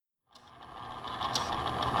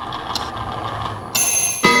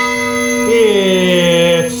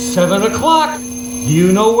7 o'clock. Do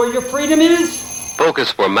you know where your freedom is?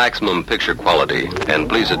 Focus for maximum picture quality, and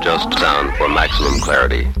please adjust sound for maximum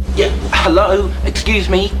clarity. Yeah, hello, excuse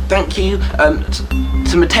me, thank you.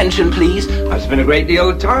 Some attention, please. I've spent a great deal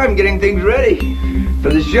of time getting things ready for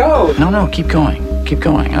the show. No, keep going. Keep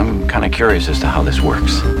going. I'm kind of curious as to how this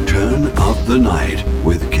works. Turn of the Night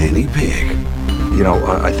with Kenny Pig. You know,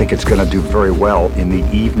 I think it's going to do very well in the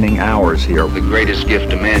evening hours here. The greatest gift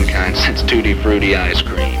to mankind since Tutti Frutti ice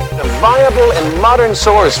cream. A viable and modern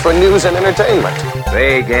source for news and entertainment.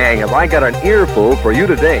 Hey, gang, have I got an earful for you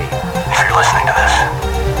today? If you're listening to this,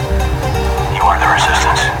 you are the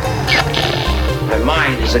resistance. My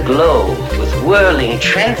mind is aglow with whirling,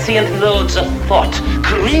 transient loads of thought,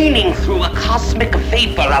 careening through a cosmic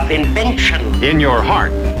vapor of invention. In your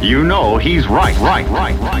heart, you know he's right.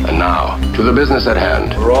 And now, to the business at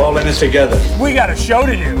hand. We're all in this together. We got a show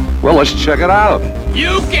to do. Well, let's check it out.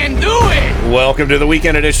 You can do it! Welcome to the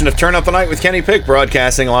weekend edition of Turn Up the Night with Kenny Pick,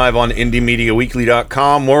 broadcasting live on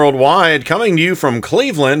IndieMediaWeekly.com worldwide, coming to you from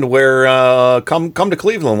Cleveland, where, come to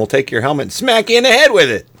Cleveland, we'll take your helmet and smack you in the head with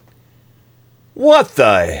it. What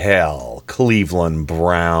the hell, Cleveland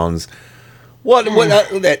Browns? What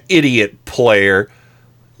that idiot player.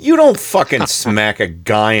 You don't fucking smack a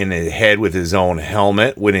guy in the head with his own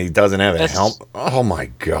helmet when he doesn't have a helmet. Oh, my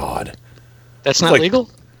God. That's not legal?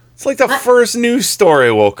 It's like the first news story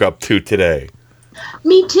I woke up to today.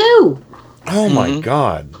 Me too. Oh, my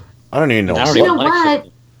God. I don't even know. You know what?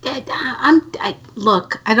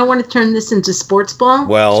 Look, I don't want to turn this into sports ball.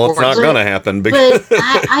 Well, it's not going to happen. But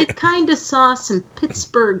I kind of saw some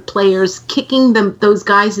Pittsburgh players kicking those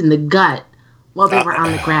guys in the gut while they were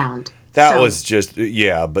on the ground. That was just,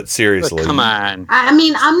 but seriously. Come on. I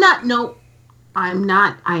mean, I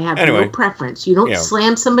have no preference. You don't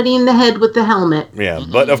slam somebody in the head with the helmet. Yeah,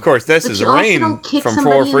 but of course, this is Rain from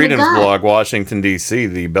Four Freedoms blog, Washington, D.C.,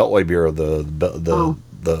 the Beltway Bureau, the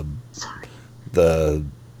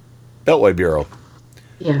Beltway Bureau.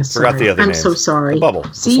 Yeah, forgot the other name. I'm so sorry. The bubble.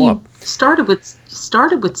 See, you started with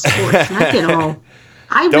sports, and I get all.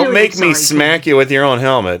 Don't make me smack you with your own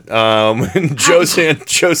helmet. Joe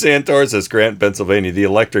Santor says, Grant, Pennsylvania, the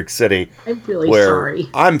Electric City. I'm really sorry.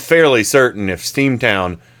 I'm fairly certain if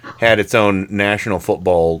Steamtown had its own national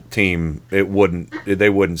football team, they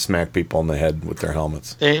wouldn't smack people in the head with their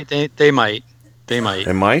helmets. They might. They might.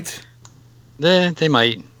 They might? They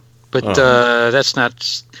might. But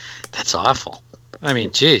that's awful. I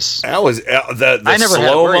mean, jeez. That was the I never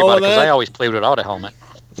had to worry about it because I always played without a helmet.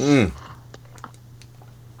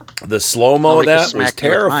 The slow-mo of that was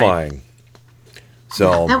terrifying.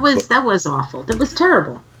 So that was awful. That was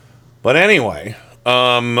terrible. But anyway,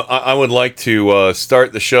 I would like to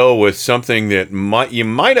start the show with something that you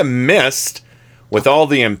might have missed with all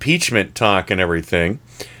the impeachment talk and everything.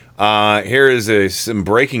 Here is some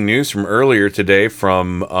breaking news from earlier today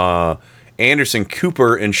from Anderson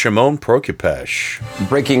Cooper and Shimon Prokupecz.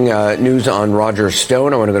 Breaking news on Roger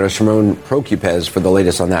Stone. I want to go to Shimon Prokupecz for the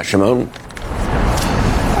latest on that. Shimon?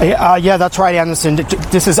 Yeah, that's right, Anderson.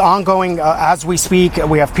 This is ongoing as we speak.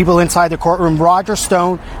 We have people inside the courtroom. Roger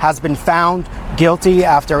Stone has been found guilty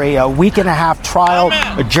after a week-and-a-half trial.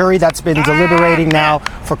 A jury that's been deliberating now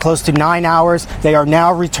for close to 9 hours. They are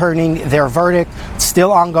now returning their verdict. It's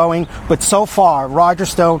still ongoing. But so far, Roger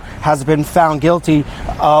Stone has been found guilty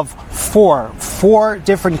of four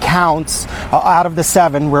different counts out of the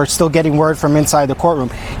 7. We're still getting word from inside the courtroom.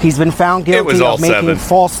 He's been found guilty of making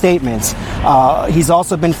false statements. He's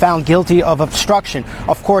also been found guilty of obstruction.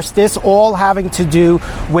 Of course, this all having to do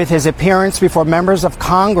with his appearance before members of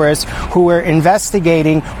Congress who were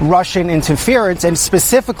investigating Russian interference, and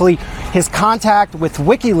specifically his contact with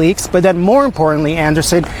WikiLeaks, but then more importantly,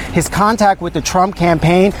 Anderson, his contact with the Trump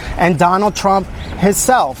campaign and Donald Trump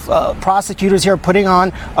himself. Prosecutors here putting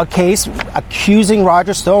on a case accusing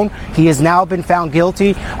Roger Stone. He has now been found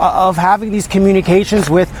guilty of having these communications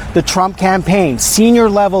with the Trump campaign, senior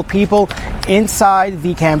level people inside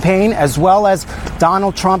the campaign, as well as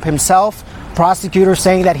Donald Trump himself. Prosecutors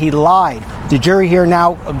saying that he lied. The jury here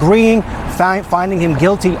now agreeing, finding him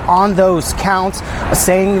guilty on those counts,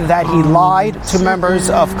 saying that he lied to members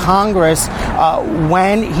of Congress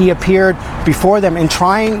when he appeared before them and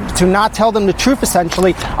trying to not tell them the truth,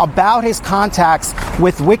 essentially, about his contacts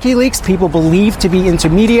with WikiLeaks, people believed to be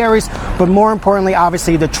intermediaries, but more importantly,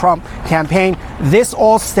 obviously, the Trump campaign. This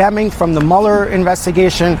all stemming from the Mueller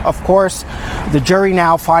investigation, of course. The jury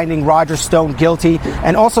now finding Roger Stone guilty.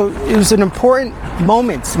 And also, it was an important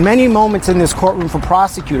moment, many moments in this courtroom for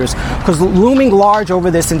prosecutors, because looming large over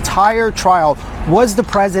this entire trial was the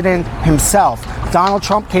president himself. Donald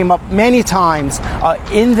Trump came up many times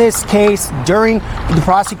in this case, during the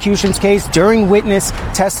prosecution's case, during witness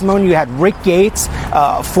testimony. You had Rick Gates,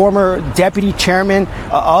 former deputy chairman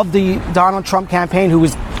of the Donald Trump campaign, who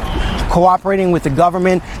was cooperating with the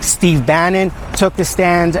government. Steve Bannon took the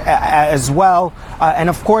stand as well. And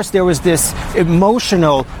of course, there was this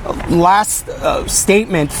emotional last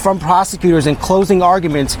statement from prosecutors in closing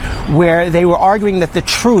arguments where they were arguing that the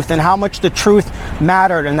truth and how much the truth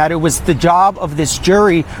mattered, and that it was the job of this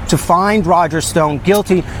jury to find Roger Stone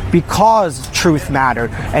guilty because truth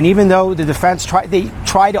mattered. And even though the defense tried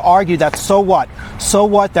to argue that so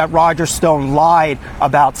what that Roger Stone lied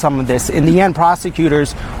about some of this, in the end,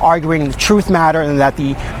 prosecutors arguing the truth mattered and that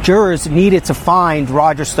the jurors needed to find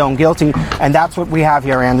Roger Stone guilty. And that's what we have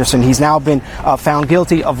here, Anderson. He's now been found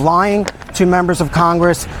guilty of lying to members of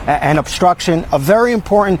Congress and obstruction, a very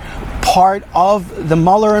important part of the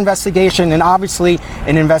Mueller investigation, and obviously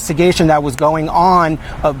an investigation that was going on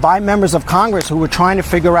by members of Congress who were trying to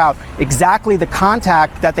figure out exactly the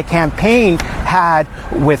contact that the campaign had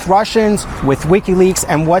with Russians, with WikiLeaks,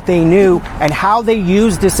 and what they knew and how they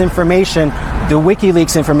used this information, the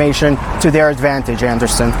WikiLeaks information, to their advantage,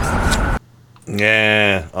 Anderson.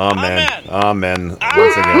 Yeah, amen.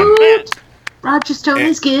 Once again. Roger Stone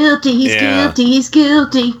is guilty. He's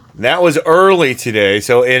guilty. That was early today,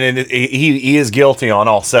 so he is guilty on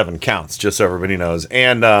all 7 counts, just so everybody knows.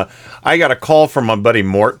 And I got a call from my buddy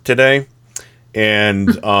Mort today,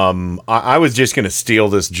 and I was just going to steal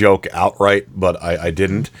this joke outright, but I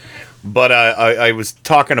didn't. But I was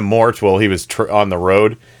talking to Mort while he was on the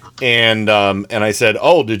road, and I said,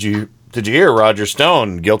 "Oh, did you hear Roger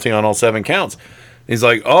Stone guilty on all 7 counts?" He's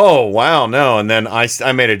like, "Oh, wow, no." And then I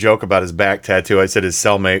made a joke about his back tattoo. I said his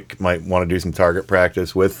cellmate might want to do some target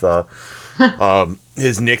practice with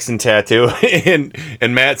his Nixon tattoo. And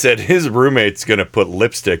Matt said his roommate's going to put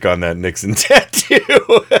lipstick on that Nixon tattoo.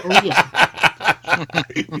 Oh, yeah.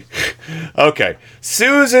 Okay.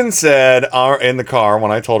 Susan said in the car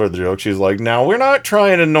when I told her the joke, she was like, "Now, we're not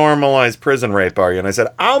trying to normalize prison rape, are you?" And I said,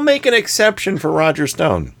 "I'll make an exception for Roger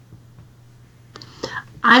Stone."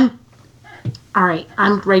 All right,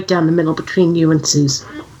 I'm right down the middle between you and Suze.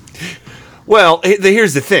 Well,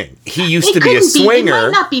 here's the thing. He used to be a swinger. It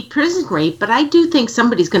might not be prison rape, but I do think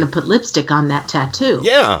somebody's going to put lipstick on that tattoo.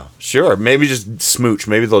 Yeah, sure. Maybe just smooch.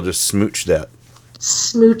 Maybe they'll just smooch that.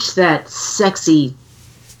 Smooch that sexy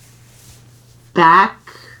back.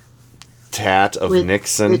 Tat of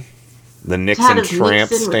Nixon. The Nixon tramp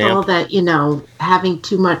stamp. With all that, having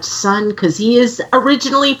too much sun, because he is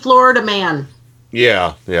originally Florida man.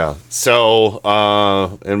 Yeah. So,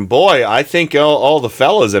 and boy, I think all the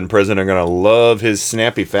fellas in prison are going to love his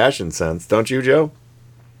snappy fashion sense. Don't you, Joe?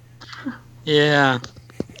 Yeah,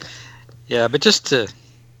 but just to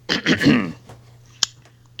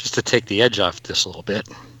take the edge off this a little bit,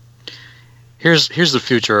 here's the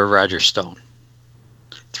future of Roger Stone.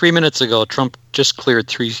 3 minutes ago, Trump just cleared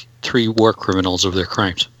three war criminals of their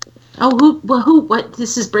crimes. Oh, who? What?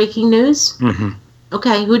 This is breaking news? Mm-hmm.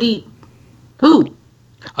 Okay, Who?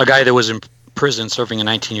 A guy that was in prison serving a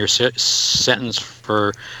 19-year sentence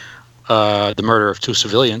for the murder of 2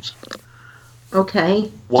 civilians. Okay.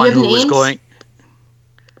 One who was going...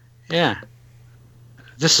 Yeah.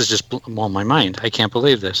 This is just blown my mind. I can't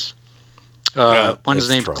believe this. One's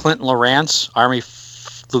named Clinton Lawrence, Army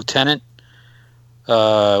lieutenant,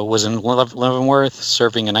 was in Leavenworth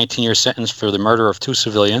serving a 19-year sentence for the murder of 2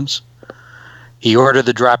 civilians. He ordered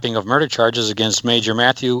the dropping of murder charges against Major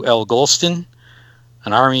Matthew L. Golston,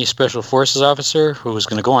 an Army Special Forces officer who was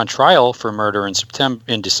going to go on trial for murder in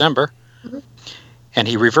December. Mm-hmm. And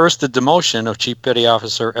he reversed the demotion of Chief Petty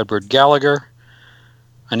Officer Edward Gallagher,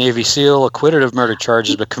 a Navy SEAL acquitted of murder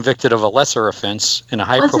charges but convicted of a lesser offense in a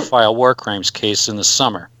high-profile war crimes case in the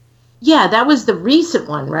summer. Yeah, that was the recent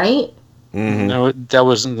one, right? Mm-hmm. No, that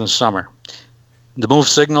was in the summer. The move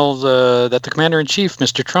signaled that the Commander-in-Chief,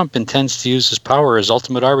 Mr. Trump, intends to use his power as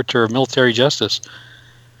ultimate arbiter of military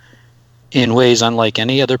in ways unlike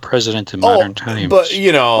any other president in modern times. But,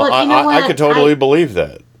 I could totally believe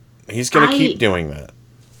that. He's going to keep doing that.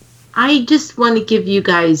 I just want to give you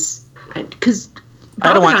guys, because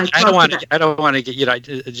I don't want to get,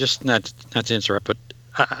 just not to interrupt, but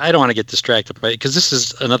I don't want to get distracted by it, because this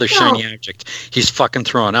is another shiny object he's fucking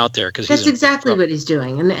throwing out there. That's exactly what he's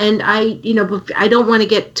doing. And I don't want to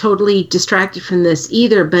get totally distracted from this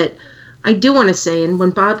either, but I do want to say, and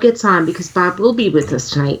when Bob gets on, because Bob will be with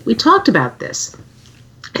us tonight, we talked about this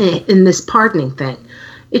in this pardoning thing.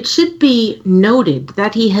 It should be noted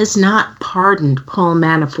that he has not pardoned Paul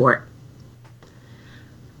Manafort.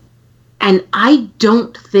 And I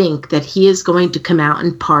don't think that he is going to come out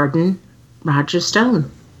and pardon Roger Stone.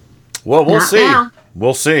 Well, we'll Not see. now.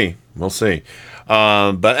 We'll see.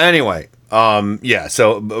 But anyway, yeah.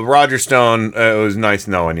 So Roger Stone, it was nice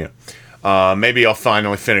knowing you. Maybe I'll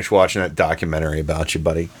finally finish watching that documentary about you,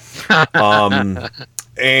 buddy. But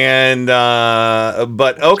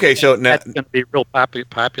okay, so now that's going to be real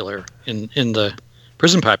popular in the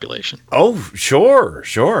prison population. Oh, sure,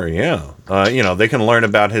 yeah. They can learn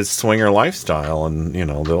about his swinger lifestyle, and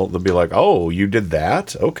they'll be like, "Oh, you did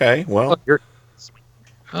that? Okay, well,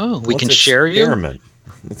 we can share you.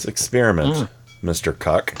 Let's experiment, Mr.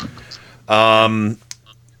 Cuck."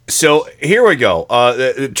 So here we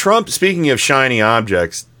go. Trump. Speaking of shiny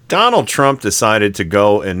objects, Donald Trump decided to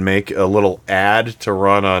go and make a little ad to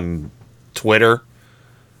run on Twitter,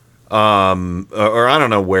 or I don't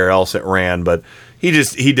know where else it ran, but he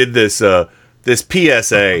did this this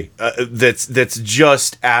PSA that's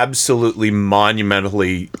just absolutely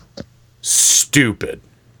monumentally stupid,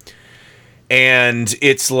 and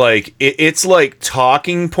it's like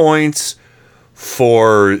talking points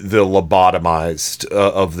for the lobotomized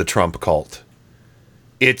of the Trump cult.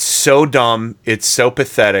 It's so dumb. It's so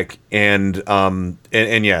pathetic. And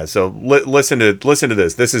yeah. So listen to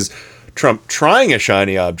this. This is Trump trying a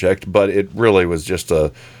shiny object, but it really was just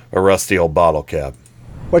a rusty old bottle cap.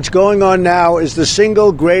 What's going on now is the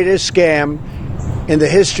single greatest scam in the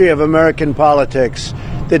history of American politics.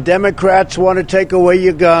 The Democrats want to take away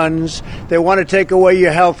your guns. They want to take away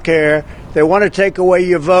your health care. They want to take away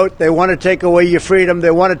your vote. They want to take away your freedom.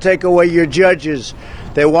 They want to take away your judges.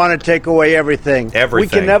 They want to take away everything. We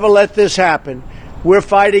can never let this happen. We're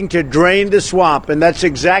fighting to drain the swamp, and that's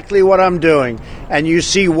exactly what I'm doing. And you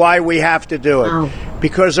see why we have to do it.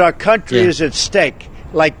 Because our country is at stake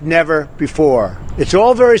like never before. It's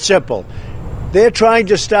all very simple. They're trying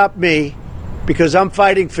to stop me because I'm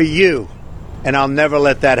fighting for you, and I'll never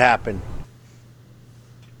let that happen.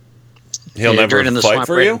 He'll never fight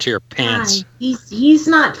for you? Into your pants. He's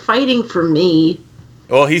not fighting for me.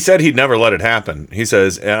 Well, he said he'd never let it happen. He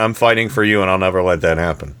says, I'm fighting for you, and I'll never let that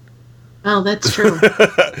happen. Oh, that's true.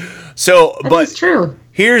 That's true.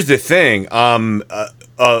 Here's the thing.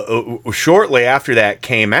 Shortly after that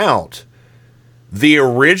came out, the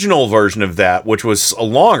original version of that, which was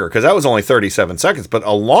longer, because that was only 37 seconds, but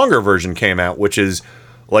a longer version came out, which is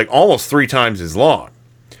like almost 3 times as long.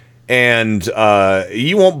 And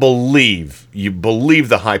you won't believe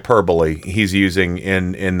the hyperbole he's using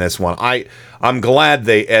in this one. I'm glad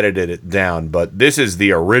they edited it down, but this is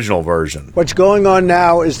the original version. What's going on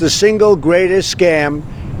now is the single greatest scam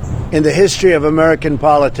in the history of American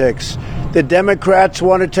politics. The Democrats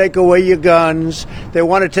want to take away your guns. They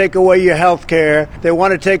want to take away your health care. They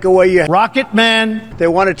want to take away your Rocket Man. They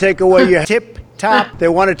want to take away your tip top. They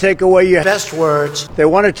want to take away your best words. They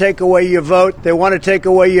want to take away your vote. They want to take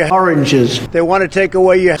away your oranges. They want to take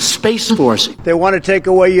away your Space Force. They want to take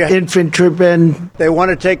away your infantrymen. They want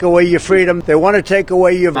to take away your freedom. They want to take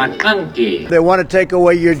away your McClunky. They want to take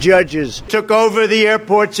away your judges. Took over the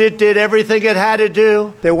airports. It did everything it had to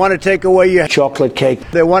do. They want to take away your chocolate cake.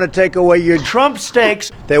 They want to take away your Trump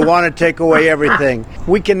steaks. They want to take away everything.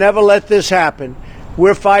 We can never let this happen.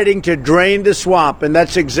 We're fighting to drain the swamp, and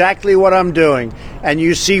that's exactly what I'm doing. And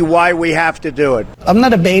you see why we have to do it. I'm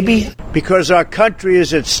not a baby. Because our country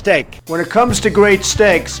is at stake. When it comes to great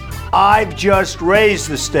stakes, I've just raised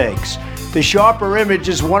the stakes. The Sharper Image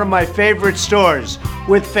is one of my favorite stores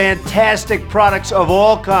with fantastic products of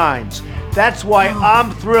all kinds. That's why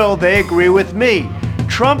I'm thrilled they agree with me.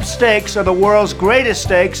 Trump steaks are the world's greatest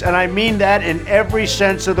steaks, and I mean that in every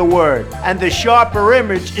sense of the word. And the Sharper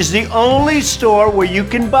Image is the only store where you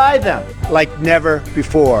can buy them like never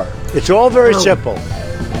before. It's all very simple.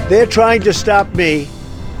 They're trying to stop me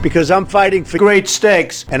because I'm fighting for great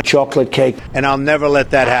steaks and chocolate cake, and I'll never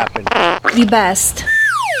let that happen. The best.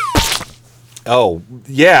 Oh,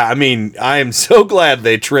 yeah. I mean, I am so glad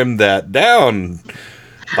they trimmed that down.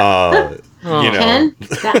 Ken,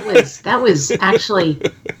 that was actually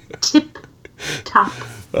tip top.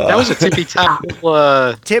 That was a tippy top.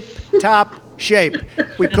 Tip top shape.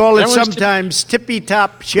 We call it sometimes tippy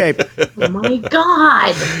top shape. Oh my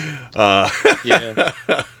God. Yeah.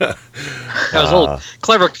 That was old.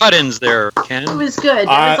 Clever cut-ins there, Ken. It was good.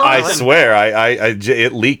 I swear,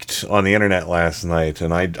 it leaked on the internet last night,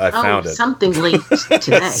 and I found it. Something leaked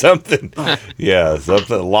today. Something. Yeah,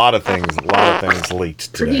 something. A lot of things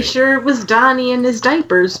leaked today. Pretty sure it was Donnie in his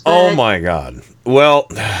diapers. But... Oh my God. Well,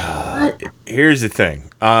 here's the thing.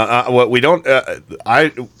 What we don't.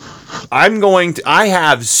 I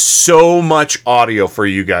have so much audio for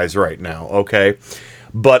you guys right now. Okay.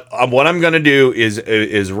 But what I'm going to do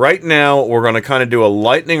is right now we're going to kind of do a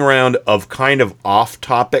lightning round of kind of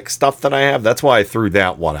off-topic stuff that I have. That's why I threw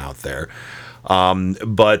that one out there.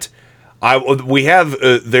 But We have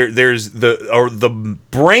there's the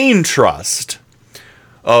brain trust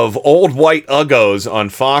of old white uggos on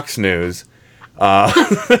Fox News.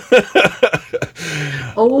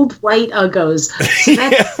 Old white uggos.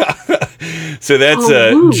 So that's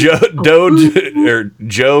Joe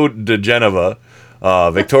DeGeneva,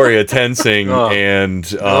 Victoria Tensing,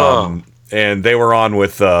 and they were on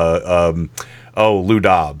with Lou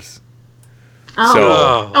Dobbs.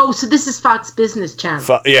 So this is Fox Business Channel.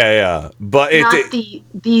 But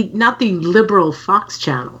not the liberal Fox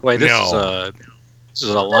channel. Wait, this is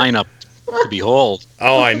a lineup to behold.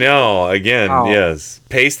 Oh, I know. Again, yes,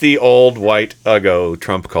 pasty old white uggo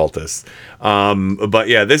Trump cultists. But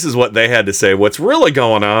yeah, this is what they had to say. What's really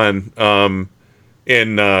going on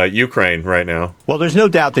in Ukraine right now? Well, there's no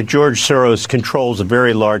doubt that George Soros controls a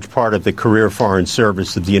very large part of the career foreign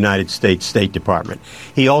service of the United States State Department.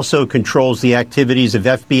 He also controls the activities of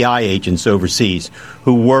FBI agents overseas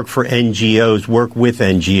who work for NGOs, work with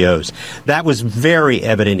NGOs. That was very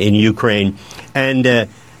evident in Ukraine, and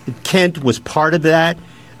Kent was part of that.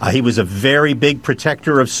 He was a very big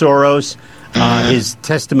protector of Soros. His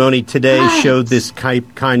testimony today showed this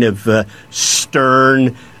kind of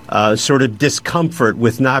stern sort of discomfort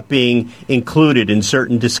with not being included in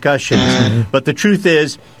certain discussions. But the truth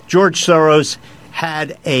is, George Soros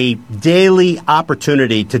had a daily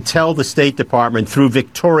opportunity to tell the State Department through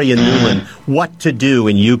Victoria Nuland what to do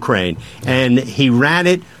in Ukraine. And he ran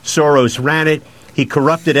it. Soros ran it. He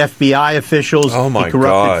corrupted FBI officials. Oh my he corrupted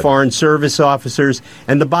God. foreign service officers.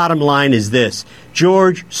 And the bottom line is this.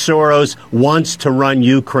 George Soros wants to run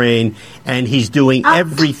Ukraine, and he's doing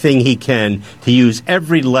everything he can to use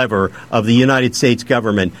every lever of the United States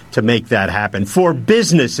government to make that happen for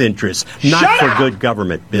business interests, not for good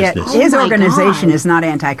government business. His organization is not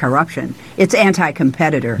anti-corruption. It's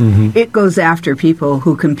anti-competitor. It goes after people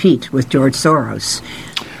who compete with George Soros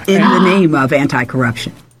in the name of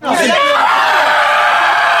anti-corruption.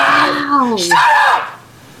 Shut up!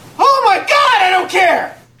 Oh my God, I don't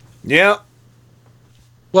care! Yeah.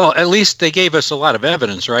 Well, at least they gave us a lot of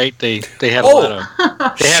evidence, right? They had a lot of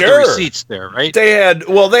had the receipts there, right? They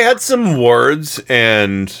had some words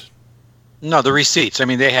and the receipts. I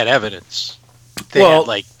mean, they had evidence. They had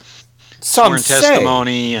like some sworn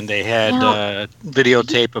testimony, and they had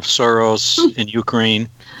videotape of Soros in Ukraine,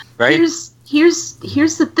 right?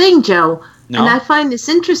 Here's the thing, Joe, and I find this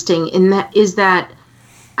interesting. Is that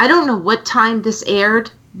I don't know what time this aired,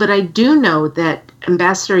 but I do know that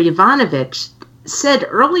Ambassador Yovanovitch said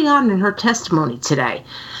early on in her testimony today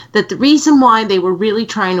that the reason why they were really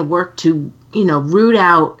trying to work to, root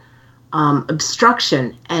out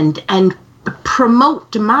obstruction and promote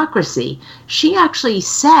democracy, she actually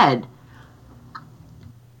said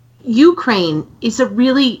Ukraine is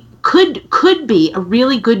could be a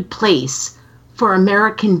really good place for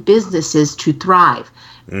American businesses to thrive.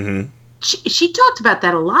 Mm-hmm. She talked about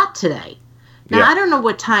that a lot today. Now, I don't know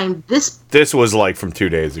what time this was like from 2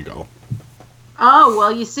 days ago. Oh,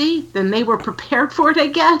 well, you see, then they were prepared for it, I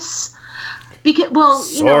guess. Because,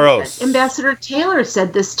 Soros. Ambassador Taylor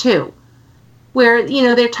said this too, where,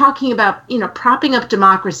 they're talking about, propping up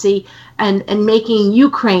democracy and making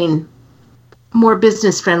Ukraine more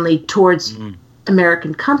business friendly towards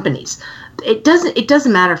American companies. It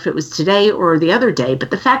doesn't matter if it was today or the other day,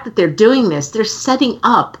 but the fact that they're doing this,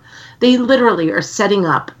 they literally are setting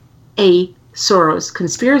up a Soros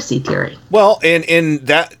conspiracy theory. Well, and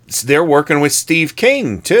that they're working with Steve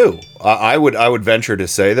King too. I would venture to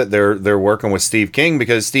say that they're working with Steve King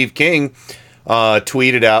because Steve King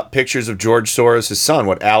tweeted out pictures of George Soros' son,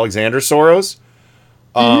 Alexander Soros,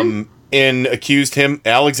 and accused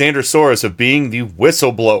Alexander Soros of being the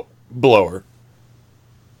whistleblower.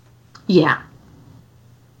 Yeah.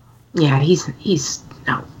 Yeah, he's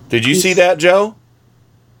no. Did you see that, Joe?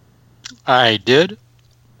 I did.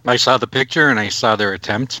 I saw the picture and I saw their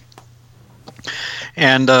attempt.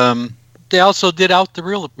 And they also did out the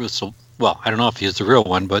real whistle. Well, I don't know if he's the real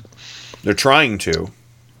one, but they're trying to.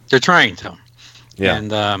 They're trying to. Yeah. And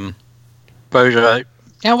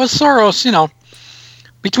with Soros,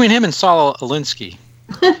 between him and Saul Alinsky,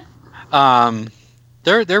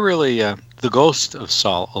 they're really the ghost of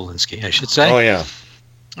Saul Alinsky, I should say. Oh yeah.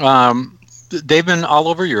 They've been all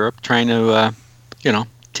over Europe trying to,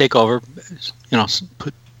 take over,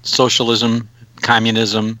 put socialism,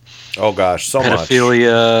 communism. Oh gosh, so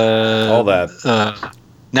pedophilia, much. All that.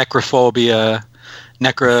 Necrophobia,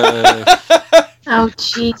 Oh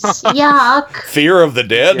jeez, yuck. Fear of the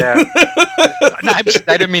dead. Yeah. I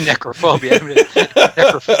didn't mean necrophobia. I mean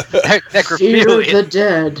necrophilia. Fear of the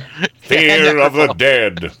dead. Fear of the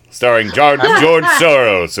Dead, starring George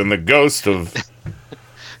Soros and the ghost of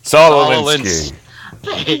Saul Alinsky.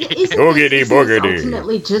 Boogity boogity.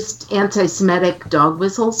 Ultimately, just anti-Semitic dog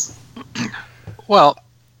whistles. Well,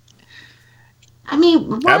 I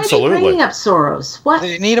mean, why are they bringing up Soros? What?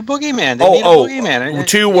 They need a boogeyman. They need a boogeyman.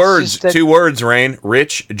 Two words. Two words, Rain.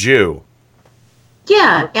 Rich Jew.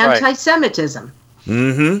 Yeah, anti-Semitism.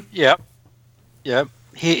 Mm-hmm. Yep.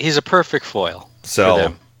 He's a perfect foil. So for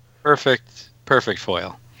them. Perfect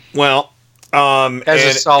foil. Well, as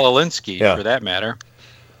is Saul Alinsky, for that matter.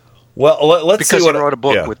 Well, let's see what he wrote a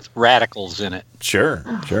book with radicals in it. Sure.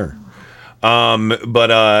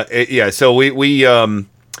 So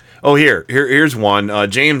here's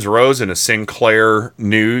one. James Rosen, a Sinclair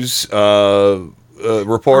News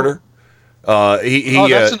reporter.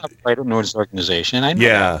 That's an upright news organization. I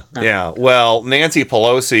know that. Yeah. Well, Nancy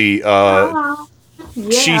Pelosi,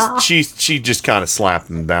 she just kind of slapped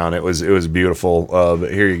him down. It was beautiful.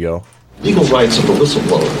 But here you go. Legal rights of the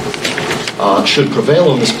whistleblower should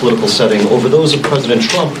prevail in this political setting over those of President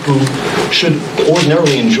Trump, who should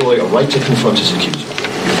ordinarily enjoy a right to confront his accuser.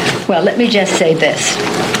 Well, let me just say this.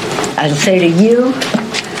 I'll say to you,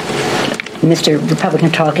 Mr.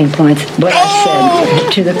 Republican Talking Points, what I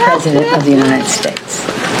said to the President of the United States.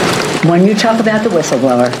 When you talk about the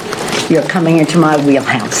whistleblower, you're coming into my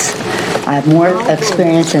wheelhouse. I have more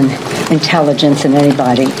experience and intelligence than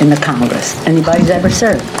anybody in the Congress, anybody's ever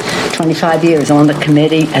served. 25 years on the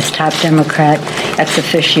committee as top Democrat, ex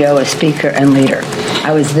officio, as speaker and leader.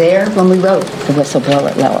 I was there when we wrote the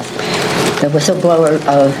whistleblower law. The whistleblower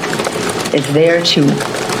is there to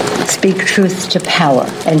speak truth to power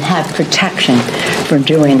and have protection for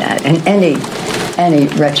doing that. And any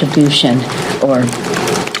retribution or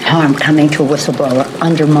harm coming to a whistleblower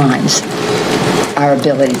undermines our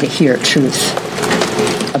ability to hear truth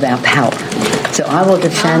about power. So I will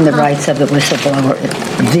defend the rights of the whistleblower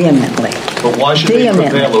vehemently. But why should they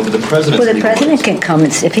prevail over the president? Well, the president can come.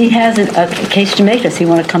 If he has a case to make, does he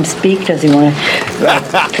want to come speak? Does he want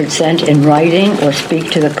to present in writing or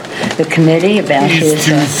speak to the committee about his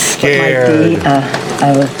what might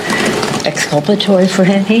be exculpatory for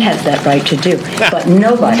him? He has that right to do. But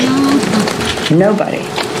nobody,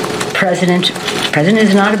 president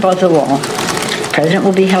is not above the law. President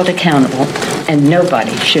will be held accountable, and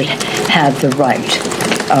nobody should have the right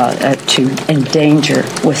to endanger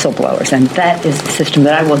whistleblowers. And that is the system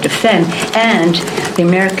that I will defend. And the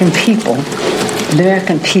American people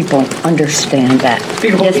understand that.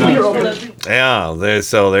 Yeah,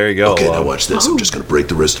 so there you go. Okay, now watch this. I'm just going to break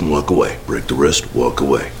the wrist and walk away. Break the wrist, walk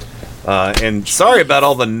away. And sorry about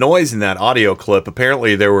all the noise in that audio clip.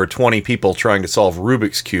 Apparently, there were 20 people trying to solve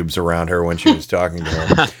Rubik's Cubes around her when she was talking to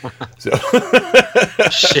him. So,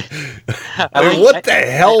 what the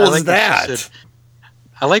hell was that?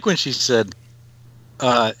 I like when she said,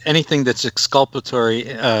 anything that's exculpatory,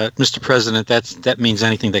 Mr. President, that means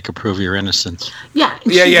anything that could prove your innocence. Yeah.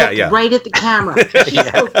 And she looked right at the camera. She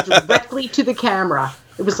spoke directly to the camera.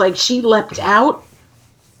 It was like she leapt out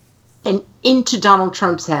and into Donald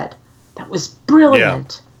Trump's head. That was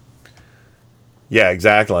brilliant. Yeah,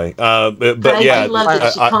 exactly. But I love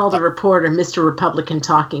that she called the reporter Mr. Republican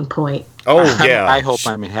Talking Point. Oh, yeah. I hope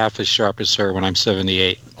I'm half as sharp as her when I'm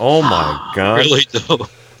 78. Oh, my God. Really do.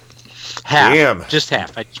 Half. Damn. Just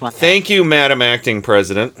half. I just want Thank you, Madam Acting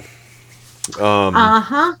President.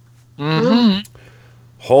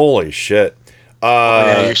 Holy shit.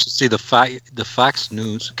 You should see the Fox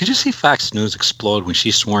News. Could you see Fox News explode when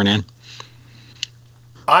she's sworn in?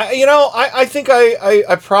 I think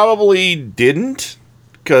I probably didn't,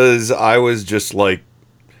 because I was just like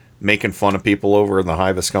making fun of people over in the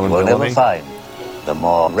Hive of Scum and Villainy. We'll never find the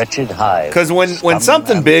more wretched hive. Because when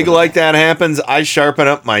something big like that happens, I sharpen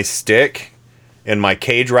up my stick and my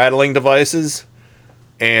cage rattling devices,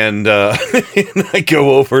 and and I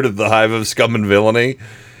go over to the Hive of Scum and Villainy,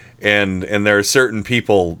 and there are certain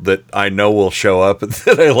people that I know will show up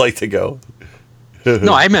that I like to go.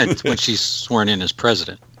 No, I meant when she's sworn in as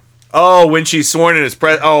president. Oh, when she's sworn in as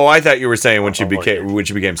president. Oh, I thought you were saying when she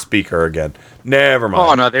became speaker again. Never mind.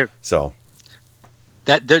 Oh no,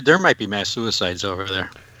 there might be mass suicides over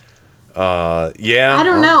there. Yeah. I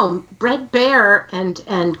don't know. Brett Baer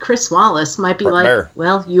and Chris Wallace might be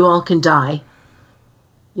well, you all can die.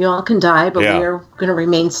 You all can die, but we are going to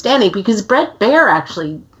remain standing, because Brett Baer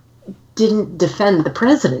actually didn't defend the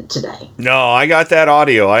president today. No, I got that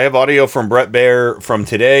audio. I have audio from Brett Baer from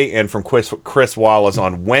today and from Chris Wallace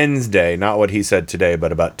on Wednesday. Not what he said today,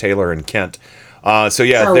 but about Taylor and Kent.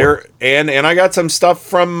 There and I got some stuff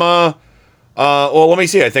from. Well, let me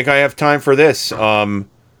see. I think I have time for this. The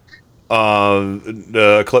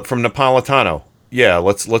clip from Napolitano. Yeah,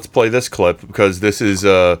 let's play this clip, because this is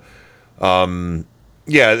the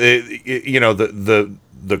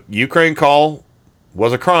Ukraine call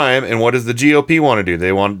was a crime, and what does the GOP want to do?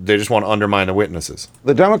 They just want to undermine the witnesses.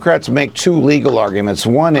 The Democrats make two legal arguments.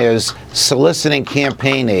 One is soliciting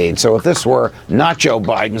campaign aid. So if this were not Joe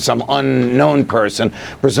Biden, some unknown person,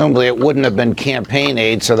 presumably it wouldn't have been campaign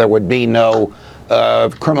aid, so there would be no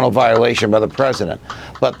criminal violation by the president.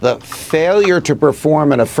 But the failure to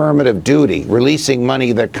perform an affirmative duty, releasing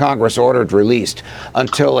money that Congress ordered released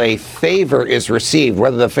until a favor is received,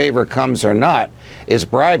 whether the favor comes or not, is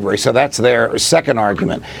bribery. So that's their second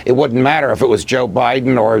argument. It wouldn't matter if it was Joe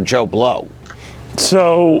Biden or Joe Blow.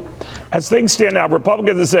 So as things stand now,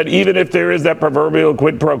 Republicans have said even if there is that proverbial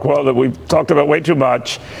quid pro quo that we've talked about way too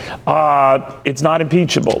much, it's not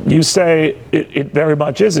impeachable. You say it very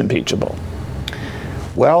much is impeachable.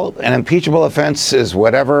 Well, an impeachable offense is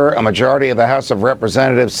whatever a majority of the House of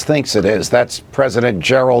Representatives thinks it is. That's President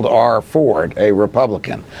Gerald R. Ford, a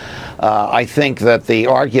Republican. I think that the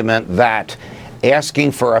argument that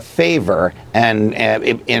asking for a favor and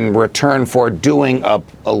in return for doing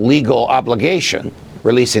a legal obligation,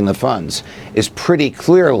 releasing the funds, is pretty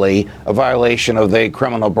clearly a violation of the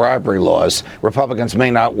criminal bribery laws. Republicans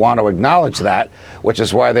may not want to acknowledge that, which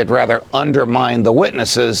is why they'd rather undermine the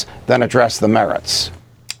witnesses than address the merits.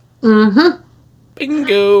 Mm-hmm.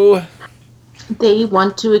 Bingo. They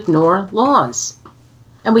want to ignore laws.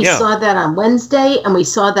 And we saw that on Wednesday, and we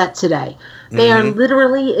saw that today. They are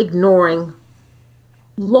literally ignoring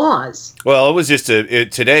laws. Well, it was just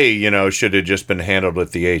today, should have just been handled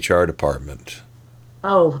with the HR department.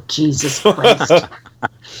 Oh, Jesus Christ.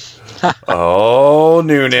 Oh,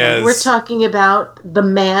 Nunes. We're talking about the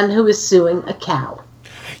man who is suing a cow.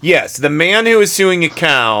 Yes, the man who is suing a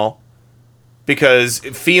cow because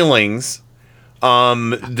feelings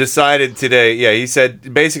decided today. Yeah, he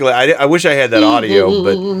said basically. I wish I had that audio,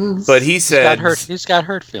 but he said he's got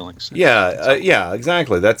hurt feelings. Yeah,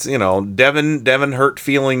 exactly. That's Devin hurt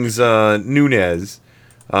feelings. Nunes.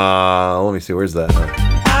 Let me see. Where's that?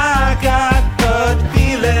 I got hurt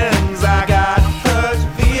feelings. I got hurt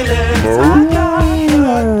feelings.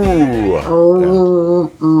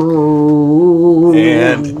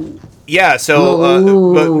 And yeah,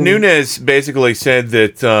 so but Nunes basically said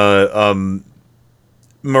that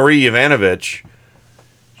Marie Yovanovitch,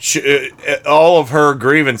 all of her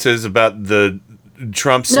grievances about the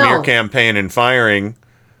Trump smear campaign and firing,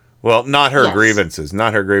 well, not her grievances,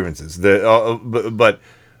 but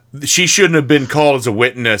she shouldn't have been called as a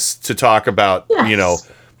witness to talk about,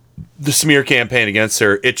 the smear campaign against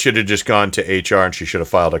her. It should have just gone to HR and she should have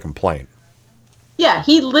filed a complaint. Yeah,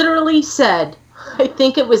 he literally said, I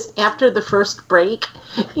think it was after the first break,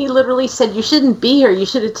 he literally said, you shouldn't be here. You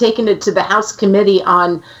should have taken it to the House Committee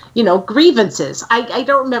on, grievances. I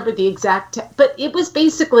don't remember the exact, but it was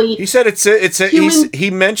basically. He said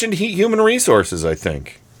he mentioned human resources, I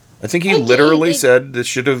think. I think he literally said this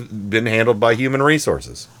should have been handled by human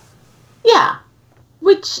resources. Yeah,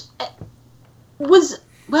 which was,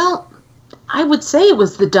 well, I would say it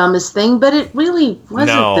was the dumbest thing, but it really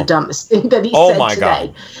wasn't the dumbest thing that he said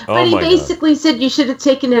today. But he basically said you should have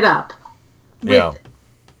taken it up with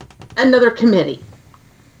another committee.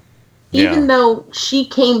 Even though she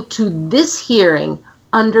came to this hearing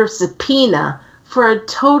under subpoena for a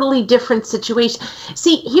totally different situation.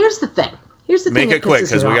 See, here's the thing. Make it quick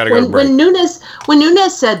because we got to go to break. When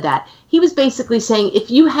Nunes said that, he was basically saying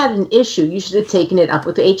if you had an issue, you should have taken it up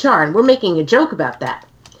with HR. And we're making a joke about that.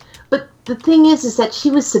 But the thing is that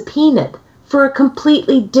she was subpoenaed for a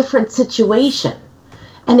completely different situation.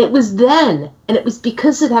 And it was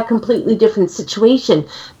because of that completely different situation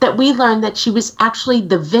that we learned that she was actually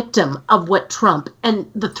the victim of what Trump and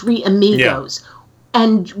the three amigos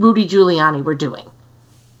and Rudy Giuliani were doing.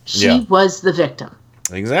 She was the victim.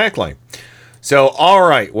 Exactly. So, all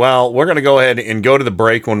right. Well, we're going to go ahead and go to the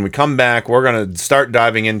break. When we come back, we're going to start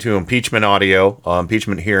diving into impeachment audio,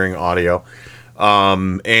 impeachment hearing audio.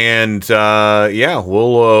 We'll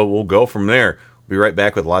go from there. We'll be right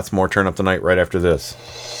back with lots more Turn Up the Night right after this.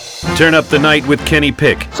 Turn Up the Night with Kenny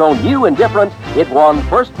Pick. So new and different, it won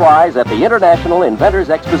first prize at the International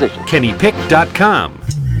Inventors Exposition. KennyPick.com.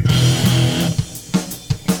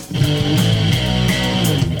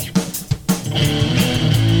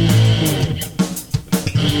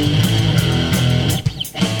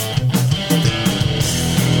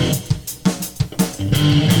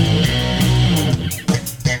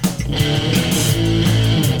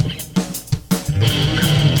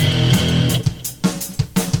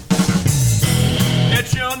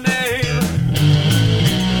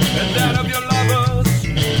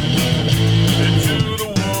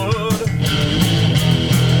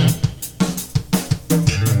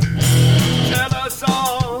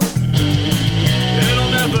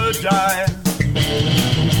 Die.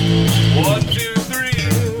 1, 2, 3.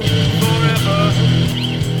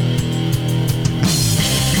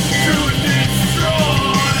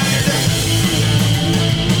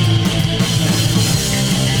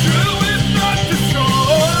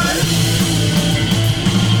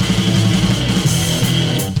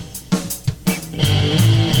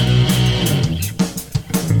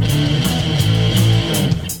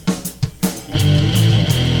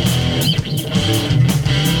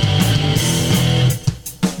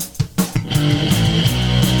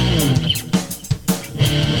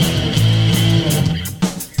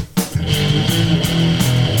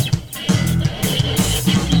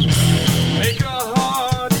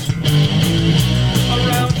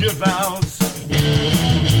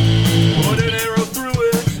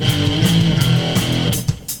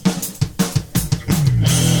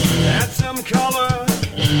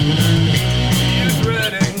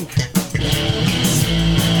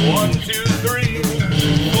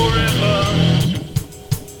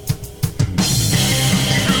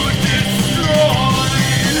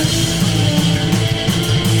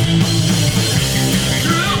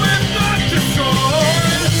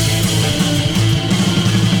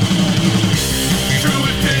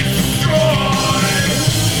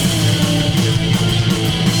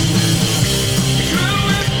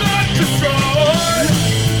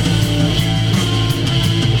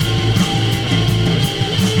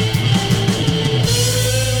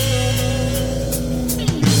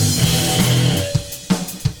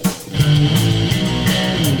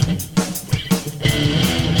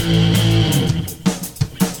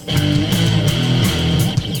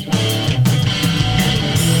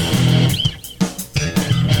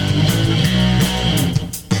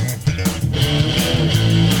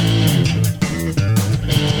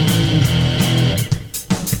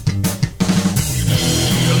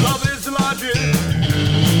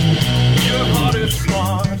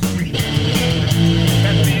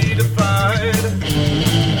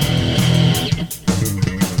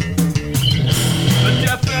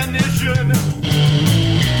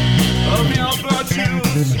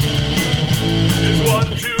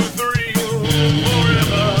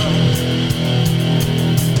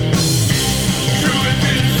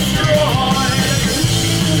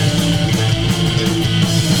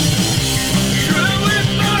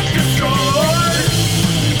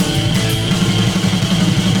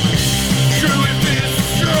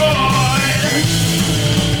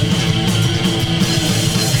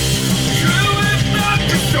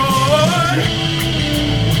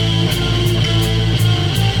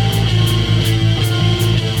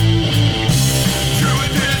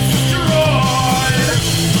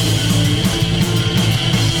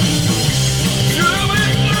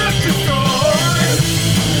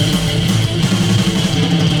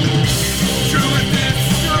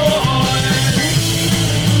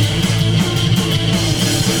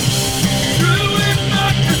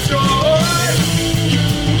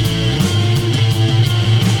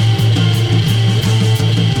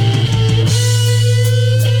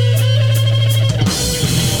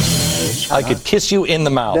 I could kiss you in the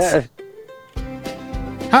mouth.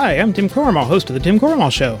 Hi, I'm Tim Corrimal, host of The Tim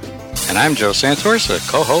Corrimal Show. And I'm Joe Santorsa,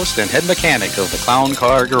 co-host and head mechanic of the Clown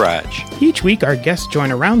Car Garage. Each week, our guests join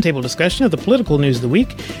a roundtable discussion of the political news of the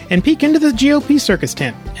week and peek into the GOP circus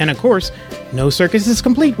tent. And of course, no circus is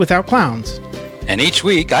complete without clowns. And each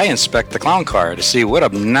week, I inspect the clown car to see what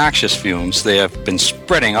obnoxious fumes they have been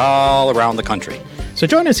spreading all around the country. So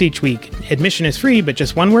join us each week. Admission is free, but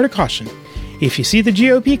just one word of caution. If you see the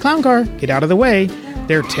GOP clown car, get out of the way.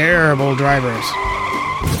 They're terrible drivers.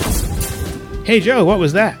 Hey, Joe, what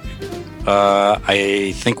was that?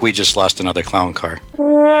 I think we just lost another clown car.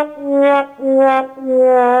 Tune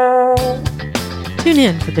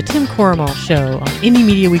in for the Tim Corrimal Show on Indie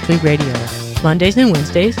Media Weekly Radio, Mondays and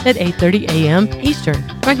Wednesdays at 8:30 a.m. Eastern,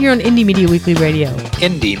 right here on Indie Media Weekly Radio.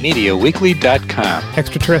 IndieMediaWeekly.com.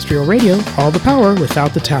 Extraterrestrial radio, all the power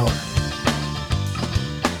without the tower.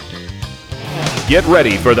 Get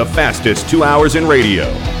ready for the fastest 2 hours in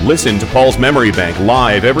radio. Listen to Paul's Memory Bank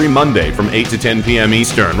live every Monday from 8 to 10 p.m.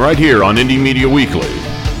 Eastern, right here on Indie Media Weekly.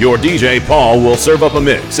 Your DJ, Paul, will serve up a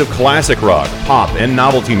mix of classic rock, pop, and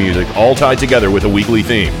novelty music, all tied together with a weekly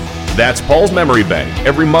theme. That's Paul's Memory Bank,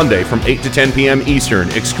 every Monday from 8 to 10 p.m. Eastern,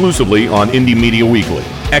 exclusively on Indie Media Weekly.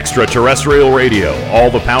 Extraterrestrial radio,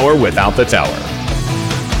 all the power without the tower.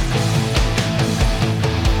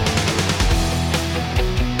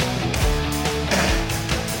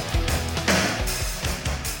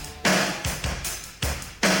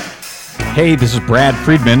 Hey, this is Brad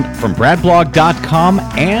Friedman from BradBlog.com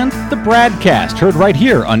and the Bradcast, heard right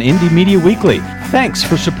here on Indie Media Weekly. Thanks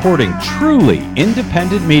for supporting truly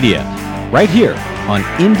independent media, right here on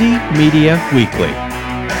Indie Media Weekly.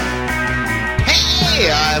 Hey,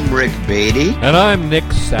 I'm Rick Beatty. And I'm Nick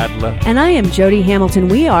Sadler. And I am Jody Hamilton.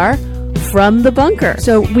 We are From the Bunker.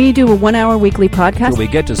 So we do a 1 hour weekly podcast. We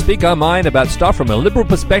get to speak our mind about stuff from a liberal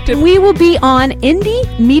perspective. We will be on Indie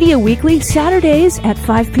Media Weekly Saturdays at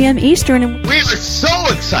 5 p.m. Eastern. We are so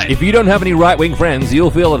excited. If you don't have any right-wing friends, you'll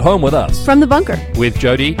feel at home with us. From the Bunker. With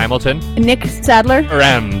Jody Hamilton. Nick Sadler.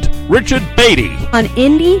 And Richard Beatty. On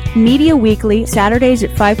Indie Media Weekly Saturdays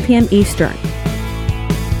at 5 p.m. Eastern.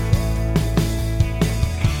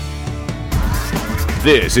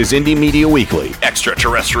 This is Indie Media Weekly,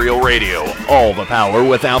 extraterrestrial radio, all the power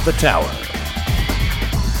without the tower.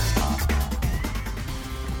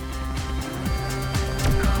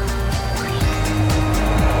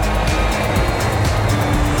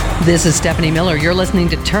 This is Stephanie Miller. You're listening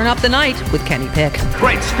to Turn Up the Night with Kenny Pick.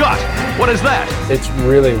 Great Scott! What is that? It's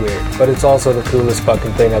really weird, but it's also the coolest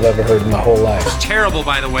fucking thing I've ever heard in my whole life. It's terrible,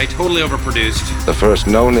 by the way, totally overproduced. The first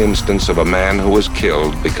known instance of a man who was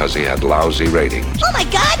killed because he had lousy ratings. Oh my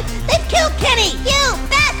God! They've killed Kenny! You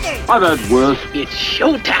bastard! I've had worse. It's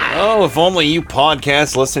showtime! Oh, if only you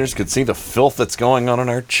podcast listeners could see the filth that's going on in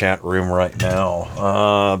our chat room right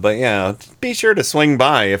now. But yeah, be sure to swing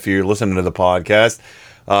by if you're listening to the podcast.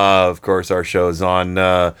 Of course, our show's on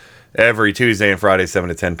every Tuesday and Friday, 7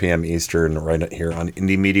 to 10 p.m. Eastern, right here on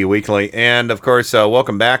Indie Media Weekly. And, of course,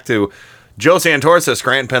 welcome back to Joe Santorsa,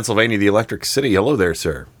 Scranton, Pennsylvania, the Electric City. Hello there,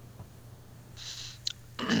 sir.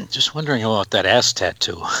 Just wondering about that ass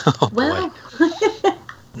tattoo. Oh, well,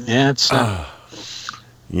 yeah, it's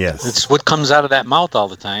yes, it's what comes out of that mouth all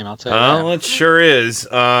the time. I'll tell you. Oh, it sure is.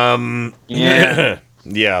 Yeah.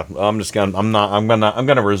 Yeah, I'm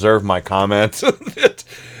gonna reserve my comments.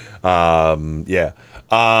 Yeah.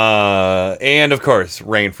 And of course,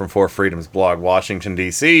 Rain from Four Freedoms blog, Washington,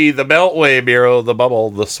 D.C., the Beltway Bureau, the Bubble,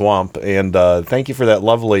 the Swamp. And thank you for that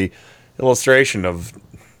lovely illustration of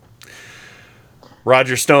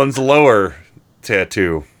Roger Stone's lower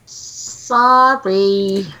tattoo.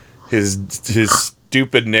 Sorry. His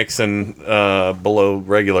stupid Nixon below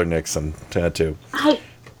regular Nixon tattoo.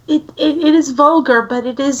 It is vulgar, but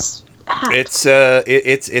it is apt. It's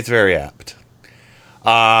very apt.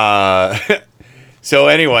 So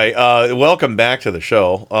anyway, welcome back to the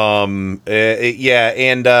show.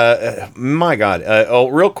 My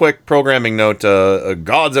God. Real quick programming note,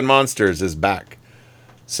 Gods and Monsters is back.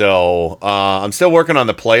 So I'm still working on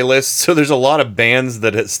the playlist. So there's a lot of bands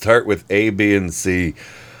that start with A, B, and C.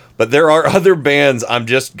 But there are other bands I'm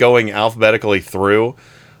just going alphabetically through.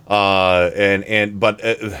 But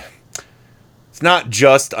it's not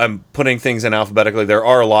just I'm putting things in alphabetically. There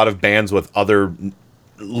are a lot of bands with other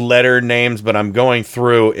letter names, but I'm going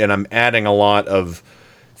through and I'm adding a lot of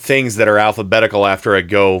things that are alphabetical after I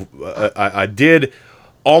go. I did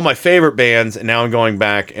all my favorite bands, and now I'm going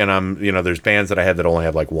back and there's bands that I had that only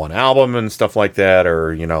have like one album and stuff like that,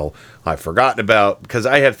 or I've forgotten about, because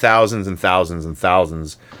I have thousands and thousands and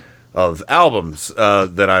thousands albums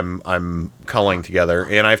that I'm culling together,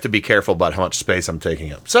 and I have to be careful about how much space I'm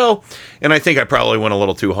taking up. So, and I think I probably went a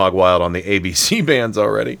little too hog wild on the ABC bands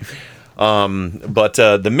already. But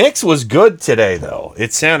the mix was good today, though.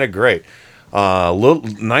 It sounded great.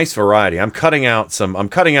 Nice variety. I'm cutting out some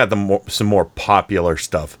more popular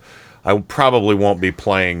stuff. I probably won't be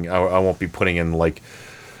playing. I won't be putting in like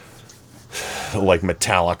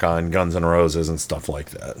Metallica and Guns N' Roses and stuff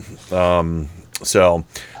like that.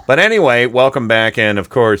 But anyway, welcome back, and of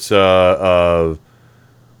course, this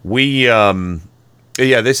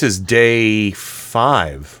is day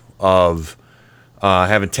 5 of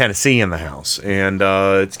having Tennessee in the house, and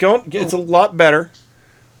it's a lot better,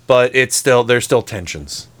 but there's still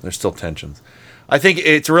tensions. I think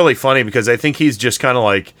it's really funny because I think he's just kind of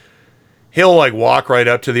like, he'll like walk right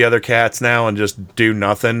up to the other cats now and just do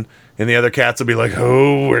nothing. And the other cats will be like,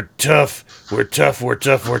 oh, we're tough. And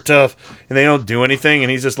they don't do anything. And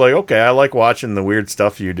he's just like, okay, I like watching the weird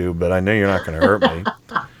stuff you do, but I know you're not going to hurt me.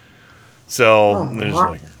 So they're just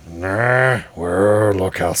like,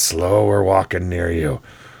 look how slow we're walking near you.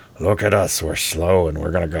 Look at us. We're slow and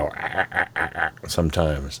we're going to go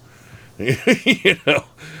sometimes. You know,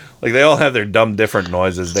 like they all have their dumb different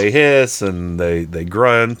noises. They hiss and they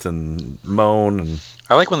grunt and moan. And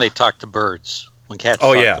I like when they talk to birds. When cats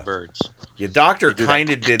talk to birds. Your doctor kind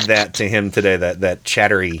of did that to him today, that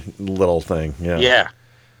chattery little thing. Yeah. Yeah.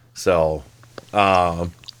 So,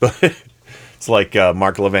 it's like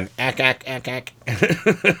Mark Levin. Ack, ack, ack, ack.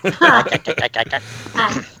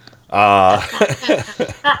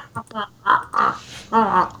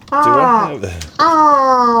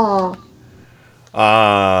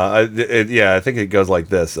 I think it goes like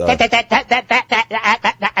this.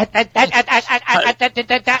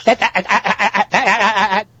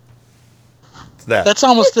 That's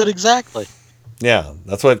almost it exactly. Yeah,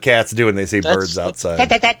 that's what cats do when they see birds outside. When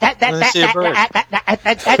they see a bird.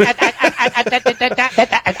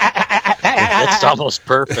 That's almost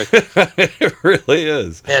perfect. It really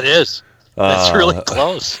is. It is. That's really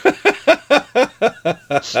close.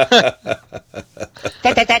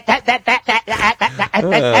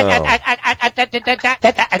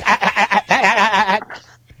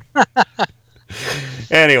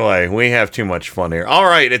 Anyway, we have too much fun here. All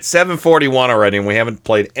right, it's 7:41 already, and we haven't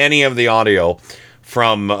played any of the audio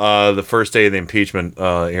from the first day of the impeachment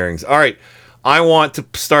hearings. All right, I want to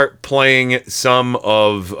start playing some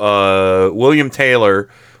of William Taylor.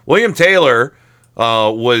 William Taylor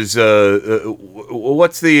was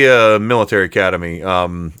what's the military academy?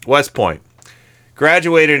 West Point.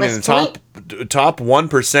 Graduated in the top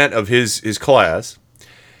 1% of his class.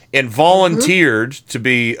 And volunteered to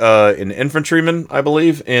be an infantryman, I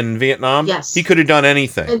believe, in Vietnam. Yes. He could have done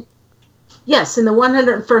anything. Yes, in the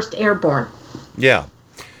 101st Airborne. Yeah.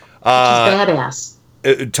 Which is badass.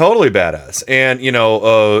 Totally badass. And,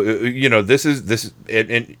 this is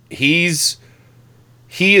and he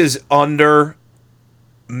is under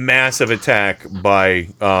massive attack by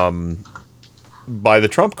the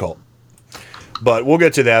Trump cult. But we'll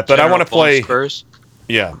get to that. But I want to play Spurs.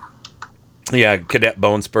 Yeah. Yeah, Cadet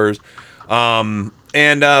Bone Spurs. But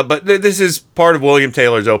this is part of William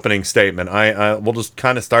Taylor's opening statement. We'll just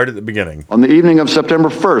kind of start at the beginning. On the evening of September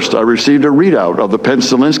 1st, I received a readout of the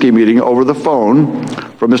Pence-Zelensky meeting over the phone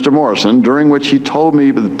from Mr. Morrison, during which he told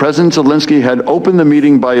me that President Zelensky had opened the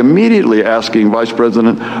meeting by immediately asking Vice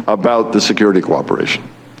President about the security cooperation.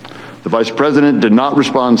 The Vice President did not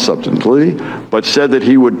respond substantively, but said that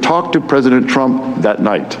he would talk to President Trump that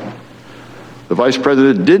night. The Vice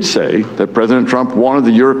President did say that President Trump wanted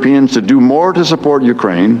the Europeans to do more to support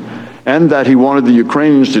Ukraine and that he wanted the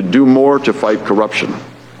Ukrainians to do more to fight corruption.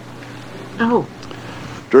 Oh.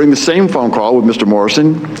 During the same phone call with Mr.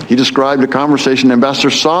 Morrison, he described a conversation Ambassador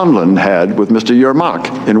Sondland had with Mr.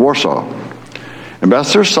 Yermak in Warsaw.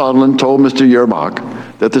 Ambassador Sondland told Mr. Yermak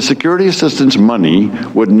that the security assistance money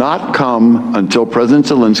would not come until President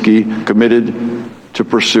Zelensky committed to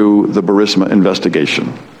pursue the Burisma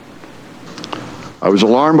investigation. I was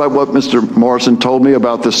alarmed by what Mr. Morrison told me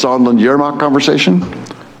about the Sondland-Yermak conversation.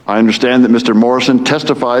 I understand that Mr. Morrison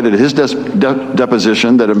testified at his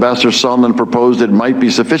deposition that Ambassador Sondland proposed it might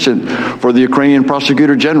be sufficient for the Ukrainian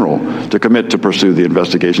Prosecutor General to commit to pursue the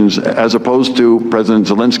investigations as opposed to President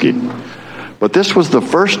Zelensky. But this was the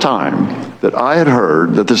first time that I had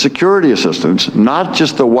heard that the security assistance, not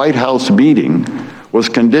just the White House meeting, was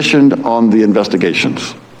conditioned on the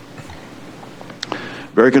investigations.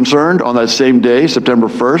 Very concerned, on that same day, September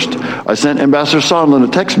 1st, I sent Ambassador Sondland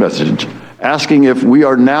a text message asking if we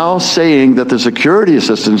are now saying that the security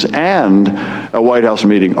assistance and a White House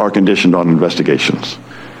meeting are conditioned on investigations.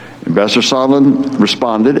 Ambassador Sondland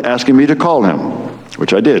responded, asking me to call him.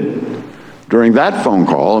 which I did. During that phone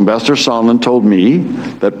call, Ambassador Sondland told me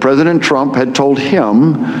that President Trump had told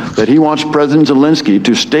him that he wants President Zelensky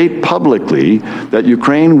to state publicly that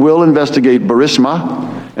Ukraine will investigate Burisma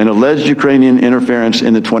and alleged Ukrainian interference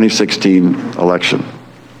in the 2016 election.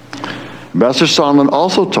 Ambassador Sondland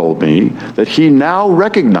also told me that he now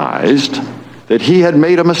recognized that he had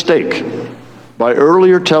made a mistake by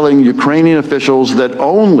earlier telling Ukrainian officials that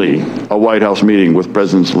only a White House meeting with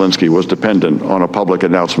President Zelensky was dependent on a public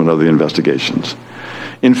announcement of the investigations.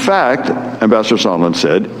 In fact, Ambassador Sondland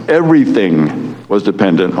said, everything was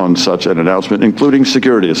dependent on such an announcement, including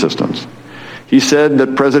security assistance. He said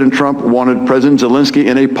that President Trump wanted President Zelensky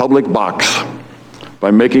in a public box by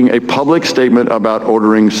making a public statement about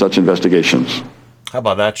ordering such investigations. How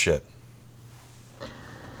about that shit?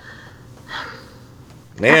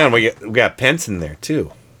 Man, we got Pence in there,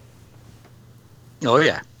 too. Oh,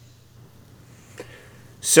 yeah.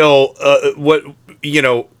 So,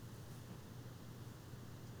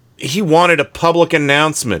 he wanted a public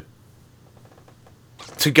announcement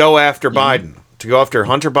to go after Biden, to go after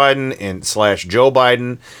Hunter Biden and / Joe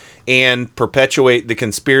Biden and perpetuate the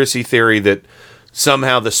conspiracy theory that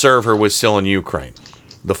somehow the server was still in Ukraine.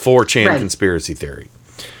 The 4chan conspiracy theory.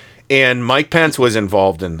 And Mike Pence was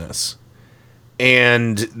involved in this.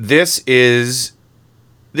 And this is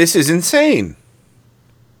insane.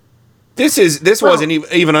 This wasn't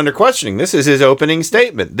even under questioning. This is his opening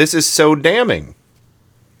statement. This is so damning.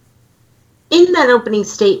 In that opening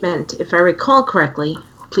statement, if I recall correctly,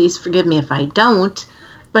 please forgive me if I don't,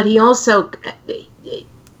 but he also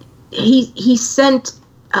he sent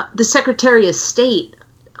the Secretary of State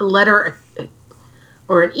a letter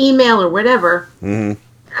or an email or whatever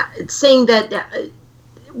saying that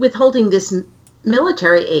withholding this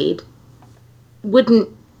military aid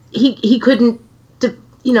he couldn't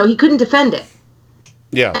defend it.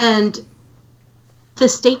 Yeah. And the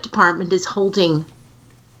State Department is holding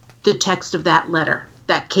the text of that letter,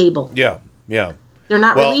 that cable. Yeah. They're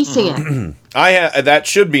not releasing it. That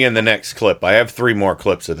should be in the next clip. I have 3 more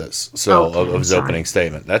clips of this, of his opening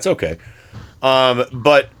statement. That's okay.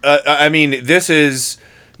 But I mean, this is,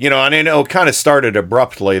 and I know it kind of started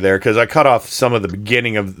abruptly there because I cut off some of the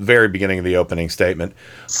very beginning of the opening statement.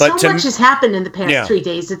 But so much has happened in the past 3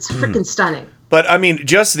 days. It's freaking stunning. But I mean,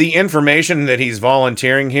 just the information that he's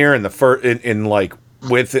volunteering here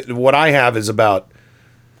with what I have is about,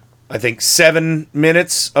 I think, 7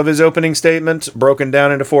 minutes of his opening statement broken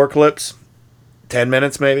down into 4 clips, 10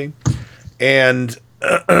 minutes maybe. And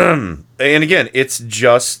again, it's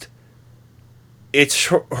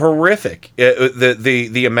horrific.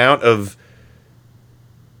 The amount of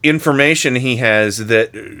information he has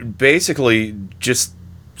that basically just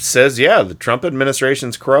says, yeah, the Trump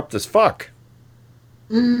administration's corrupt as fuck.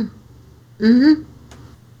 Mm-hmm.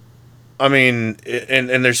 I mean,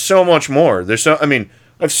 and there's so much more. I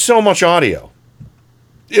have so much audio.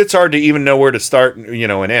 It's hard to even know where to start,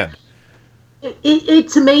 and end.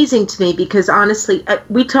 It's amazing to me because honestly,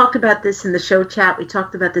 we talked about this in the show chat. We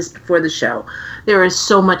talked about this before the show. There is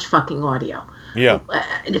so much fucking audio. Yeah.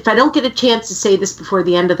 And if I don't get a chance to say this before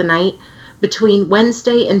the end of the night, between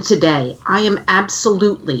Wednesday and today, I am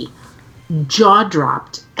absolutely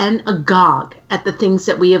jaw-dropped and agog at the things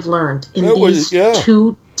that we have learned in these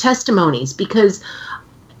 2 testimonies because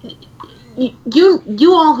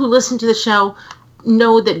you all who listen to the show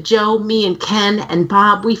know that Joe, me, and Ken and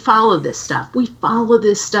Bob, we follow this stuff. We follow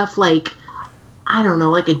this stuff like, I don't know,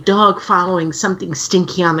 like a dog following something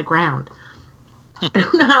stinky on the ground. I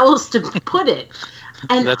don't know how else to put it.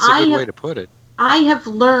 And that's a good way to put it. I have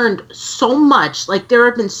learned so much. Like, there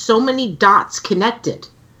have been so many dots connected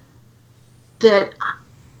that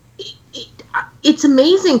it's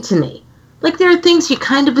amazing to me. Like, there are things you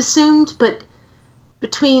kind of assumed, but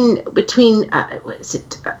between what is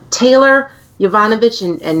it, Taylor, Yovanovitch,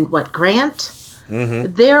 and Grant,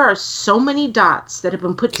 there are so many dots that have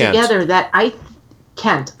been put together that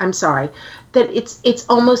Kent, I'm sorry, that it's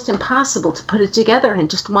almost impossible to put it together in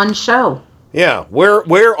just one show. Yeah,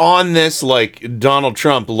 we're on this like Donald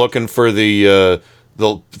Trump looking for the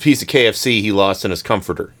piece of KFC he lost in his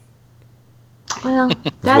comforter. Well,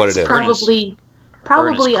 that's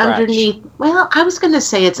probably underneath. Well, I was going to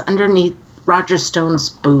say it's underneath Roger Stone's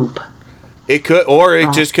boob. It could, or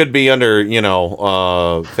it just could be under,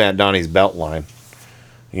 Fat Donnie's belt line,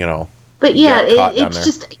 But yeah, it's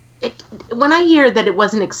just when I hear that it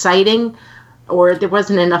wasn't exciting or there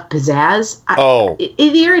wasn't enough pizzazz,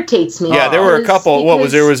 it irritates me. Yeah, there were a couple.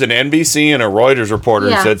 There was an NBC and a Reuters reporter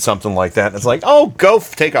who said something like that, and it's like, go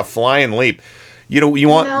take a flying leap. You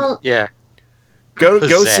want?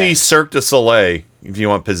 Go see Cirque du Soleil if you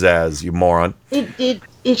want pizzazz, you moron.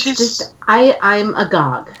 it's just I'm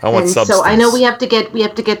agog. I want substance. So I know we have to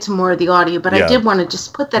get to more of the audio, but I did want to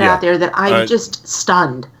just put that out there that I'm just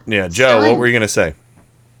stunned. Yeah, Joe, what were you going to say?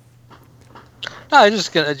 No, I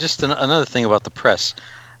just another thing about the press,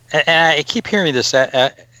 and I keep hearing this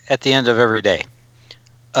at the end of every day.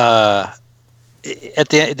 At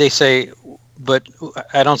the end, they say, but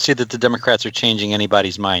I don't see that the Democrats are changing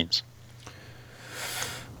anybody's minds.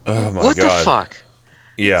 Oh my God! What the fuck?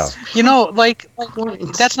 Yeah. You know, like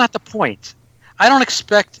that's not the point. I don't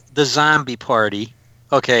expect the zombie party,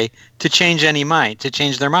 to change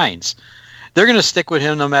their minds. They're going to stick with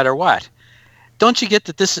him no matter what. Don't you get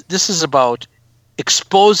that this is about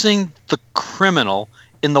exposing the criminal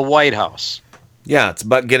in the White House? Yeah, it's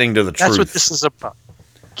about getting to the truth. That's what this is about.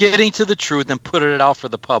 Getting to the truth and putting it out for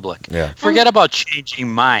the public. Yeah. Forget about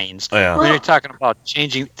changing minds. Yeah. When they're talking about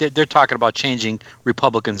changing, they're talking about changing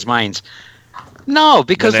Republicans' minds. No,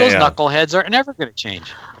 because those knuckleheads are never going to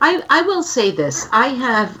change. I will say this: I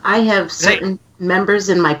have certain members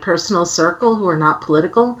in my personal circle who are not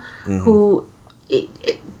political, who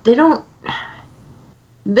they don't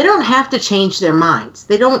have to change their minds.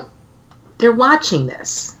 They're watching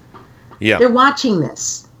this. Yeah, they're watching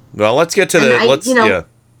this. Well, let's get to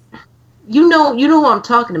You know who I'm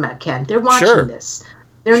talking about, Ken. They're watching this.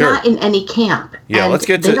 They're not in any camp. Yeah, let's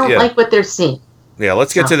get to. They don't like what they're seeing. Yeah,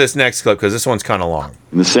 let's get to this next clip because this one's kind of long.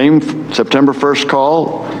 In the same September 1st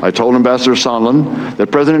call, I told Ambassador Sondland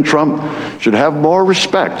that President Trump should have more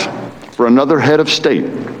respect for another head of state,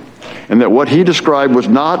 and that what he described was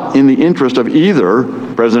not in the interest of either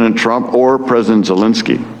President Trump or President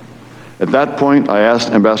Zelensky. At that point, I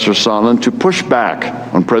asked Ambassador Sondland to push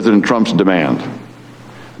back on President Trump's demand.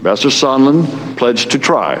 Ambassador Sondland pledged to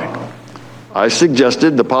try. I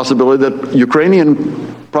suggested the possibility that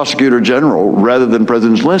Ukrainian Prosecutor General, rather than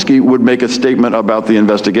President Zelensky, would make a statement about the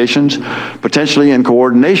investigations, potentially in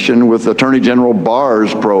coordination with Attorney General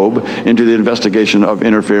Barr's probe into the investigation of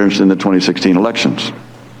interference in the 2016 elections.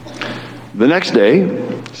 The next day,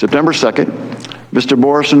 September 2nd, Mr.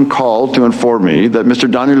 Morrison called to inform me that Mr.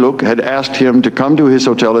 Daniluk had asked him to come to his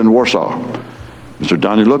hotel in Warsaw. Mr.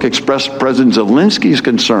 Daniluk expressed President Zelensky's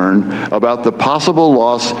concern about the possible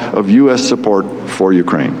loss of U.S. support for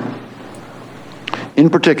Ukraine. In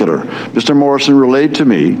particular, Mr. Morrison relayed to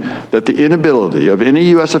me that the inability of any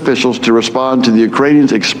U.S. officials to respond to the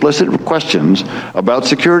Ukrainians' explicit questions about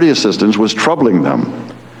security assistance was troubling them.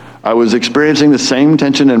 I was experiencing the same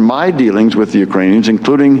tension in my dealings with the Ukrainians,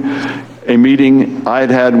 including a meeting I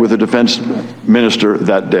had with the defense minister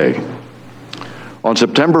that day. On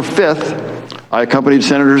September 5th, I accompanied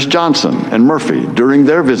Senators Johnson and Murphy during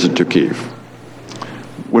their visit to Kyiv.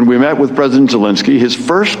 When we met with President Zelensky, his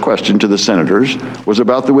first question to the senators was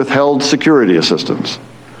about the withheld security assistance.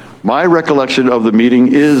 My recollection of the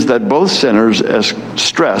meeting is that both senators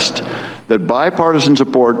stressed that bipartisan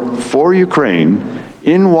support for Ukraine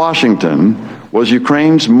in Washington was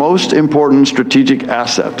Ukraine's most important strategic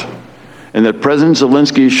asset, and that President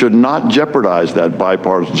Zelensky should not jeopardize that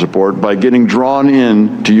bipartisan support by getting drawn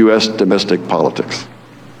into U.S. domestic politics.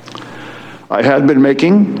 I had been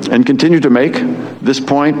making, and continue to make, this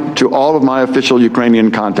point to all of my official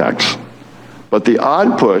Ukrainian contacts. But the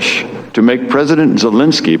odd push to make President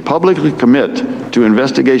Zelensky publicly commit to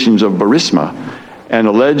investigations of Burisma and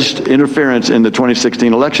alleged interference in the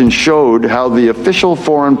 2016 election showed how the official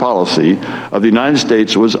foreign policy of the United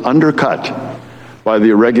States was undercut by the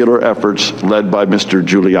irregular efforts led by Mr.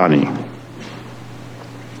 Giuliani.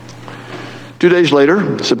 2 days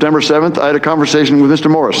later, September 7th, I had a conversation with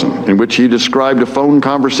Mr. Morrison in which he described a phone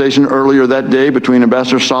conversation earlier that day between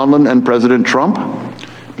Ambassador Sondland and President Trump.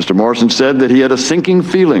 Mr. Morrison said that he had a sinking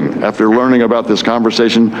feeling after learning about this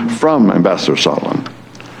conversation from Ambassador Sondland.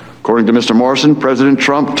 According to Mr. Morrison, President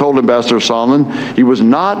Trump told Ambassador Sondland he was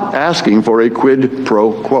not asking for a quid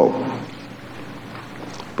pro quo.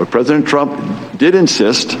 But President Trump did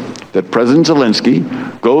insist that President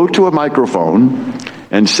Zelensky go to a microphone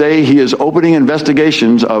and say he is opening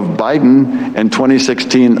investigations of Biden and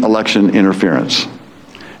 2016 election interference,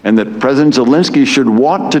 and that President Zelensky should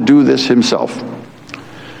want to do this himself.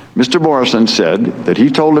 Mr. Morrison said that he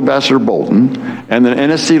told Ambassador Bolton and the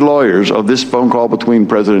NSC lawyers of this phone call between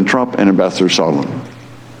President Trump and Ambassador Sondland.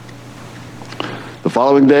 The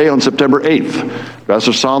following day, on September 8th,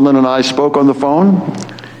 Ambassador Sondland and I spoke on the phone.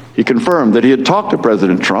 He confirmed that he had talked to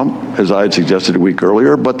President Trump, as I had suggested a week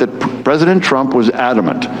earlier, but that President Trump was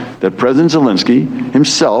adamant that President Zelensky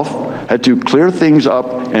himself had to clear things up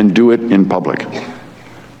and do it in public.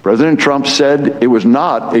 President Trump said it was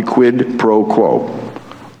not a quid pro quo.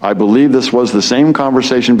 I believe this was the same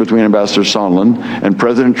conversation between Ambassador Sondland and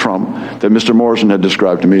President Trump that Mr. Morrison had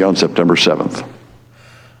described to me on September 7th.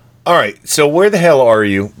 All right, so where the hell are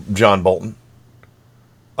you, John Bolton?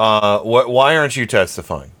 Why aren't you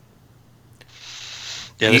testifying?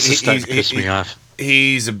 Yeah, this is starting to piss me off.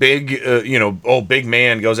 He's a big, big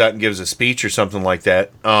man, goes out and gives a speech or something like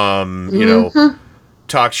that.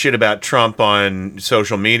 Talks shit about Trump on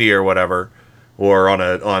social media or whatever, or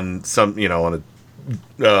on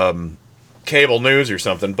cable news or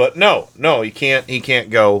something. But no, he can't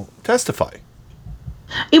go testify.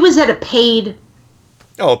 It was at a paid.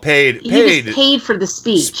 Oh, paid. He was paid for the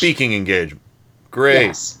speech. Speaking engagement. Great.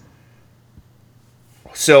 Yes.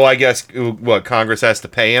 So I guess what Congress has to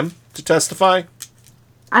pay him to testify?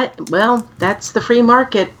 Well, that's the free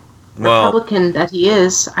market Republican that he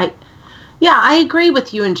is. I agree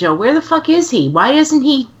with you and Joe. Where the fuck is he? Why doesn't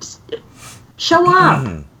he show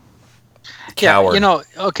up? Coward.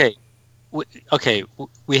 Okay.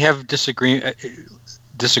 We have disagreements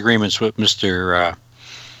with Mr.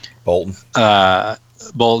 Bolton.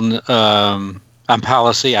 Bolton on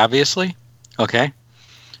policy, obviously. Okay.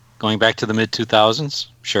 Going back to the mid-2000s,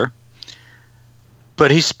 sure.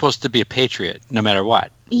 But he's supposed to be a patriot no matter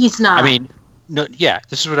what. He's not. I mean, no, yeah,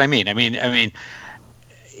 this is what I mean. I mean,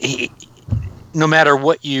 no matter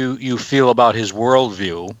what you feel about his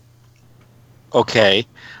worldview, okay,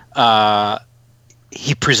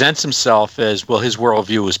 he presents himself as, well, his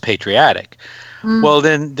worldview is patriotic. Well,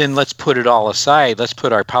 then let's put it all aside. Let's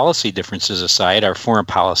put our policy differences aside, our foreign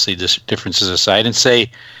policy differences aside, and say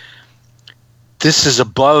this is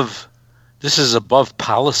above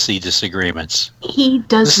policy disagreements. He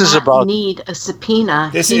does not need a subpoena.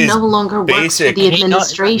 He no longer works for the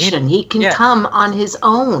administration. He can come on his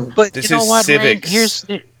own. But you know what, Ray?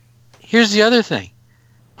 Here's the other thing.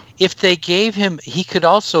 If they gave him, he could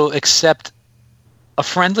also accept a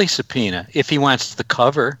friendly subpoena if he wants the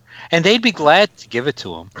cover, and they'd be glad to give it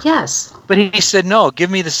to him. Yes. But he said, no, give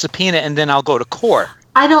me the subpoena and then I'll go to court.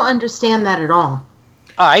 I don't understand that at all.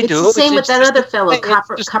 I do. It's the same with that other fellow,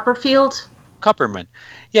 Copperfield. Kupperman.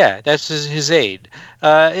 Yeah, that's his aide.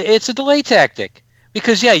 It's a delay tactic.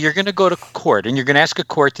 Because, you're going to go to court, and you're going to ask a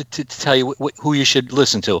court to tell you who you should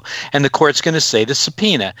listen to. And the court's going to say the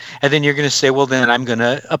subpoena. And then you're going to say, well, then I'm going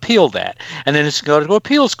to appeal that. And then it's going to go to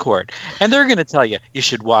appeals court. And they're going to tell you, you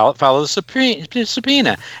should follow the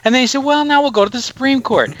subpoena. And then you say, well, now we'll go to the Supreme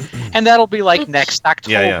Court. And that'll be like next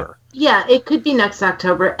October. Yeah, it could be next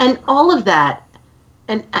October. And all of that,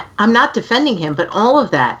 and I'm not defending him, but all of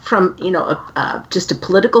that from, just a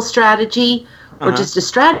political strategy or just a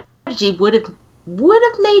strategy would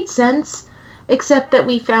have made sense, except that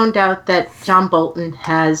we found out that John Bolton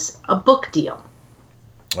has a book deal.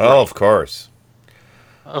 Oh, of course.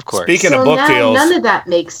 Of course. Speaking of book deals, none of that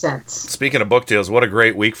makes sense. Speaking of book deals, what a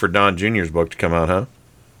great week for Don Jr.'s book to come out, huh?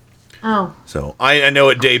 Oh. So I know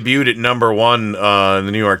it debuted at number 1 in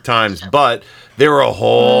the New York Times, but there were a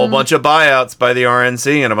whole bunch of buyouts by the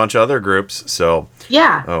RNC and a bunch of other groups. So it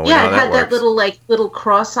had that little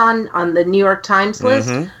cross on the New York Times list,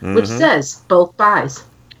 which says bulk buys.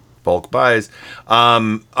 Bulk buys.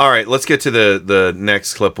 All right, let's get to the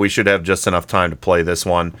next clip. We should have just enough time to play this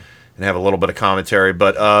one and have a little bit of commentary.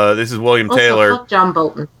 But this is William Taylor. Fuck John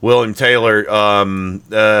Bolton. William Taylor talking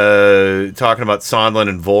about Sondland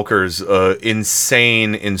and Volker's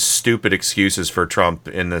insane and stupid excuses for Trump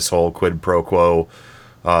in this whole quid pro quo,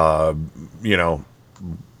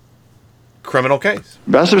 criminal case.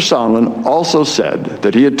 Ambassador Sondland also said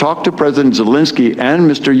that he had talked to President Zelensky and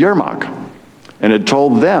Mr. Yermak and had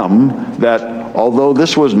told them that although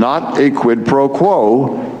this was not a quid pro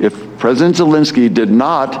quo, if President Zelensky did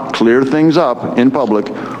not clear things up in public,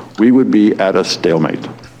 we would be at a stalemate.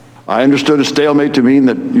 I understood a stalemate to mean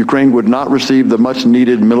that Ukraine would not receive the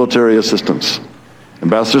much-needed military assistance.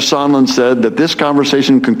 Ambassador Sondland said that this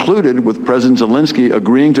conversation concluded with President Zelensky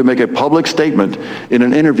agreeing to make a public statement in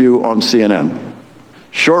an interview on CNN.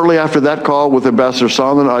 Shortly after that call with Ambassador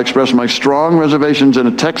Sondland, I expressed my strong reservations in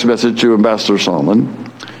a text message to Ambassador Sondland,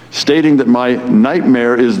 stating that my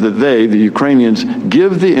nightmare is that they, the Ukrainians,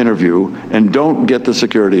 give the interview and don't get the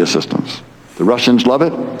security assistance. The Russians love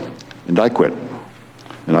it, and I quit.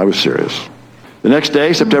 And I was serious. The next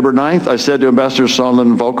day, September 9th, I said to Ambassador Sondland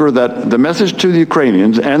and Volker that the message to the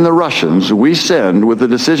Ukrainians and the Russians we send with the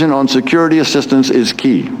decision on security assistance is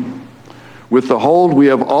key. With the hold, we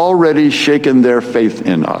have already shaken their faith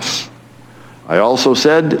in us. I also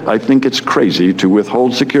said I think it's crazy to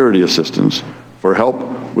withhold security assistance for help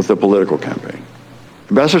with the political campaign.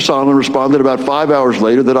 Ambassador Sondland responded about 5 hours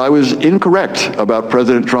later that I was incorrect about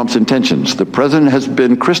President Trump's intentions. The president has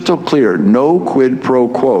been crystal clear, no quid pro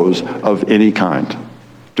quos of any kind.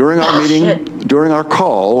 During our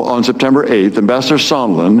call on September 8th, Ambassador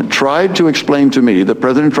Sondland tried to explain to me that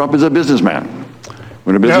President Trump is a businessman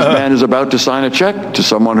When a businessman is about to sign a check to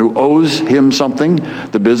someone who owes him something,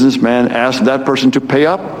 the businessman asks that person to pay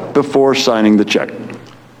up before signing the check.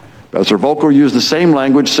 Ambassador Volker used the same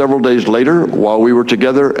language several days later while we were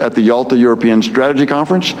together at the Yalta European Strategy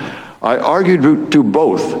Conference. I argued to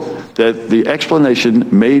both that the explanation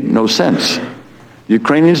made no sense.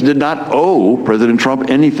 Ukrainians did not owe President Trump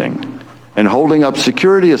anything, and holding up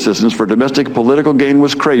security assistance for domestic political gain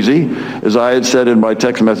was crazy, as I had said in my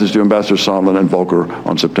text message to Ambassador Sondland and Volker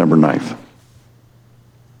on September 9th.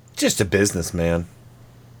 Just a businessman.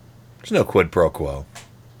 There's no quid pro quo.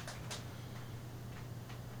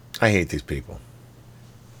 I hate these people.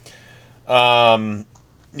 Yeah.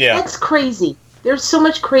 That's crazy. There's so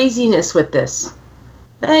much craziness with this.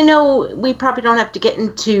 And I know we probably don't have to get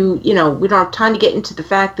into, we don't have time to get into the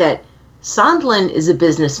fact that Sondland is a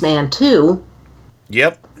businessman too.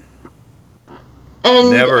 Yep.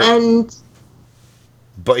 And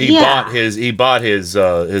but he bought his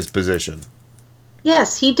position.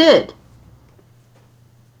 Yes, he did.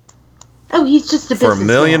 Oh, he's just a businessman. For $1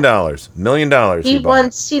 million. $1 million. He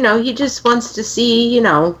wants, he just wants to see,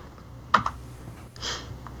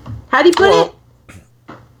 how'd he put it?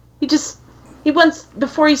 He wants,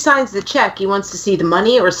 before he signs the check, he wants to see the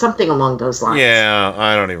money or something along those lines. Yeah,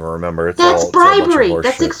 I don't even remember. That's bribery.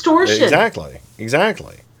 That's extortion.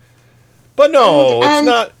 Exactly. But no,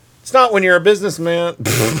 it's not when you're a businessman.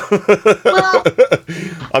 Well,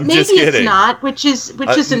 I'm maybe just kidding. It's not, which is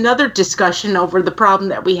another discussion over the problem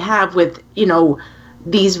that we have with,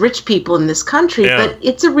 these rich people in this country. Yeah. But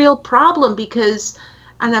it's a real problem because,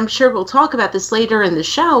 and I'm sure we'll talk about this later in the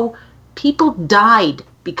show, people died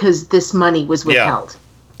because this money was withheld.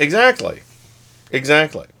 Yeah, exactly.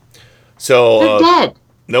 So they're dead.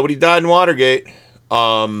 Nobody died in Watergate.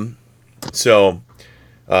 I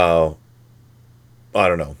don't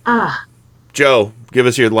know. Joe, give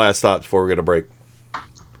us your last thoughts before we get a break.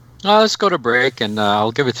 Let's go to break, and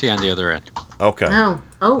I'll give it to you on the other end. Okay.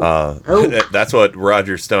 Oh. That's what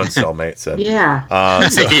Roger Stone's cellmate said. Yeah. I'm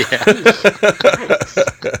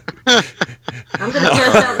going to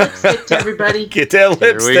pass out lipstick to everybody. Get that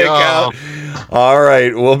lipstick out. All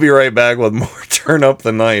right. We'll be right back with more Turn Up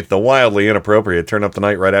the Night, the wildly inappropriate Turn Up the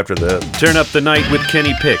Night right after this. Turn Up the Night with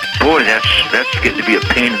Kenny Pick. Boy, that's getting to be a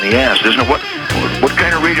pain in the ass, isn't it? What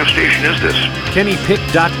kind of radio station is this?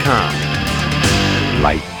 KennyPick.com.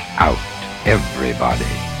 Light out, everybody.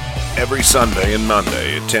 Every Sunday and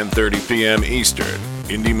Monday at 10:30 p.m. Eastern,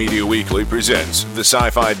 Indie Media Weekly presents the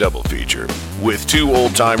Sci-Fi Double Feature with two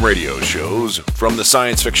old-time radio shows from the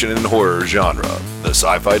science fiction and horror genre. The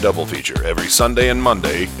Sci-Fi Double Feature every Sunday and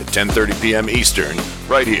Monday at 10:30 p.m. Eastern,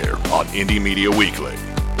 right here on Indie Media Weekly.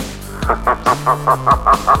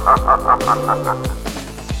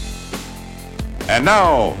 And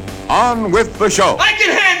now, on with the show. I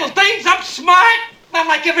can handle things. I'm smart. Not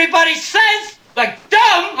like everybody says. Like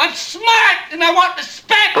dumb. I'm smart and I want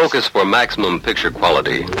respect. Focus for maximum picture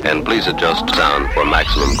quality, and please adjust sound for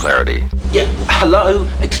maximum clarity. Yeah, hello,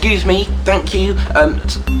 excuse me, thank you.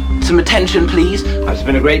 Some attention, please. I've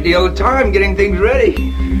spent a great deal of time getting things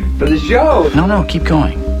ready for the show. No, keep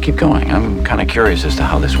going. I'm kind of curious as to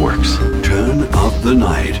how this works. Turn Up the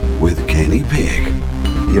Night with Kenny Pick.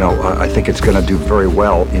 I think it's going to do very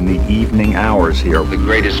well in the evening hours here. The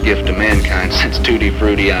greatest gift to mankind since Tutti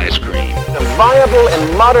Frutti ice cream. A viable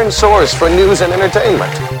and modern source for news and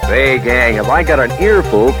entertainment. Hey, gang, have I got an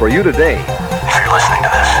earful for you today? If you're listening to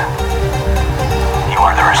this, you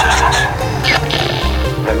are the resistance.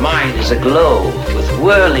 My mind is aglow with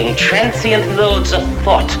whirling, transient loads of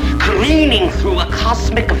thought, careening through a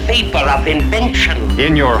cosmic vapor of invention.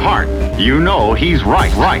 In your heart, you know he's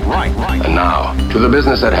right. And now, to the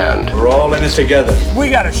business at hand. We're all in this together. We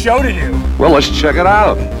got a show to do. Well, let's check it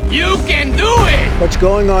out. You can do it. What's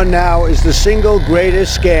going on now is the single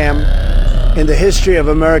greatest scam in the history of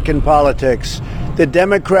American politics. The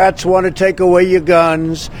Democrats want to take away your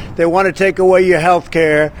guns. They want to take away your health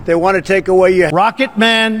care. They want to take away your Rocket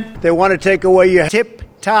Man. They want to take away your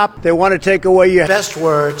tip-top. They want to take away your best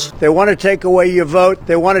words. They want to take away your vote.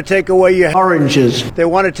 They want to take away your oranges. They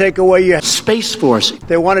want to take away your Space Force.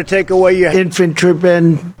 They want to take away your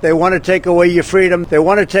infantrymen. They want to take away your freedom. They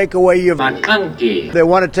want to take away your McConkey. They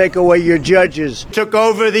want to take away your judges. Took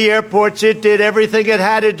over the airports. It did everything it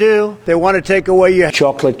had to do. They want to take away your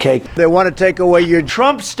chocolate cake. They want to take away your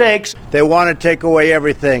Trump steaks. They want to take away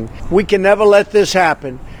everything. We can never let this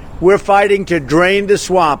happen. We're fighting to drain the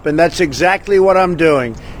swamp, and that's exactly what I'm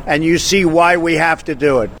doing. And you see why we have to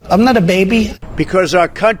do it. I'm not a baby. Because our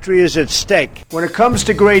country is at stake. When it comes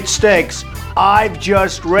to great stakes, I've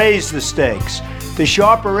just raised the stakes. The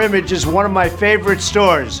Sharper Image is one of my favorite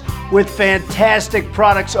stores with fantastic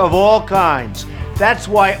products of all kinds. That's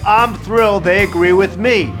why I'm thrilled they agree with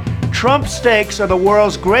me. Trump steaks are the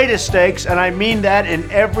world's greatest steaks, and I mean that in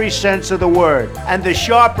every sense of the word. And the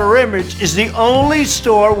Sharper Image is the only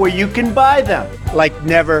store where you can buy them, like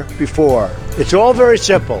never before. It's all very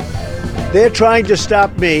simple. They're trying to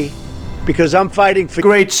stop me because I'm fighting for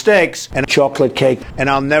great steaks and chocolate cake, and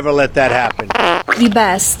I'll never let that happen. The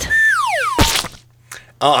best.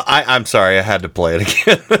 I'm sorry, I had to play it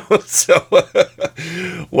again. So,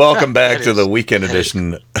 welcome back to the weekend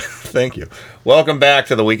edition. Thank you. Welcome back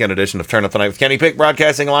to the weekend edition of Turn Up the Night with Kenny Pick,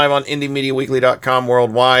 broadcasting live on IndieMediaWeekly.com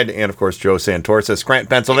worldwide, and of course Joe Santorsa, Scranton,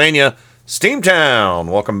 Pennsylvania, Steamtown.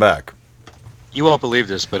 Welcome back. You won't believe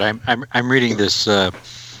this, but I'm reading this. The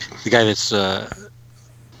guy that's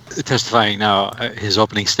testifying now, his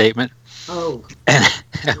opening statement. Oh.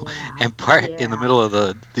 And part in the middle of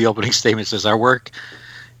the opening statement says, "Our work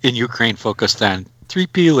in Ukraine focused on 3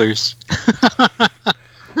 peelers."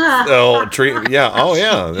 Oh, yeah. Oh,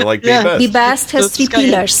 yeah. They're like the best. The best has 3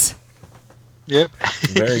 pillars. Yep.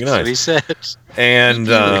 Very nice. That's what he says.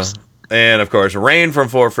 And of course, Rain from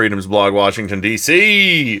Four Freedoms blog, Washington,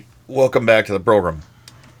 D.C. Welcome back to the program.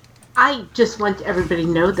 I just want everybody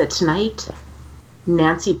to know that tonight,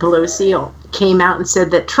 Nancy Pelosi came out and said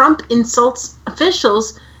that Trump insults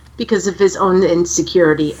officials because of his own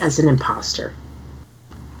insecurity as an imposter.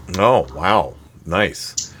 Oh, wow.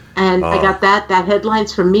 Nice. And I got that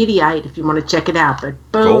headline's from Mediaite if you want to check it out. But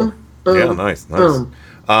boom, cool. boom, yeah, nice. boom.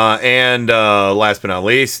 And last but not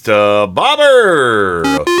least, Bobber.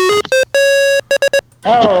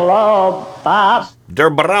 Hello, Bob. Der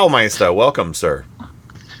Braumeister. Welcome, sir.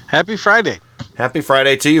 Happy Friday. Happy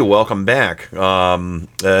Friday to you. Welcome back.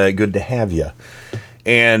 Good to have you.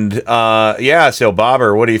 And, so,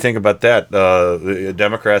 Bobber, what do you think about that? The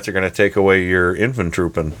Democrats are going to take away your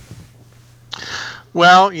infanttrooping.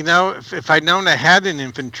 Well, if I'd known I had an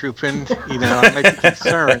infanttrooping, I might be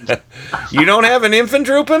concerned. You don't have an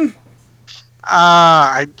infanttrooping?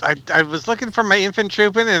 I was looking for my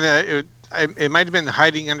infanttrooping, and it might have been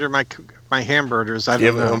hiding under my hamburgers. I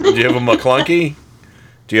don't know. Do you have a McClunky?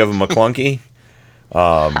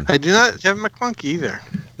 I do not have McClunky either.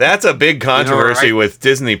 That's a big controversy with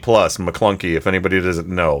Disney Plus, McClunky, if anybody doesn't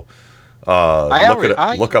know. Look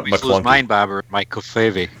up McClunky. Lose mine, Bob, my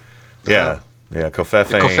Kofefe. Yeah, Kofefe.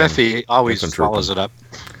 The Kofefe always follows it up.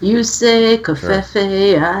 You say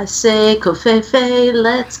Kofefe, I say Kofefe,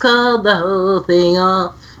 let's call the whole thing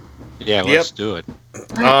off. Yeah, let's do it.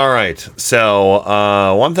 All right,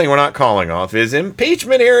 so one thing we're not calling off is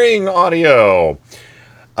impeachment hearing audio.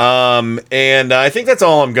 And I think that's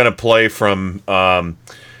all I'm going to play from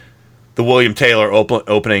the William Taylor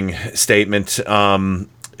opening statement,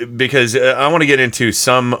 because I want to get into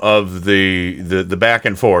some of the back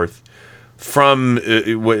and forth from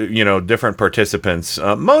different participants,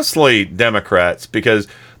 mostly Democrats, because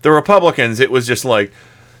the Republicans, it was just like,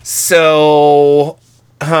 so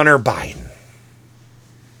Hunter Biden,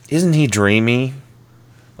 isn't he dreamy?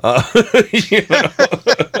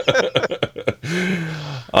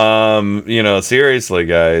 Seriously,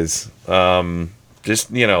 guys.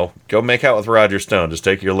 Just, go make out with Roger Stone. Just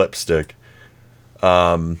take your lipstick.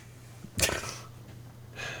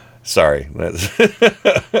 Sorry.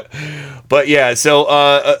 But yeah, so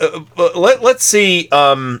let's see.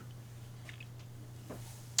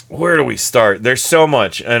 Where do we start? There's so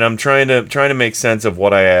much, and I'm trying to make sense of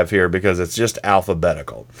what I have here because it's just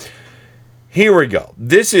alphabetical. Here we go.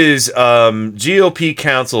 This is GOP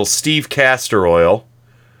counsel Steve Castor Oil,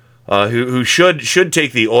 who should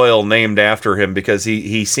take the oil named after him because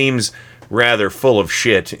he seems rather full of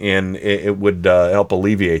shit, and it would help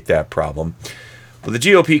alleviate that problem. But the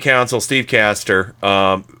GOP counsel Steve Castor,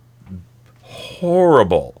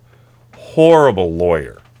 horrible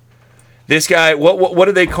lawyer. This guy, what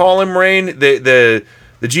did they call him, Rain? The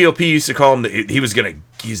GOP used to call him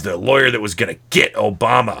he's the lawyer that was gonna get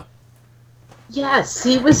Obama. Yes,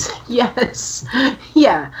 he was. Yes.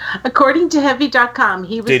 Yeah. According to Heavy.com,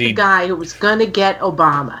 he was the guy who was going to get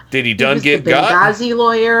Obama. Did he done get got? He was the Benghazi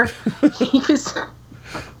lawyer. He was.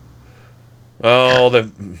 Oh,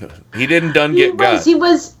 he didn't done get got. He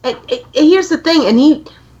was. Here's the thing, and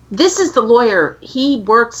this is the lawyer. He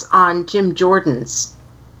works on Jim Jordan's.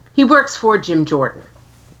 He works for Jim Jordan.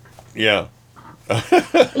 Yeah.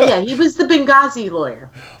 Yeah, he was the Benghazi lawyer.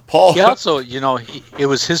 Paul. He also, it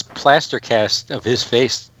was his plaster cast of his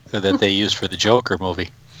face that they used for the Joker movie.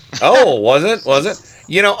 Oh, was it?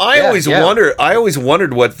 I always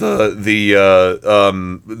wondered what the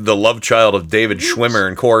love child of David Schwimmer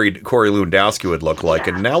and Corey Lewandowski would look like,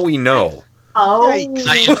 and now we know. Oh, you know.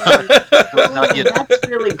 that's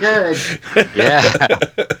really good. Yeah.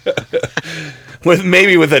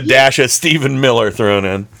 with a dash of Stephen Miller thrown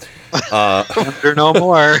in. Wonder no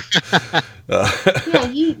more. Yeah,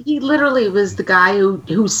 he literally was the guy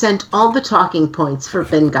who sent all the talking points for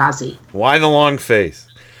Benghazi. Why the long face?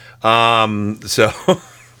 So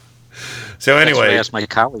anyway, I ask my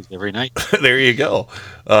colleagues every night. There you go.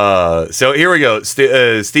 So here we go.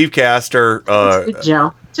 Steve Castor. Good,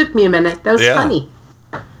 Joe. Took me a minute. That was funny.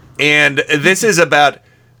 And this is about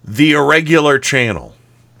the irregular channel,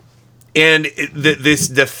 and this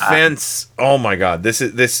defense. Oh my God! This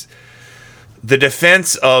is the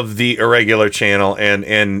defense of the irregular channel,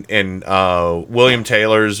 and William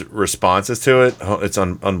Taylor's responses to it. Oh, it's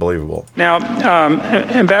unbelievable. Now,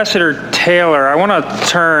 Ambassador Taylor, I want to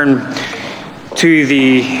turn to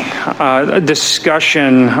the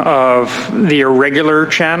discussion of the irregular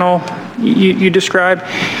channel you described.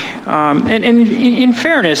 And in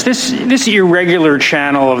fairness, this irregular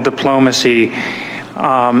channel of diplomacy,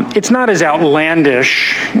 it's not as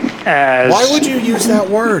outlandish as... Why would you use that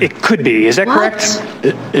word? It could be. Is that correct?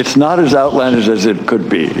 It's not as outlandish as it could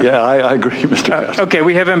be. Yeah, I agree, Mr. Castor. Okay,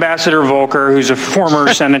 we have Ambassador Volker, who's a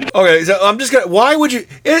former Senate... Okay, so I'm just going to... Why would you...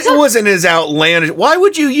 It wasn't as outlandish. Why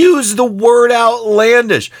would you use the word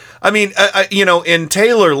outlandish? I mean, in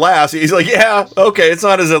Taylor laughs. He's like, yeah, okay, it's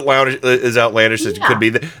not as outlandish as it could be.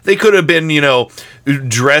 They could have been,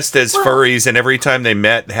 dressed as furries, and every time they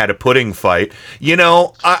met had a pudding fight.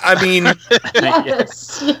 I mean...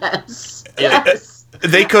 Yes.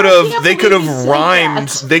 They could have rhymed.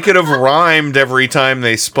 They could have rhymed every time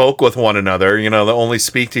they spoke with one another. They only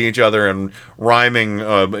speak to each other and rhyming.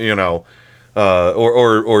 Or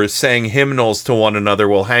sang hymnals to one another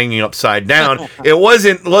while hanging upside down. It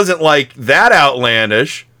wasn't like that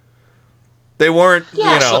outlandish. They weren't,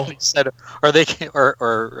 Said,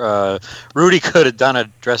 or Rudy could have done it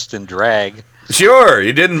dressed in drag. Sure,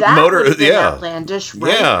 he didn't outlandish,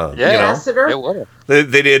 right? Yeah. It would have.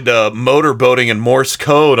 They did motorboating and Morse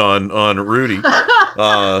code on Rudy.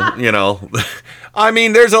 I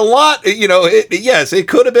mean, there's a lot. Yes, it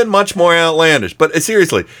could have been much more outlandish. But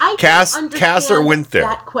seriously, Castor went there.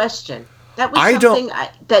 That question. That was something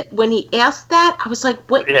that when he asked that, I was like,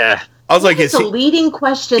 "What?" Yeah. I was like, "It's a leading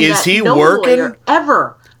question." Is he no working lawyer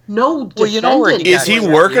ever? No defendant. Is he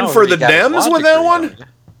working for the Dems with that one?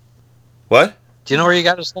 What? Do you know where he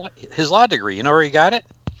got his law degree? You know where he got it?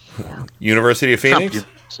 University of Phoenix?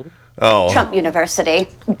 Trump University.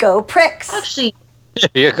 Go Pricks. Actually, there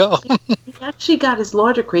you go. He actually got his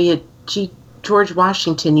law degree at George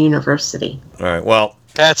Washington University. All right, well.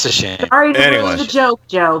 That's a shame. Sorry to ruin the joke,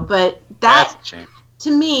 Joe, but that's a shame.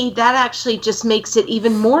 To me, that actually just makes it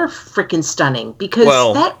even more freaking stunning because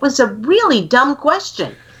that was a really dumb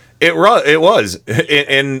question. It was.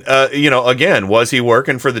 And again, was he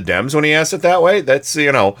working for the Dems when he asked it that way? That's,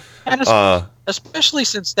 And especially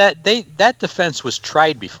since that defense was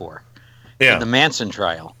tried before. Yeah. In the Manson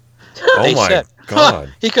trial. Oh my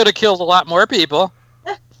God. He could have killed a lot more people.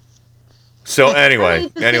 So anyway,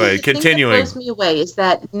 continuing. The thing that blows me away is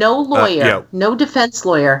that no lawyer, no defense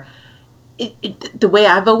lawyer, the way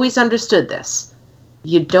I've always understood this,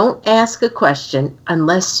 you don't ask a question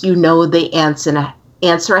unless you know the answer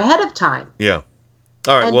ahead of time. Yeah.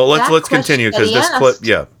 All right. Well, let's continue because this clip.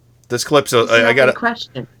 Yeah. This clip's. I got a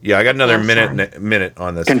question. Yeah, I got another minute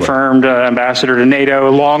on this. Confirmed ambassador to NATO,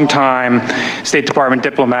 longtime State Department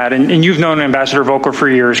diplomat, and you've known Ambassador Volker for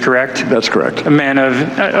years, correct? That's correct. A man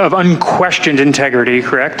of unquestioned integrity,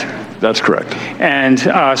 correct? That's correct. And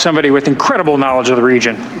somebody with incredible knowledge of the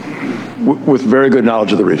region. With very good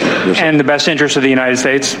knowledge of the region. Yes, and the best interests of the United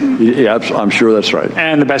States. Yeah, I'm sure that's right.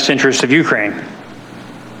 And the best interests of Ukraine.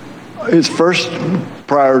 His first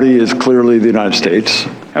priority is clearly the United States.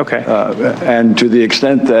 Okay. And to the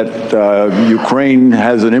extent that Ukraine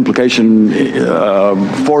has an implication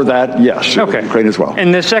for that, yes, okay. Ukraine as well.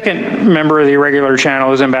 And the second member of the irregular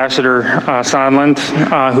channel is Ambassador Sondland,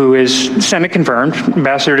 who is Senate confirmed,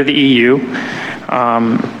 ambassador to the EU.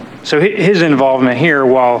 So his involvement here,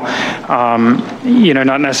 while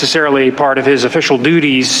not necessarily part of his official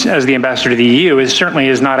duties as the ambassador to the EU, certainly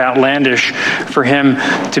is not outlandish for him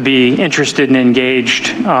to be interested and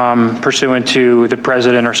engaged pursuant to the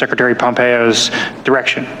President or Secretary Pompeo's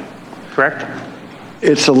direction. Correct?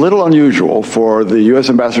 It's a little unusual for the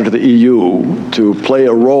U.S. ambassador to the EU to play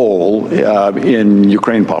a role in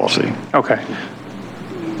Ukraine policy. Okay.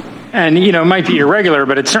 And, it might be irregular,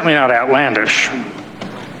 but it's certainly not outlandish.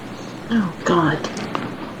 Oh, God.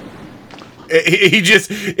 He just,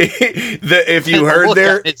 if you heard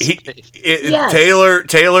there,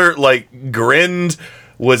 Taylor like grinned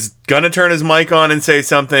was gonna turn his mic on and say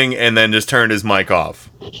something, and then just turned his mic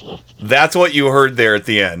off. That's what you heard there at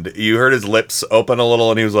the end. You heard his lips open a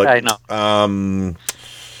little, and he was like, I know.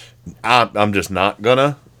 I'm just not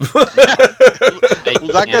gonna. The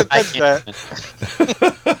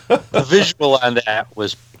visual on that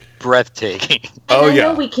was breathtaking. I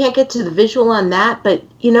know we can't get to the visual on that, but,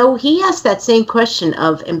 he asked that same question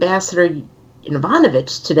of Ambassador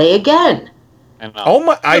Yovanovitch today again. I know. Oh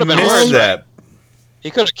my! I missed that. He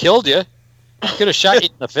could have killed you. He could have shot you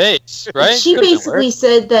in the face, right? She basically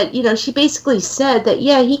said that,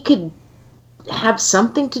 yeah, he could have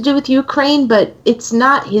something to do with Ukraine, but it's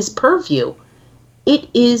not his purview. It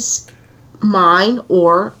is mine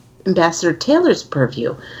or Ambassador Taylor's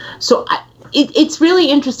purview. So it's really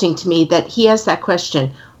interesting to me that he asked that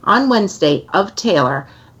question on Wednesday of Taylor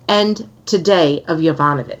and today of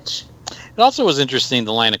Yovanovitch. It also was interesting,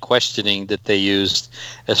 the line of questioning that they used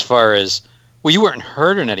as far as, well, you weren't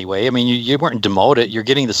hurt in any way. I mean, you weren't demoted. You're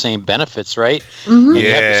getting the same benefits, right? Mm-hmm.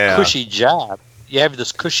 You have this cushy job. You have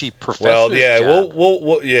this cushy professor's job.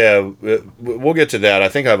 We'll get to that. I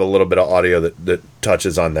think I have a little bit of audio that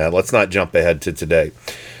touches on that. Let's not jump ahead to today.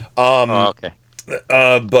 Okay.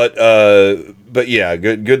 But yeah,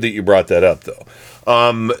 good that you brought that up, though.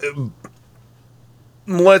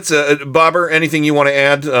 Let's Bobber, anything you want to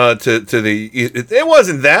add to the? It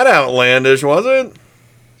wasn't that outlandish, was it?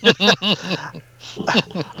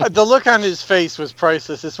 The look on his face was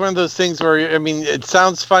priceless. It's one of those things where, it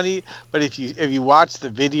sounds funny, but if you watch the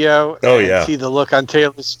video and see the look on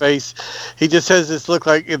Taylor's face, he just has this look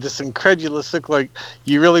like this incredulous look, like,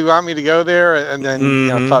 you really want me to go there, and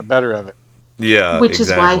then thought better of it. Yeah, which is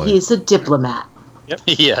why he's a diplomat. Yep.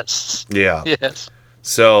 Yes. Yeah. Yes.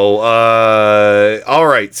 So, all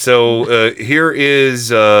right. So here is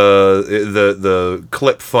the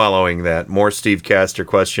clip following that. More Steve Castor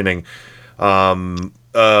questioning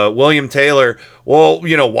William Taylor. Well,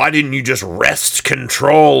 why didn't you just wrest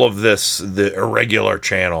control of the irregular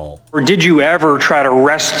channel? Or did you ever try to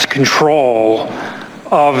wrest control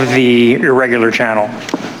of the irregular channel?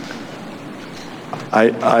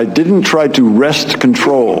 I didn't try to wrest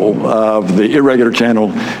control of the irregular channel,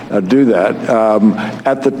 do that.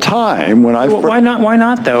 At the time when why not? Why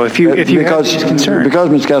not though? If you have these concerns, because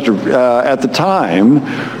Ms. Castor, at the time,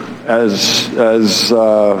 as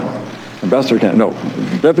Ambassador Kent,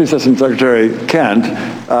 Deputy Assistant Secretary Kent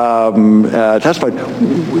testified,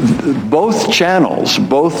 both channels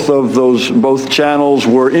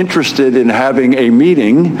were interested in having a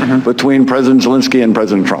meeting between President Zelensky and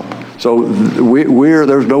President Trump. So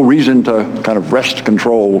there's no reason to kind of wrest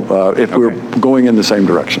control if we're going in the same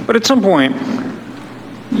direction. But at some point,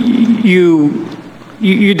 you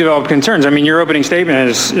develop concerns. I mean, your opening statement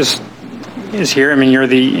is here. I mean, you're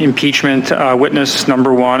the impeachment witness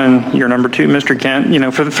number one, and you're number two, Mr. Kent.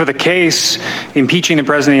 For the case impeaching the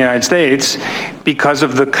President of the United States because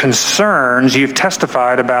of the concerns you've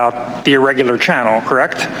testified about the irregular channel,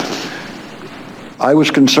 correct? I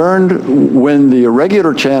was concerned when the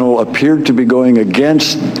irregular channel appeared to be going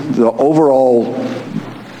against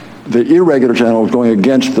the irregular channel was going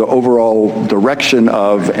against the overall direction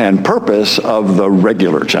of and purpose of the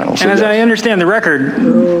regular channel. So and as I understand the record,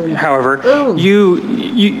 however,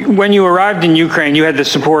 you when you arrived in Ukraine, you had the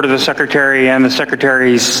support of the Secretary and the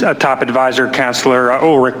Secretary's top advisor, Chancellor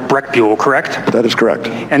Ulrich Breckbuhl, correct? That is correct.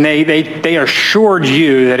 And they assured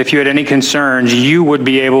you that if you had any concerns, you would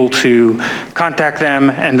be able to contact them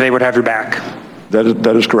and they would have your back.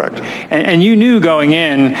 That is correct. And you knew going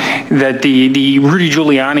in that the Rudy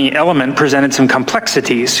Giuliani element presented some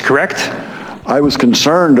complexities, correct? I was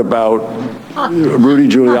concerned about Rudy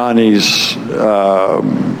Giuliani's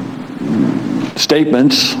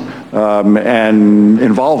statements and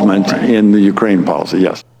involvement in the Ukraine policy,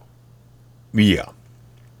 yes. Yeah.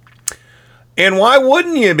 And why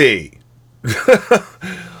wouldn't you be?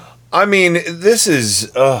 I mean, this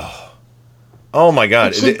is... oh my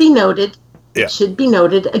God. It should be noted. Yeah. It should be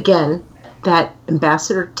noted again that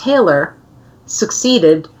Ambassador Taylor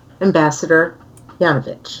succeeded Ambassador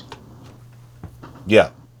Yovanovitch. Yeah.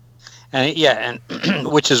 And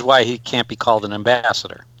which is why he can't be called an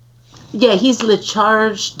ambassador. Yeah, he's le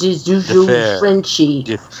charge de Frenchy.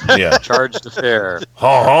 Yeah. Charge d'affaires.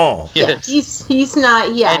 Yes. He's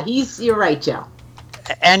not. Yeah, you're right, Joe.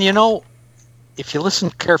 And if you listen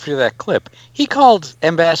carefully to that clip, he called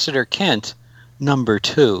Ambassador Kent number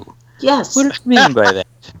 2. Yes. What do you mean by that?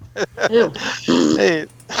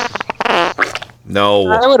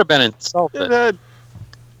 No. I would have been insulted.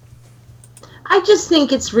 I just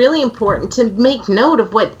think it's really important to make note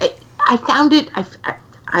of what I found it.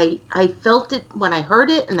 I felt it when I heard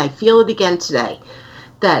it, and I feel it again today.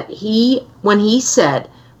 that when he said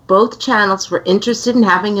both channels were interested in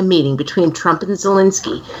having a meeting between Trump and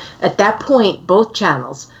Zelensky, at that point, both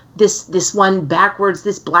channels, this one backwards,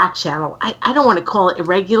 this black channel, I don't want to call it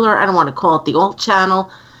irregular, I don't want to call it the alt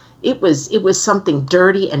channel. It was something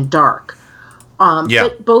dirty and dark.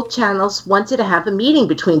 But both channels wanted to have a meeting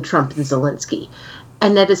between Trump and Zelensky.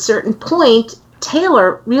 And at a certain point,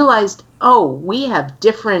 Taylor realized, we have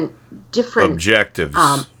different objectives.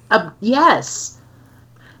 Yes.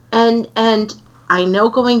 And I know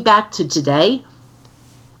going back to today,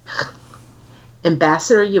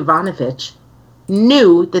 Ambassador Yovanovitch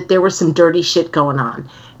knew that there was some dirty shit going on.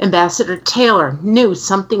 Ambassador Taylor knew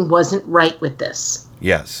something wasn't right with this.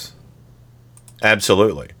 Yes.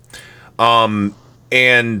 Absolutely. Let me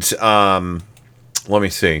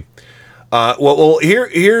see.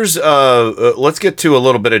 Here's let's get to a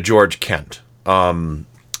little bit of George Kent.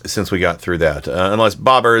 Since we got through that, unless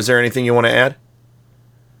Bobber, is there anything you want to add?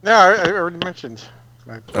 No, I already mentioned.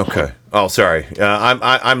 Okay. Oh, sorry.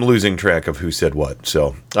 I'm losing track of who said what.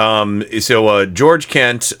 So George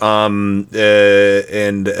Kent and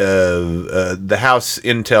the House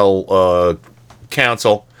Intel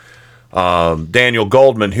counsel, Daniel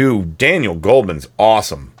Goldman. Daniel Goldman's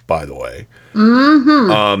awesome, by the way.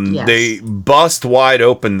 Mm-hmm. Yes. They bust wide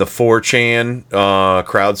open the 4chan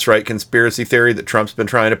CrowdStrike conspiracy theory that Trump's been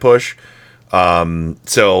trying to push.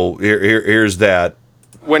 So here's that.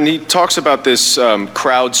 When he talks about this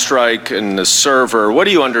CrowdStrike and the server, what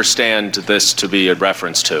do you understand this to be a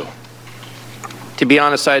reference to? To be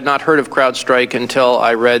honest, I had not heard of CrowdStrike until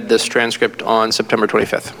I read this transcript on September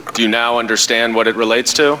 25th. Do you now understand what it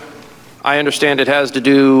relates to? I understand it has to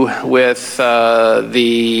do with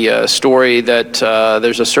the story that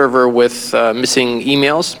there's a server with missing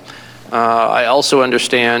emails. I also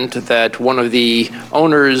understand that one of the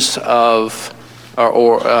owners of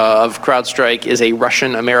CrowdStrike is a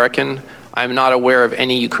Russian American. I'm not aware of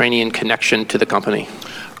any Ukrainian connection to the company.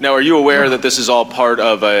 Now, are you aware that this is all part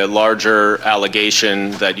of a larger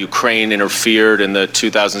allegation that Ukraine interfered in the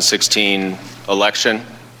 2016 election?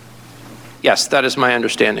 Yes, that is my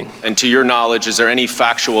understanding. And to your knowledge, is there any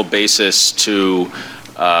factual basis to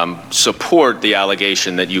support the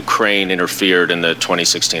allegation that Ukraine interfered in the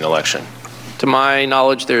 2016 election? To my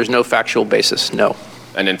knowledge, there is no factual basis, no.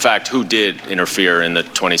 And in fact, who did interfere in the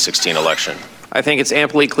 2016 election? I think it's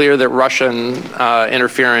amply clear that Russian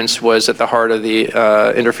interference was at the heart of the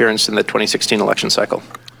interference in the 2016 election cycle.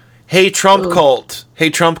 Hey, Trump cult. Hey,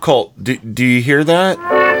 Trump cult. Do you hear that?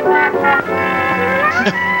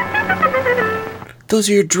 Those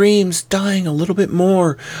are your dreams dying a little bit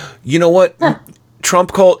more. You know what?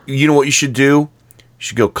 Trump cult, you know what you should do? You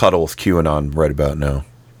should go cuddle with QAnon right about now.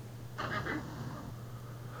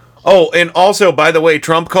 Oh, and also, by the way,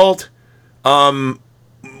 Trump cult,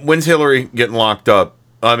 when's Hillary getting locked up?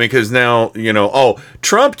 Because now,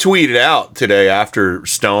 Trump tweeted out today after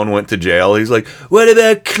Stone went to jail. He's like, what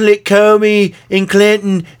about Comey and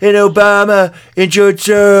Clinton and Obama and George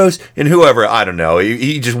Soros and whoever? I don't know.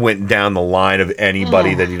 He just went down the line of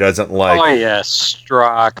anybody that he doesn't like. Oh, yeah.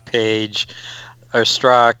 Strzok, Page, or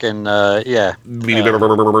Strzok, and, yeah.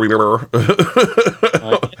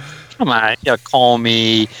 Come on. Yeah,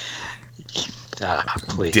 Comey.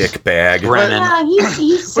 Please. Dick bag. Yeah,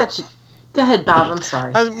 he's such a... Go ahead, Bob. I'm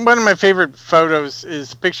sorry. One of my favorite photos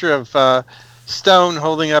is a picture of Stone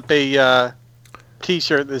holding up a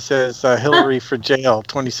T-shirt that says Hillary for Jail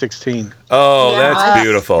 2016. Oh, yeah, that's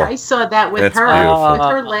beautiful. I saw that with her. Beautiful. With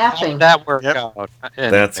her laughing. That worked out.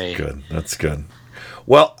 That's good. That's good.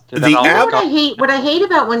 Well, what I hate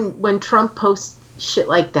about when Trump posts shit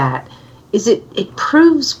like that is it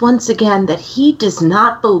proves once again that he does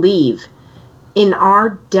not believe in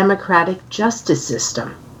our democratic justice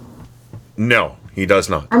system. No, he does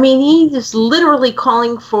not. I mean, he is literally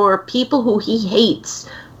calling for people who he hates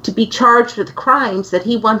to be charged with crimes that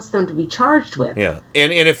he wants them to be charged with. Yeah,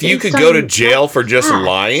 and if you could go to jail for just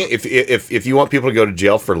lying, if you want people to go to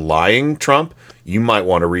jail for lying, Trump, you might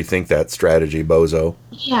want to rethink that strategy, bozo.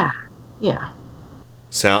 Yeah.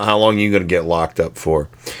 So how long are you going to get locked up for?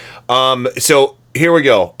 So here we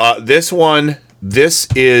go. This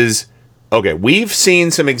is... Okay, we've seen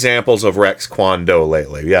some examples of Rex Kwon Do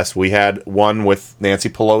lately. Yes, we had one with Nancy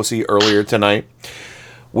Pelosi earlier tonight.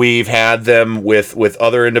 We've had them with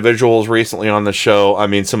other individuals recently on the show. I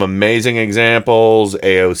mean, some amazing examples.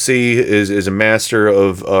 AOC is a master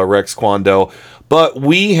of Rex Kwon Do. But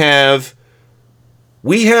we have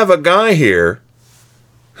a guy here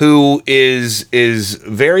who is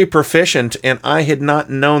very proficient, and I had not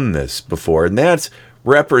known this before, and that's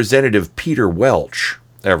Representative Peter Welch,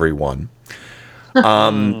 everyone.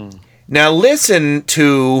 Now listen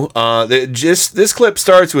to this clip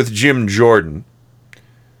starts with Jim Jordan.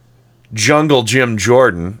 Jungle Jim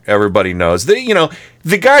Jordan, everybody knows.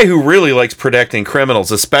 The guy who really likes protecting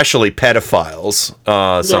criminals, especially pedophiles,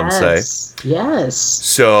 some say. Yes.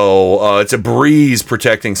 So it's a breeze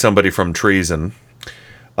protecting somebody from treason.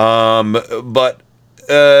 So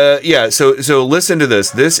listen to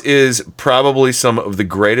this. This is probably some of the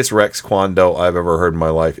greatest Rex Kwon Do I've ever heard in my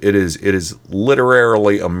life. It is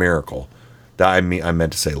literally a miracle. I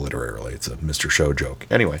meant to say literally. It's a Mr. Show joke.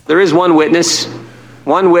 Anyway. There is one witness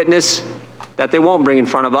that they won't bring in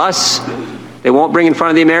front of us. They won't bring in front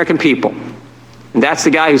of the American people. And that's the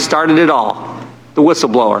guy who started it all, the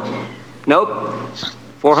whistleblower. Nope.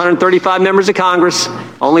 435 members of Congress,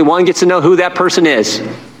 only one gets to know who that person is.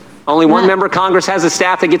 Only one member of Congress has a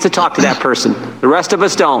staff that gets to talk to that person. The rest of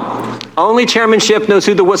us don't. Only Chairman Schiff knows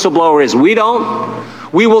who the whistleblower is. We don't.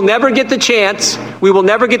 We will never get the chance. We will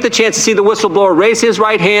never get the chance to see the whistleblower raise his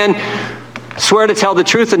right hand, swear to tell the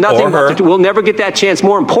truth and nothing but the truth. We'll never get that chance.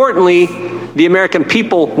 More importantly, the American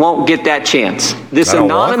people won't get that chance. This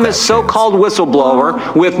anonymous so-called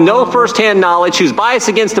whistleblower with no firsthand knowledge, who's biased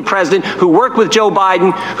against the president, who worked with Joe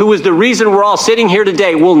Biden, who is the reason we're all sitting here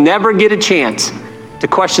today, will never get a chance to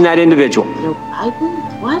question that individual. Joe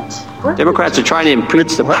Biden? What? Democrats are trying to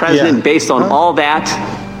impeach the president based on all that.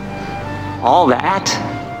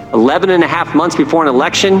 11 and a half months before an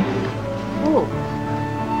election.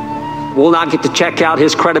 We'll not get to check out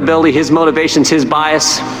his credibility, his motivations, his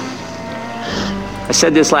bias. I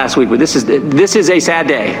said this last week, but this is a sad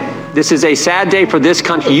day. This is a sad day for this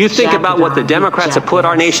country. You think about what the Democrats have put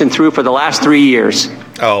our nation through for the last 3 years.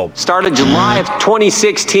 Started July of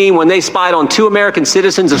 2016 when they spied on 2 American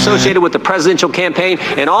citizens associated with the presidential campaign,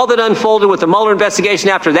 and all that unfolded with the Mueller investigation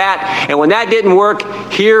after that. And when that didn't work,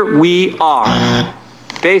 here we are.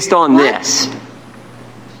 Based on this.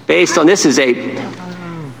 The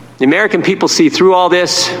American people see through all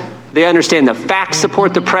this. They understand the facts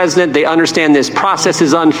support the president. They understand this process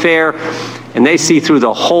is unfair. And they see through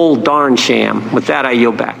the whole darn sham. With that, I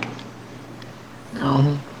yield back.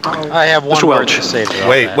 I have one word to say to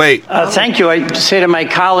that. Wait. Thank you. I say to my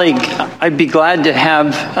colleague, I'd be glad to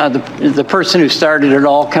have the person who started it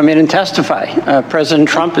all come in and testify. President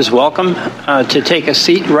Trump is welcome to take a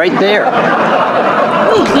seat right there.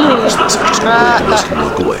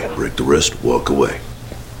 Walk away. Break the wrist. Walk away.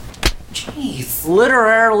 Jeez,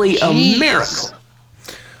 literally a miracle.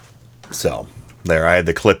 So, there, I had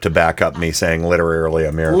the clip to back up me saying literally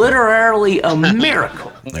a miracle. Literally a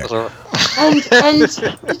miracle. And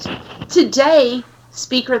today,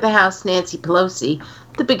 Speaker of the House Nancy Pelosi,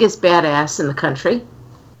 the biggest badass in the country,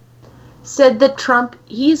 said that Trump,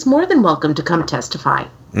 he's more than welcome to come testify.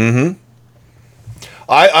 Mm-hmm.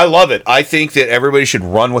 I love it. I think that everybody should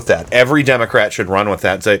run with that. Every Democrat should run with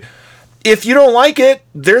that and say, if you don't like it,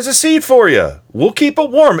 there's a seat for you. We'll keep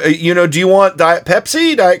it warm. Do you want Diet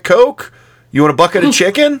Pepsi, Diet Coke? You want a bucket of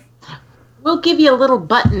chicken? We'll give you a little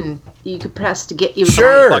button you could press to get you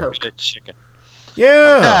sure. Diet Coke. Bucket of chicken.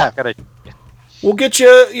 Yeah. We'll get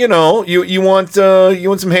you, you want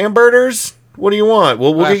some hamburgers? What do you want?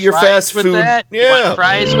 We'll get your fast food. That? Yeah. You want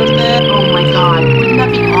fries with that? Oh my God. Wouldn't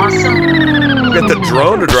that be awesome? Get the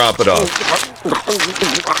drone to drop it off.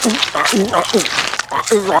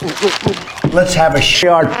 Let's have a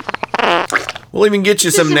shot. We'll even get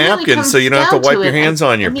you some napkins so you don't have to wipe your hands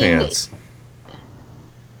on your pants.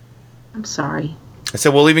 I'm sorry. I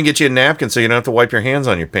said we'll even get you a napkin so you don't have to wipe your hands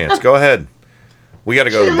on your pants. Go ahead. We got to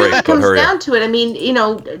go to the break. It comes down to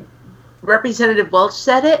it. Representative Welch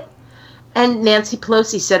said it, and Nancy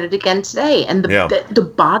Pelosi said it again today. And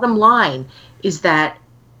the bottom line is that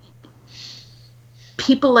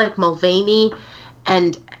people like Mulvaney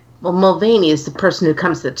Mulvaney is the person who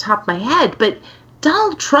comes to the top of my head, but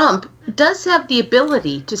Donald Trump does have the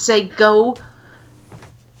ability to say, go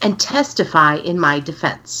and testify in my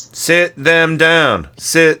defense. Sit them down.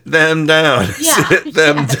 Sit them down. Yeah, sit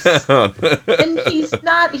them down. And he's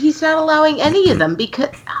not allowing any of them,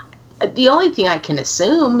 because the only thing I can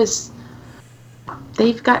assume is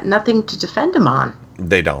they've got nothing to defend him on.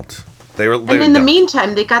 They don't. And in the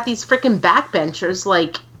meantime, they got these freaking backbenchers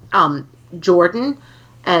like Jordan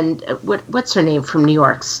and what's her name from New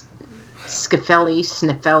York?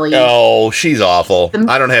 Sniffelli. Oh, she's awful.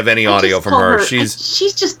 I don't have any audio from her.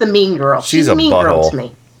 She's just the mean girl. She's a mean girl to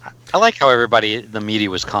me. I like how everybody in the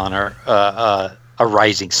media was calling her a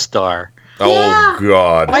rising star. Oh,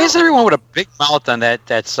 God. Why is everyone with a big mouth on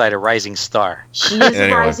that side a rising star? She is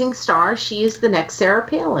a rising star. She is the next Sarah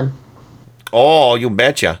Palin. Oh, you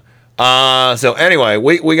betcha. So anyway,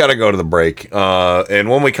 we got to go to the break. And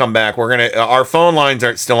when we come back, our phone lines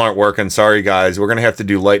still aren't working. Sorry, guys. We're going to have to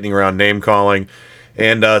do lightning round name calling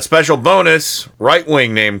and special bonus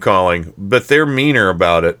right-wing name calling, but they're meaner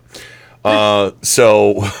about it. We have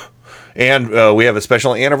a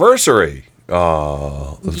special anniversary.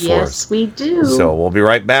 Yes, we do. So we'll be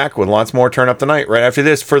right back with lots more Turn Up the Night right after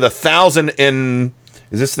this for the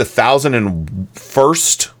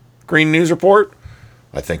 1001st Green News Report?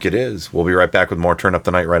 I think it is. We'll be right back with more Turn Up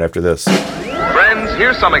the Night right after this. Friends,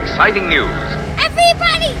 here's some exciting news.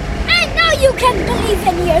 Everybody, I know you can believe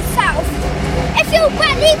in yourself. If you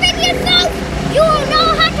believe in yourself, you will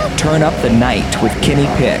know how to Turn Up the Night with Kenny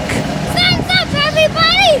Pick. Thumbs up,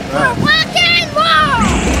 everybody, for rock and roll!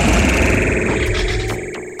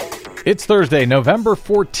 It's Thursday, November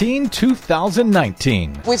 14,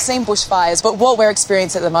 2019. We've seen bushfires, but what we're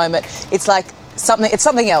experiencing at the moment, it's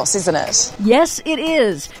something else, isn't it? Yes, it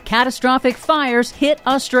is. Catastrophic fires hit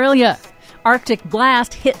Australia. Arctic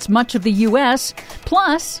blast hits much of the U.S.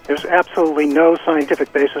 Plus, there's absolutely no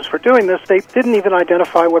scientific basis for doing this. They didn't even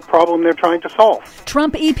identify what problem they're trying to solve.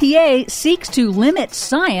 Trump EPA seeks to limit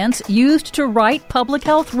science used to write public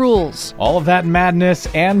health rules. All of that madness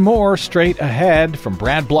and more straight ahead. From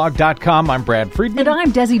BradBlog.com, I'm Brad Friedman. And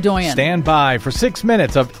I'm Desi Doyen. Stand by for 6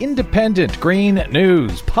 minutes of independent green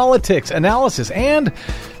news, politics, analysis, and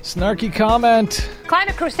snarky comment.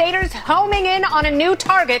 Climate crusaders homing in on a new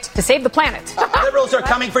target to save the planet. Liberals are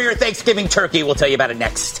coming for your Thanksgiving turkey. We'll tell you about it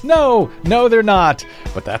next. No, they're not.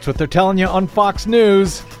 But that's what they're telling you on Fox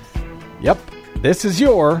News. Yep, this is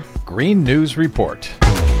your Green News Report.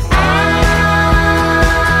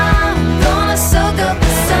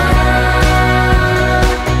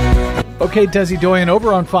 Okay, Desi Doyen,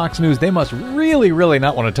 over on Fox News, they must really, really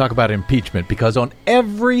not want to talk about impeachment, because on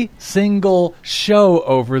every single show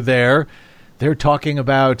over there, they're talking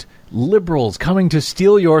about liberals coming to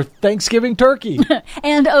steal your Thanksgiving turkey.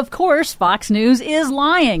 And, of course, Fox News is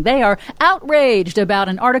lying. They are outraged about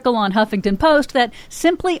an article on Huffington Post that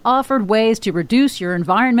simply offered ways to reduce your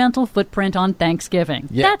environmental footprint on Thanksgiving.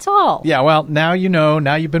 Yeah. That's all. Yeah, well, now you know.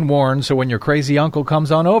 Now you've been warned. So when your crazy uncle comes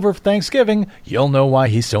on over for Thanksgiving, you'll know why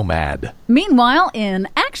he's so mad. Meanwhile, in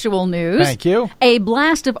actual news, thank you, a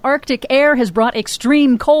blast of Arctic air has brought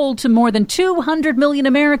extreme cold to more than 200 million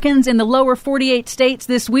Americans in the lower 48 states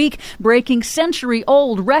this week, breaking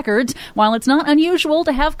century-old records. While it's not unusual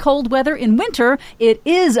to have cold weather in winter, it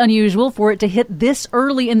is unusual for it to hit this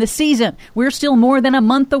early in the season. We're still more than a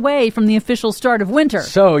month away from the official start of winter.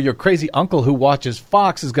 So your crazy uncle who watches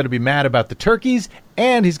Fox is going to be mad about the turkeys,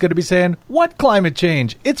 and he's going to be saying, what climate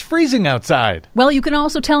change? It's freezing outside. Well, you can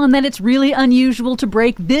also tell him that it's really unusual to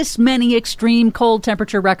break this many extreme cold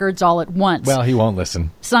temperature records all at once. Well, he won't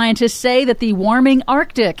listen. Scientists say that the warming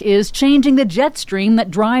Arctic is changing the jet stream that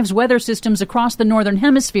drives weather systems across the northern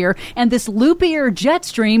hemisphere, and this loopier jet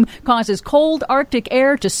stream causes cold Arctic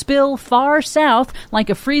air to spill far south like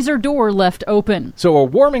a freezer door left open. So a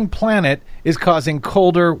warming planet is causing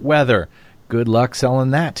colder weather. Good luck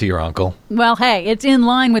selling that to your uncle. Well, hey, it's in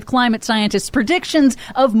line with climate scientists' predictions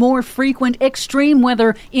of more frequent extreme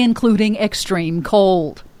weather, including extreme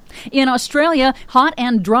cold. In Australia, hot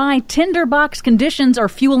and dry tinderbox conditions are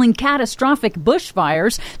fueling catastrophic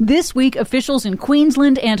bushfires. This week, officials in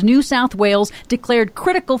Queensland and New South Wales declared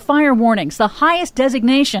critical fire warnings, the highest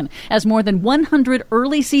designation, as more than 100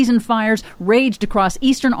 early-season fires raged across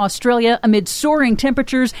eastern Australia amid soaring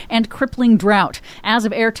temperatures and crippling drought. As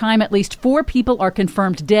of airtime, at least 4 people are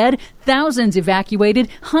confirmed dead, thousands evacuated,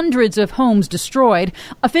 hundreds of homes destroyed.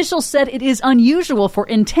 Officials said it is unusual for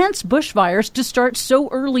intense bushfires to start so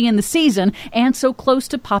early in the season and so close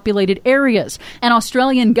to populated areas. An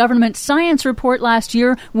Australian government science report last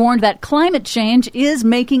year warned that climate change is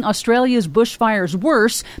making Australia's bushfires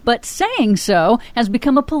worse, but saying so has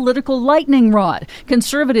become a political lightning rod.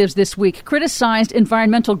 Conservatives this week criticized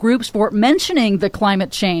environmental groups for mentioning the climate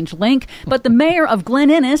change link, but the mayor of Glen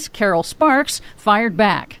Innes, Carol Sparks, fired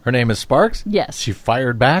back. Her name is Sparks? Yes. She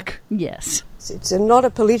fired back? Yes. It's not a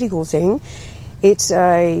political thing. It's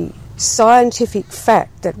a scientific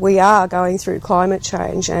fact that we are going through climate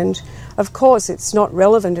change, and of course it's not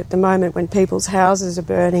relevant at the moment when people's houses are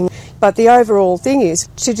burning, but the overall thing is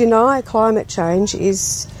to deny climate change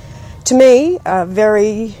is, to me, a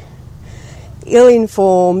very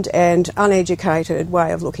ill-informed and uneducated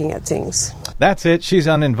way of looking at things. That's it. She's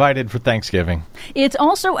uninvited for Thanksgiving. It's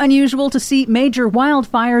also unusual to see major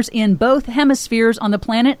wildfires in both hemispheres on the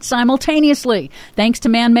planet simultaneously. Thanks to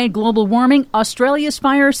man-made global warming, Australia's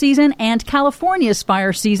fire season and California's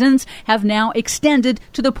fire seasons have now extended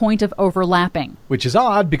to the point of overlapping. Which is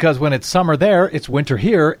odd because when it's summer there, it's winter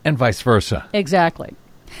here and vice versa. Exactly.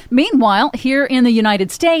 Meanwhile, here in the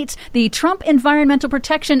United States, the Trump Environmental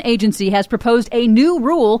Protection Agency has proposed a new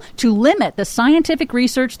rule to limit the scientific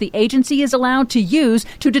research the agency is allowed to use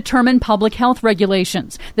to determine public health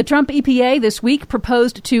regulations. The Trump EPA this week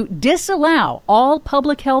proposed to disallow all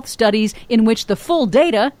public health studies in which the full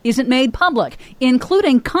data isn't made public,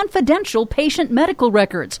 including confidential patient medical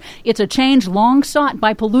records. It's a change long sought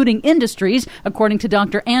by polluting industries, according to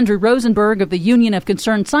Dr. Andrew Rosenberg of the Union of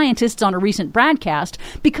Concerned Scientists on a recent broadcast,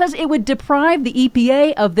 because it would deprive the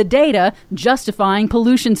EPA of the data justifying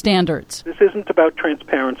pollution standards. This isn't about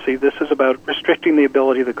transparency. This is about restricting the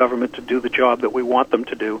ability of the government to do the job that we want them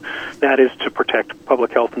to do. That is to protect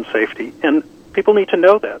public health and safety. And people need to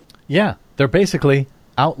know that. Yeah, they're basically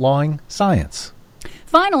outlawing science.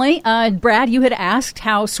 Finally, Brad, you had asked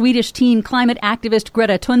how Swedish teen climate activist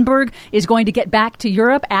Greta Thunberg is going to get back to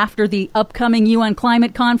Europe after the upcoming UN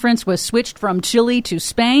climate conference was switched from Chile to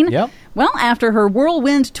Spain. Yep. Well, after her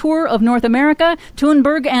whirlwind tour of North America,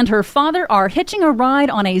 Thunberg and her father are hitching a ride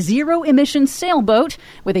on a zero-emission sailboat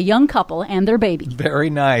with a young couple and their baby. Very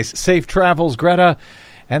nice. Safe travels, Greta,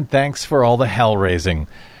 and thanks for all the hell-raising.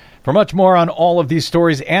 For much more on all of these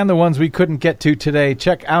stories and the ones we couldn't get to today,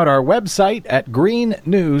 check out our website at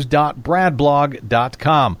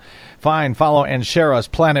greennews.bradblog.com. Find, follow, and share us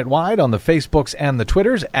planet-wide on the Facebooks and the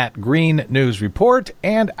Twitters at Green News Report.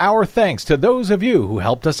 And our thanks to those of you who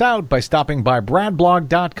helped us out by stopping by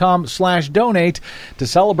bradblog.com/donate to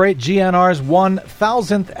celebrate GNR's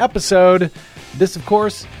 1,000th episode. This, of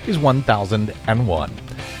course, is 1001.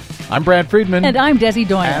 I'm Brad Friedman. And I'm Desi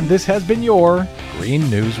Doyen. And this has been your Green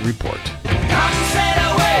News Report. Come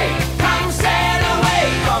sail away, come sail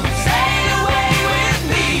away, come sail away with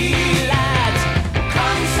me, lads.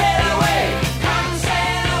 Come sail away, come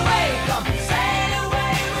sail away, come sail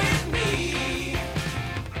away with me.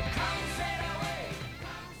 Come sail away.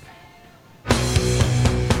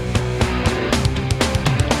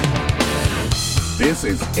 This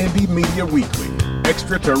is Indie Media Weekly,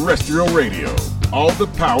 extraterrestrial radio. All the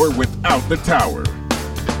power without the tower.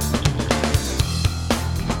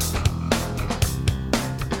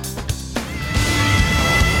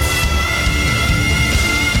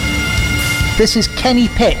 This is Kenny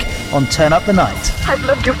Pick on Turn Up the Night. I've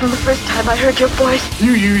loved you from the first time I heard your voice.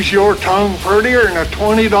 You use your tongue prettier than a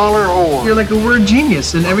 $20 whore. You're like a word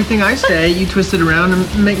genius, and everything I say, you twist it around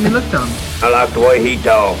and make me look dumb. I like the way he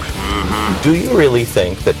talks. Do you really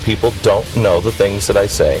think that people don't know the things that I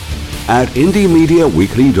say? At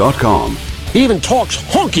IndieMediaWeekly.com. He even talks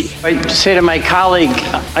honky. I say to my colleague,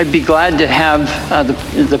 I'd be glad to have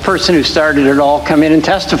the person who started it all come in and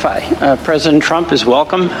testify. President Trump is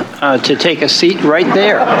welcome to take a seat right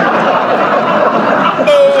there.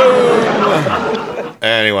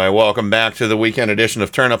 Anyway, welcome back to the weekend edition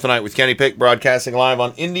of Turn Up the Night with Kenny Pick, broadcasting live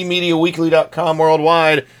on IndieMediaWeekly.com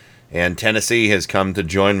worldwide. And Tennessee has come to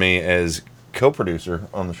join me as co-producer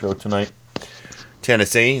on the show tonight.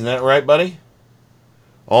 Tennessee, isn't that right, buddy?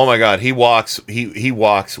 Oh my God, he walks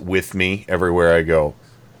with me everywhere I go.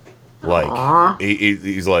 Like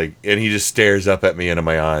he's like, and he just stares up at me into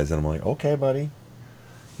my eyes, and I'm like, okay, buddy,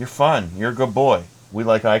 you're fun. You're a good boy. We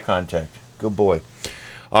like eye contact. Good boy.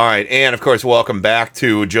 All right, and of course, welcome back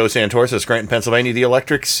to Joe Santorsa, Scranton, Pennsylvania, the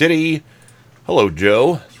Electric City. Hello,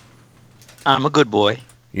 Joe. I'm a good boy.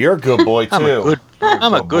 You're a good boy too.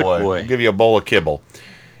 I'm a good boy. I'll give you a bowl of kibble.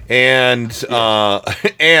 And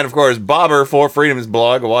of course, Bobber, For Freedom's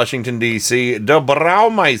blog, Washington, D.C., Der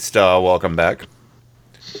Braumeister. Welcome back.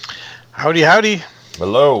 Howdy, howdy.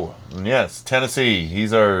 Hello. Yes, Tennessee.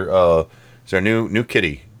 He's our new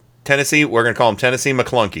kitty. Tennessee, we're going to call him Tennessee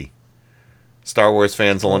McClunky. Star Wars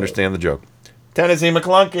fans will understand the joke. Tennessee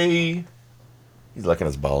McClunky. He's licking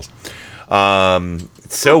his balls.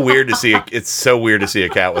 It's so weird to see a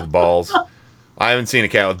cat with balls. I haven't seen a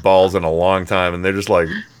cat with balls in a long time, and they're just like,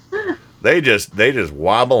 they just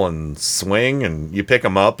wobble and swing, and you pick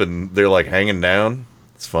them up, and they're like hanging down.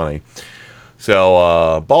 It's funny.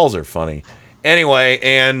 So balls are funny. Anyway,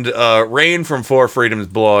 and Rain from For Freedom's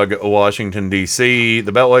blog, Washington, D.C.,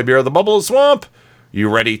 the Beltway Bureau, the Bubble Swamp. You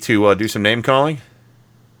ready to do some name calling?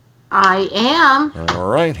 I am. All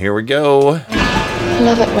right, here we go. I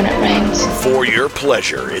love it when it rains. For your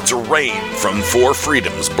pleasure, it's Rain from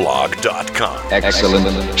ForFreedomsBlog.com.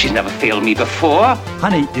 Excellent. She's never failed me before.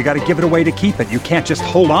 Honey, you got to give it away to keep it. You can't just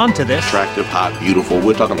hold on to this. Attractive, hot, beautiful.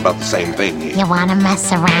 We're talking about the same thing here. You want to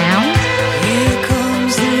mess around? Here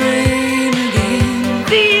comes the rain again.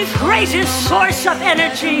 The greatest source of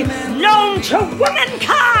energy known to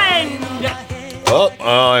womankind. Well,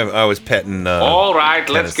 I was petting all right,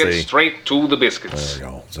 let's Tennessee. get straight to the biscuits. There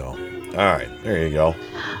we go. So, all right, there you go.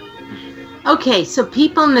 Okay, so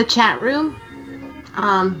people in the chat room,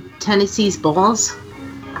 Tennessee's balls.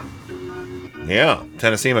 Yeah,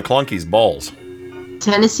 Tennessee McClunky's balls.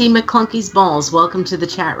 Tennessee McClunky's balls. Welcome to the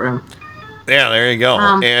chat room. Yeah, there you go.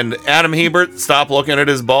 And Adam Hebert, stop looking at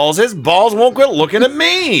his balls. His balls won't quit looking at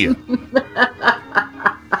me.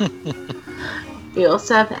 We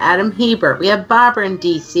also have Adam Hebert. We have Barbara in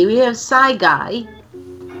DC. We have Cy Guy.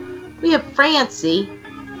 We have Francie,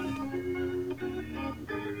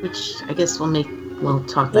 which I guess we'll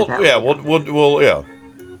talk about that. Yeah, later.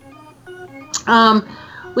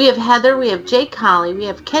 We have Heather. We have Jake Holly. We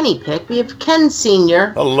have Kenny Pick. We have Ken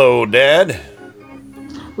Sr. Hello, Dad.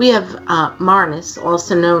 We have Marnus,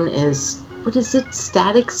 also known as, what is it?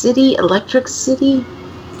 Static City? Electric City?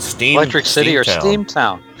 Electric City or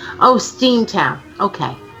Steamtown. Oh, Steamtown.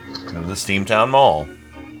 Okay. The Steamtown Mall.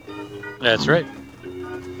 That's right.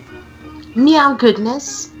 Meow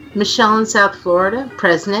Goodness, Michelle in South Florida,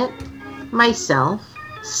 President, myself,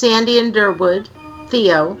 Sandy in Durwood,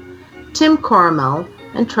 Theo, Tim Cormel,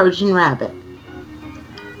 and Trojan Rabbit.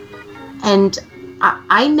 And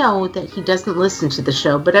I know that he doesn't listen to the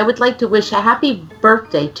show, but I would like to wish a happy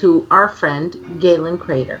birthday to our friend, Galen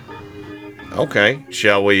Crater. Okay.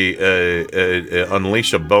 Shall we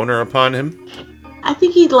unleash a boner upon him? I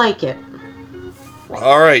think he'd like it.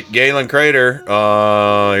 All right, Galen Crater,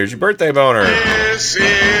 here's your birthday boner. This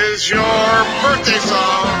is your birthday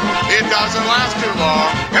song. It doesn't last too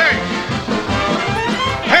long. Hey!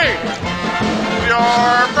 Hey!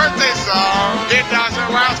 Your birthday song. It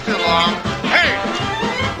doesn't last too long. Hey!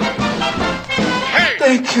 Hey!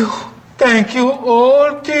 Thank you,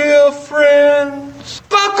 all dear friends,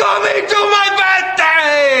 for coming to my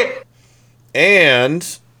birthday!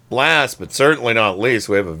 And last but certainly not least,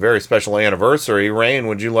 we have a very special anniversary. Rain,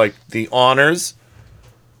 would you like the honors?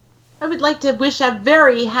 I would like to wish a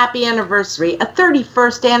very happy anniversary, a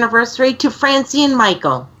 31st anniversary to Francie and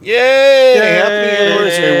Michael. Yay! Happy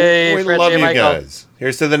anniversary. We Francie love you and Michael. guys.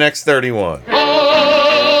 Here's to the next 31.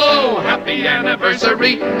 Oh, happy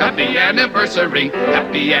anniversary, happy anniversary,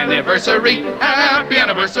 happy anniversary, happy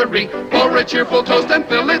anniversary. Pour a cheerful toast and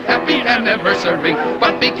fill it, happy anniversary.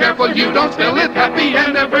 But be careful you don't spill it, happy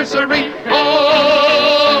anniversary.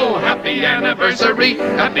 Oh, happy anniversary,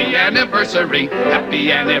 happy anniversary,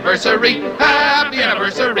 happy anniversary, happy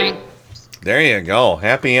anniversary. There you go.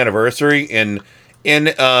 Happy anniversary in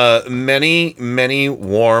many, many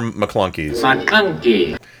warm McClunkies.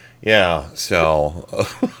 McClunky. Yeah, so.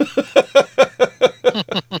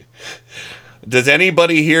 Does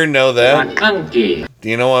anybody here know that? McClunky. Do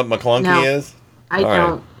you know what McClunky No, is? I All right.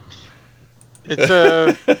 don't. It's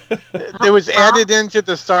it was added into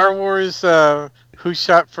the Star Wars Who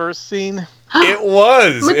Shot First scene. It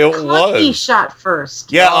was. McClunky shot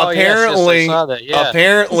first. Yeah, Oh, yes, apparently. I saw that, yeah.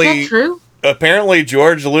 Apparently, Is that true? Apparently,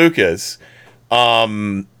 George Lucas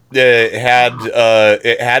had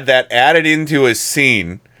that added into a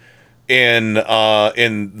scene in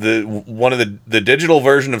the one of the digital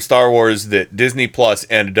version of Star Wars that Disney Plus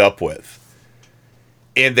ended up with.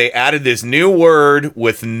 And they added this new word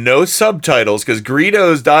with no subtitles because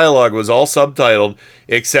Greedo's dialogue was all subtitled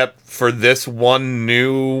except for this one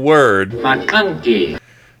new word. McClunky.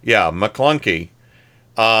 Yeah, McClunky.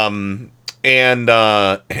 And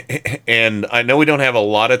I know we don't have a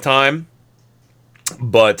lot of time,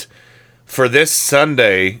 but for this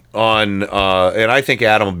Sunday on, and I think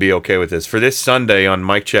Adam will be okay with this, for this Sunday on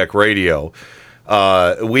Mic Check Radio,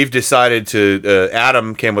 we've decided to,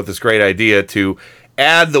 Adam came with this great idea to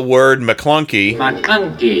add the word McClunky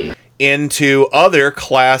into other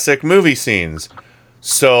classic movie scenes.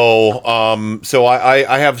 So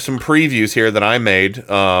I have some previews here that I made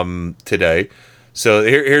today. So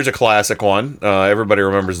here's a classic one. Everybody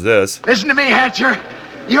remembers this. Listen to me, Hatcher.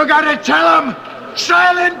 You gotta tell him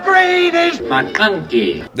Silent Breed is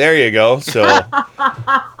McClunky. There you go. So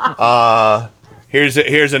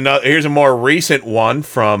here's a more recent one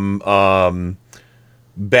from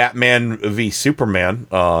Batman v Superman,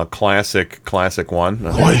 classic one.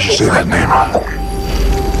 Why did you say that name?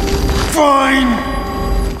 Find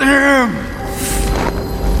him.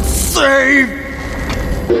 Save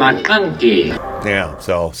McClunky. Yeah,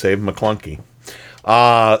 so save McClunky.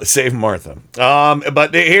 Save Martha.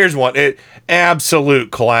 But here's one.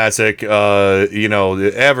 Absolute classic.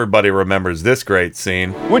 Everybody remembers this great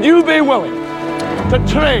scene. Would you be willing to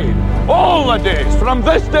trade all the days from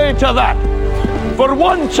this day to that for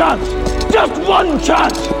one chance, just one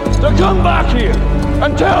chance, to come back here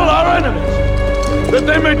and tell our enemies that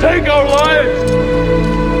they may take our lives,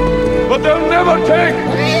 but they'll never take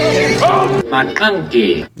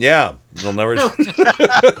McClunky. Yeah, they'll never. Try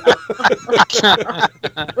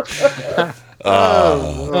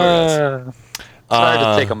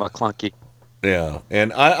to take a McClunky. Yeah,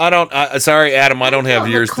 and I don't. Sorry, Adam, I don't have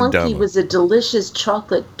yours to McClunky dumb. was a delicious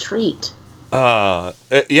chocolate treat. Yeah,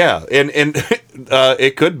 and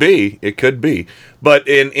it could be, but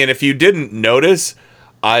if you didn't notice,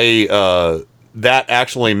 that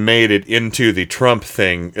actually made it into the Trump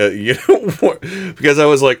thing, because I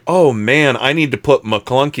was like, oh man, I need to put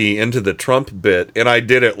McClunky into the Trump bit, and I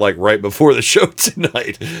did it like right before the show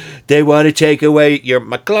tonight. They want to take away your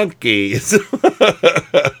McClunky,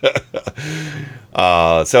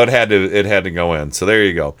 so it had to go in. So there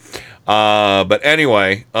you go. But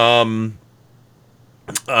anyway, let's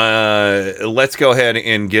go ahead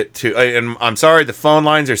and get to. And I'm sorry, the phone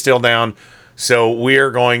lines are still down. So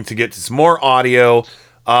we're going to get to some more audio.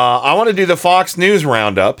 I want to do the Fox News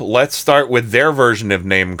roundup. Let's start with their version of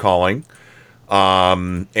name calling.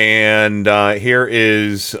 And here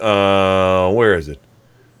is where is it?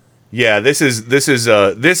 Yeah, this is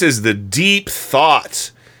the deep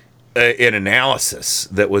thought and analysis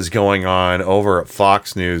that was going on over at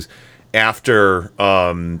Fox News after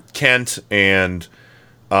Kent and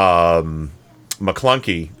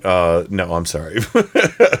McClunky. No, I'm sorry.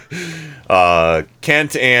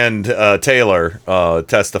 Kent and Taylor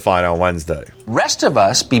testified on Wednesday. Rest of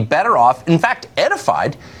us be better off, in fact,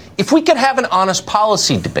 edified, if we could have an honest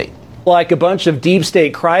policy debate. Like a bunch of deep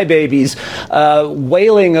state crybabies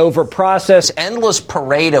wailing over process. Endless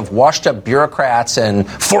parade of washed up bureaucrats and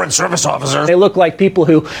foreign service officers. They look like people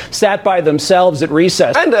who sat by themselves at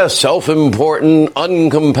recess. And self-important,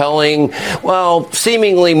 uncompelling, well,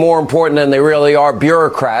 seemingly more important than they really are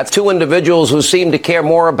bureaucrats. Two individuals who seem to care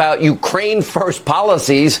more about Ukraine first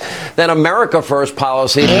policies than America first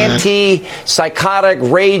policy. Anti-psychotic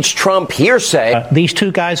rage Trump hearsay. These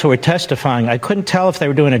two guys who were testifying, I couldn't tell if they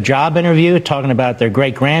were doing a job interview talking about their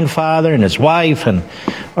great-grandfather and his wife,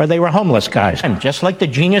 or they were homeless guys. And just like the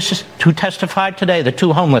geniuses who testified today, the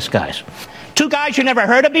two homeless guys. Two guys you never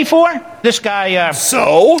heard of before? This guy,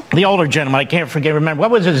 the older gentleman, I can't remember.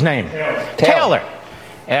 What was his name? Taylor.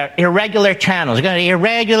 Irregular channels.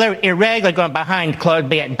 Irregular, going behind closed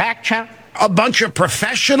back channel. A bunch of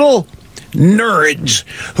professional nerds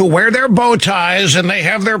who wear their bow ties and they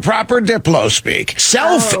have their proper Diplo speak.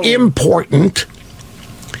 Self-important.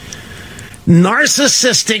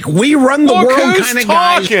 Narcissistic, we run the world kind of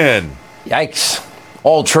guys. Yikes.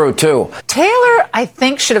 All true, too. Taylor, I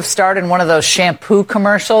think, should have starred in one of those shampoo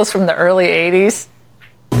commercials from the early 80s.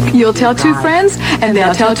 You'll tell two friends, and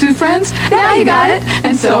they'll tell two friends. Now you got it.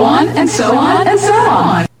 And so on, and so on, and so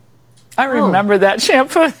on. I remember that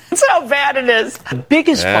shampoo. That's how bad it is. The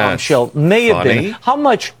biggest bombshell may have been how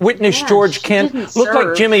much witness George Kent looked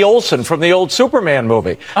like Jimmy Olsen from the old Superman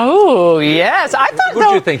movie. Oh, yes. I thought,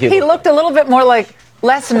 Who'd you think he looked a little bit more like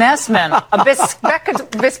Les Nessman, a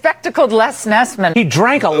bespectacled Les Nessman. He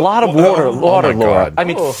drank a lot of water, Laura. I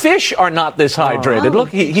mean, fish are not this hydrated. Look,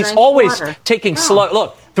 he's always taking slugs.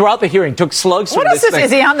 Look, throughout the hearing, took slugs from this thing. Is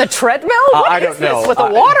he on the treadmill? I don't know. With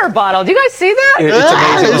a water bottle. Do you guys see that? It's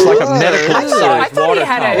amazing. It's like a medical-sized I thought water he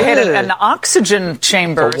had an oxygen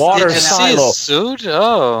chamber. Did you see his suit?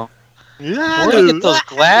 Oh. Yeah, look at those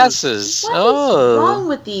glasses. What is wrong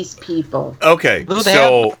with these people? Okay,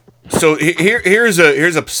 so here's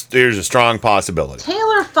a strong possibility.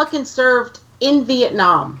 Taylor fucking served in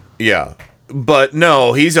Vietnam. Yeah. But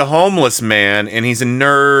no, he's a homeless man, and he's a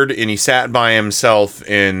nerd, and he sat by himself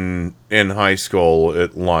in high school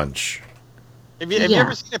at lunch. Have you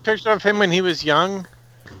ever seen a picture of him when he was young?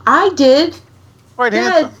 I did. Quite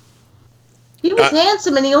handsome. He was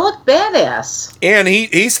handsome, and he looked badass. And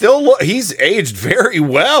he's aged very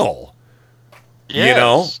well. Yes. You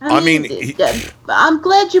know, I mean I'm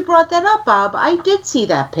glad you brought that up, Bob. I did see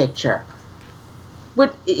that picture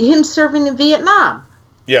with him serving in Vietnam.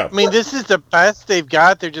 Yeah. I mean, this is the best they've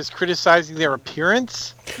got. They're just criticizing their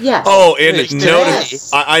appearance. Yes. Oh, and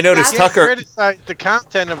notice I noticed Tucker criticized the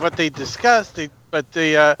content of what they discussed. So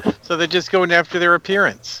they're just going after their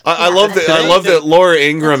appearance. I love that Laura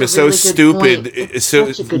Ingraham is so stupid.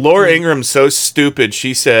 Laura Ingram's so stupid.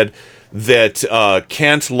 She said that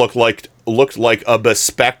Kent looked like a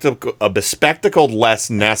bespectacled Les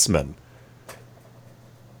Nessman.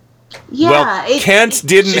 Yeah, well, Kent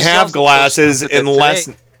didn't have glasses, and Les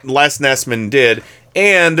Nessman did,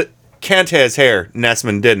 and Kent has hair,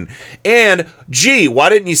 Nessman didn't. And gee, why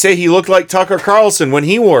didn't you say he looked like Tucker Carlson when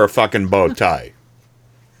he wore a fucking bow tie?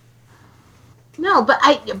 No, but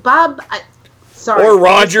Bob. Sorry. Or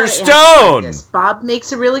Roger Stone. Bob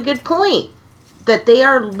makes a really good point that they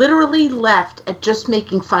are literally left at just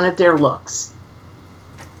making fun of their looks.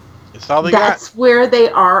 That's all they That's got. where they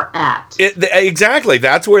are at. Exactly.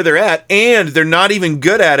 That's where they're at. And they're not even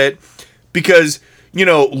good at it because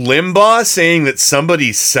Limbaugh saying that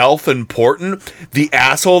somebody's self-important, the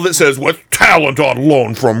asshole that says, with talent on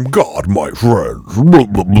loan from God, my friends, blah,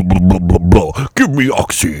 blah, blah, blah, blah, blah. Give me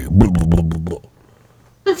oxy, blah, blah, blah, blah,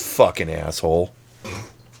 blah. Fucking asshole.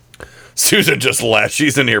 Susan just laughed.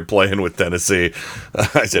 She's in here playing with Tennessee.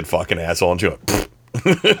 I said fucking asshole, and she went,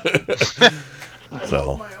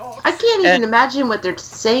 so. I can't even imagine what they're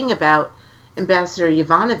saying about Ambassador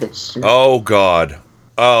Yovanovitch. Oh, God.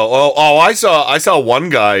 Oh! I saw one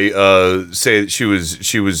guy say that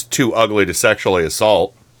she was too ugly to sexually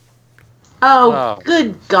assault. Oh,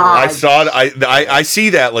 good God! I saw it. I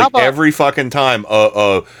see that like every fucking time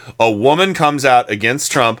a woman comes out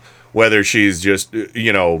against Trump, whether she's just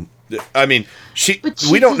I mean she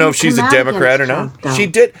we don't know if she's a Democrat or not. Trump, she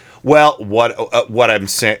did well. What I'm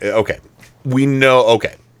saying? Okay, we know.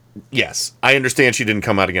 Okay. Yes, I understand she didn't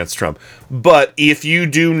come out against Trump. But if you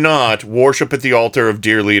do not worship at the altar of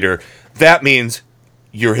dear leader, that means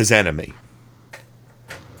you're his enemy.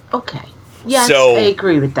 Okay. Yes, so, I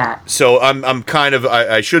agree with that. So I'm kind of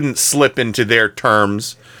I shouldn't slip into their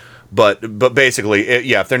terms, but basically,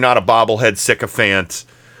 if they're not a bobblehead sycophant,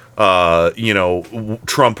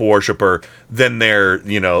 Trump worshiper, then they're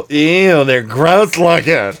they're gross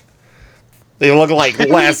looking. They look like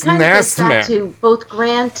Les Nessman. To both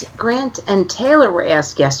Grant and Taylor were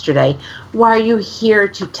asked yesterday, why are you here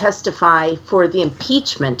to testify for the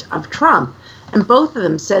impeachment of Trump? And both of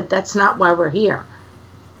them said that's not why we're here.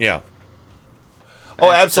 Yeah.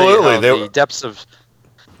 Oh, absolutely. The depths of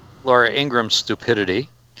Laura Ingram's stupidity.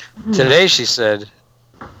 Today she said,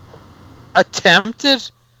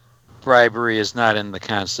 attempted bribery is not in the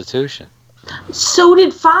Constitution. So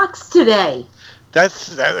did Fox today.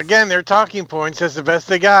 That's again their talking points. That's the best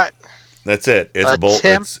they got. That's it. It's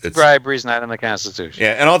bribery is not in the Constitution.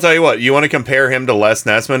 Yeah, and I'll tell you what. You want to compare him to Les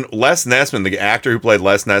Nessman? Les Nessman, the actor who played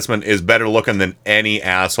Les Nessman, is better looking than any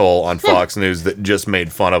asshole on Fox News that just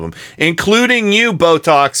made fun of him, including you,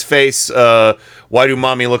 Botox face. Why do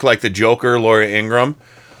mommy look like the Joker, Laura Ingraham?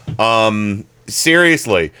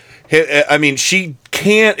 Seriously. I mean, she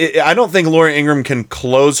can't. I don't think Laura Ingraham can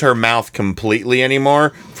close her mouth completely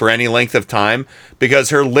anymore for any length of time because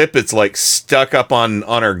her lip is like stuck up on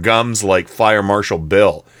her gums like Fire Marshal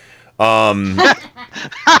Bill. I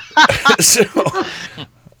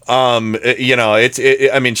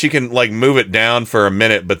mean, she can like move it down for a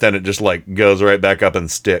minute, but then it just like goes right back up and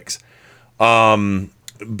sticks.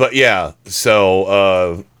 But yeah.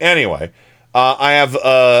 So anyway. I have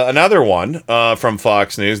another one from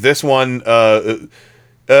Fox News. This one,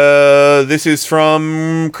 this is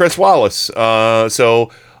from Chris Wallace.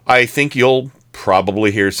 So I think you'll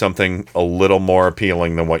probably hear something a little more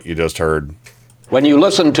appealing than what you just heard. When you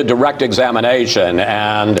listen to direct examination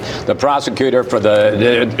and the prosecutor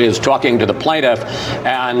is talking to the plaintiff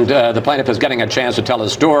and the plaintiff is getting a chance to tell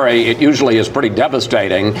his story, it usually is pretty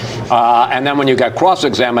devastating. And then when you get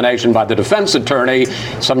cross-examination by the defense attorney,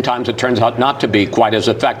 sometimes it turns out not to be quite as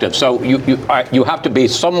effective. So you have to be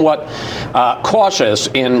somewhat cautious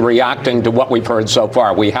in reacting to what we've heard so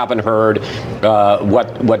far. We haven't heard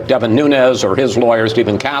what Devin Nunes or his lawyer,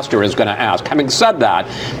 Stephen Castor, is going to ask. Having said that,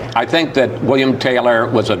 I think that William Taylor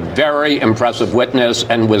was a very impressive witness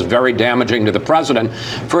and was very damaging to the president.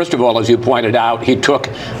 First of all, as you pointed out, he took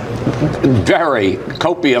very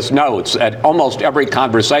copious notes at almost every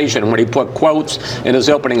conversation. When he put quotes in his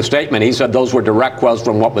opening statement, he said those were direct quotes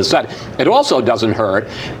from what was said. It also doesn't hurt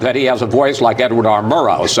that he has a voice like Edward R.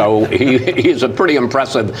 Murrow, so he's a pretty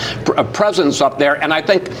impressive presence up there, and I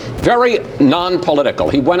think very non-political.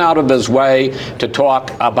 He went out of his way to talk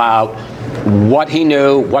about what he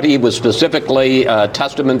knew, what he was specifically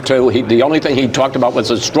testament to. The only thing he talked about was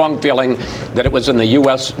a strong feeling that it was in the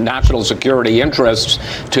U.S. national security interests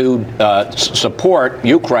to support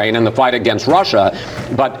Ukraine in the fight against Russia,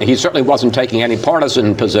 but he certainly wasn't taking any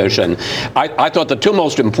partisan position. I thought the two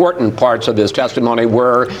most important parts of his testimony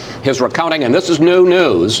were his recounting, and this is new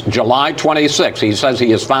news, July 26. He says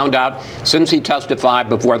he has found out since he testified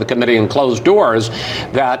before the committee in closed doors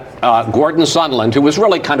that Gordon Sondland, who was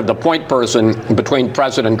really kind of the point person between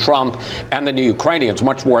President Trump and the Ukrainians,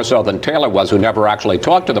 much more so than Taylor was, who never actually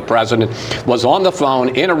talked to the president, was on the phone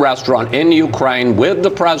in a restaurant in Ukraine with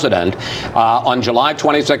the president on July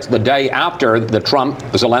 26th, the day after the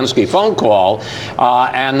Trump-Zelensky phone call,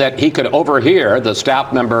 and that he could overhear, the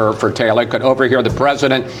staff member for Taylor could overhear the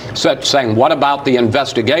president saying, what about the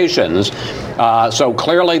investigations? So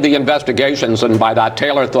clearly the investigations, and by that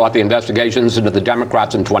Taylor thought the investigations into the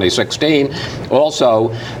Democrats in 2016, also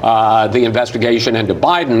the investigation into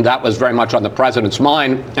Biden, that was very much on the president's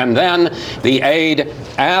mind. And then the aide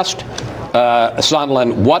asked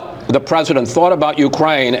Sondland what the president thought about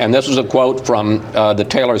Ukraine, and this is a quote from the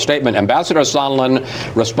Taylor statement. Ambassador Sondland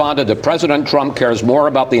responded that President Trump cares more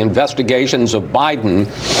about the investigations of Biden,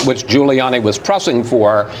 which Giuliani was pressing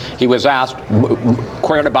for. He was asked,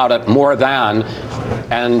 queried about it more than,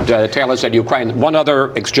 and Taylor said Ukraine. One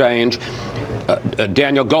other exchange.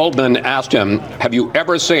 Daniel Goldman asked him, have you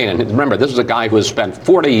ever seen, and remember, this is a guy who has spent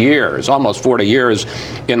 40 years, almost 40 years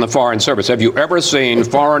in the Foreign Service, have you ever seen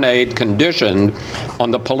foreign aid conditioned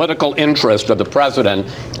on the political interest of the president?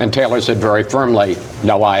 And Taylor said very firmly,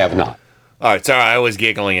 no, I have not. All right, sorry, I was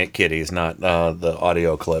giggling at kitties, not the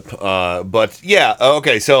audio clip. But yeah,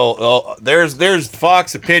 okay, so there's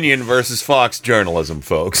Fox opinion versus Fox journalism,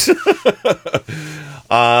 folks.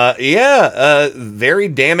 Very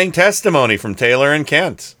damning testimony from Taylor and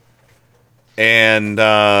Kent. And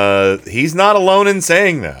he's not alone in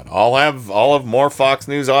saying that. I'll have more Fox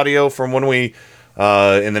News audio from when we,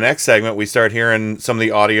 in the next segment, we start hearing some of the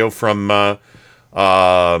audio from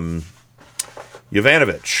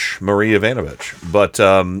Yovanovitch, Marie Yovanovitch. But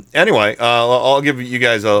anyway, I'll give you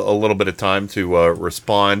guys a little bit of time to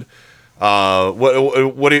respond.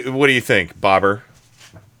 What do you think, Bobber?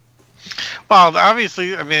 Well,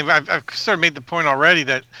 obviously, I mean, I've sort of made the point already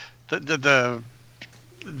that the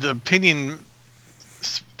opinion,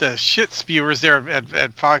 the shit spewers there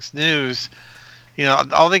at Fox News, you know,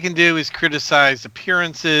 all they can do is criticize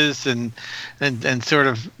appearances and sort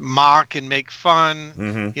of mock and make fun.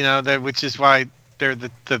 Mm-hmm. You know, which is why they're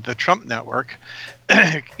the Trump network.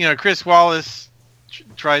 You know, Chris Wallace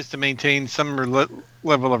tries to maintain some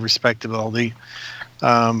level of respectability.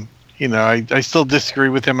 You know, I still disagree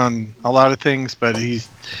with him on a lot of things, but he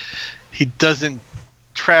doesn't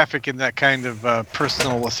traffic in that kind of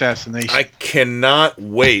personal assassination. I cannot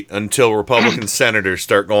wait until Republican senators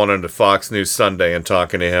start going onto Fox News Sunday and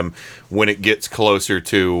talking to him when it gets closer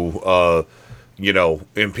to, you know,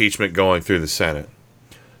 impeachment going through the Senate.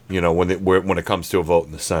 You know, when it comes to a vote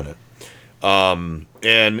in the Senate. And,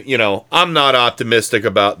 you know, I'm not optimistic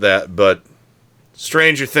about that, but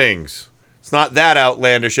stranger things. It's not that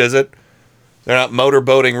outlandish, is it? They're not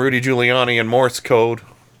motorboating Rudy Giuliani in Morse code.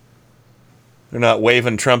 They're not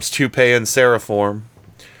waving Trump's toupee in seraphim.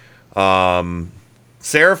 Seraphim,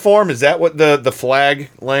 is that what the flag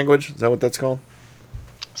language? Is that what that's called?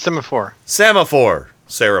 Semaphore. Semaphore.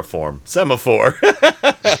 Seraphim. Semaphore.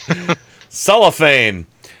 Cellophane.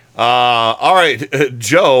 All right,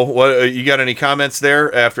 Joe, what, you got any comments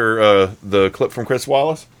there after the clip from Chris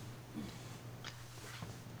Wallace?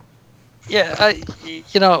 Yeah,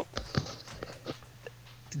 you know,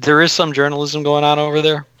 there is some journalism going on over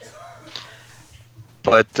there,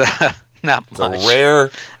 but not much.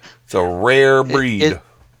 It's a rare breed.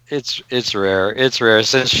 It's rare. It's rare.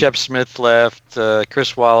 Since Shep Smith left,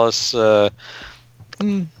 Chris Wallace, half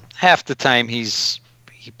the time he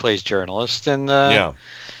plays journalist, and half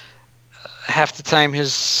the time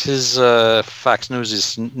his Fox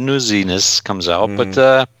News newsiness comes out,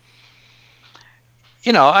 but.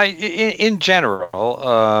 You know, in general,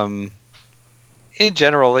 you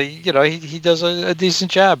know, he does a decent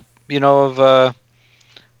job, you know, of,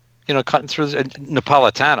 you know, cutting through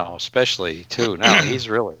Napolitano, especially too. Now he's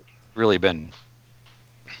really been,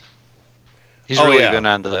 been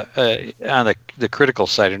on the critical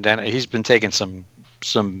side, and he's been taking some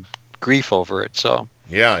grief over it. So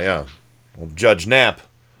yeah. Well, Judge Knapp,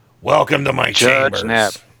 welcome to my chambers. Judge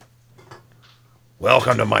Knapp.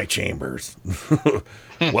 Welcome to my chambers.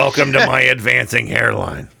 Welcome to my advancing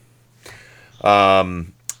hairline. All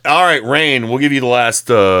right, Rain, we'll give you the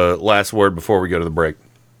last word before we go to the break.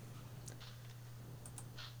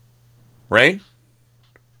 Rain?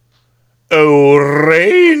 Oh,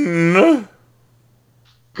 Rain.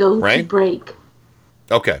 Go to break.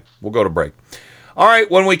 Okay, we'll go to break. All right,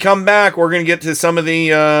 when we come back, we're going to get to some of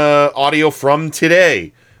the audio from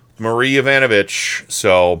today. Marie Yovanovitch.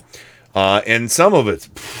 So... and some of it's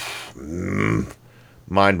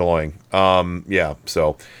mind-blowing.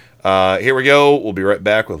 So here we go. We'll be right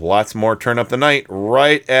back with lots more Turn Up the Night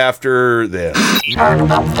right after this. Something's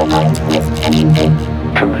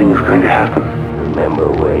going to happen.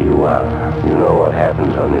 Remember where you are. You know what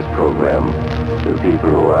happens on this program. The people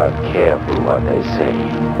who aren't careful what they say.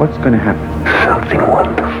 What's going to happen? Something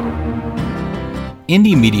wonderful.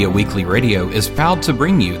 Indie Media Weekly Radio is proud to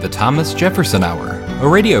bring you the Thomas Jefferson Hour, a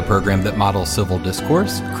radio program that models civil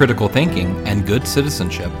discourse, critical thinking, and good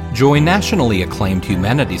citizenship. Join nationally acclaimed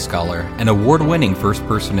humanities scholar and award-winning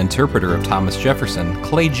first-person interpreter of Thomas Jefferson,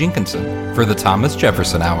 Clay Jenkinson, for the Thomas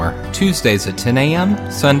Jefferson Hour, Tuesdays at 10 a.m.,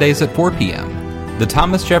 Sundays at 4 p.m. The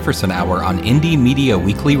Thomas Jefferson Hour on Indie Media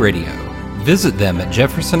Weekly Radio. Visit them at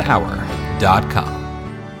jeffersonhour.com.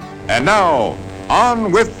 And now,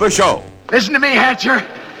 on with the show. Listen to me, Hatcher.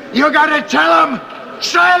 You gotta tell him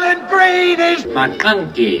Silent Green is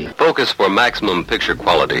McClunky. Focus for maximum picture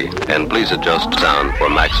quality, and please adjust sound for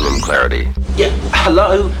maximum clarity. Yeah,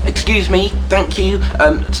 hello, excuse me, thank you.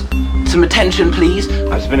 Some attention, please.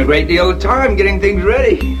 I've spent a great deal of time getting things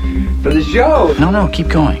ready for the show. No, keep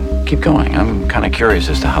going. Keep going. I'm kind of curious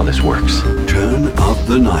as to how this works. Turn of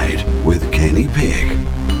the Night with Kenny Pig.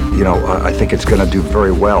 You know, I think it's going to do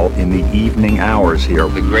very well in the evening hours here.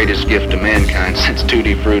 The greatest gift to mankind since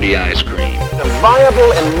Tutti Frutti ice cream. A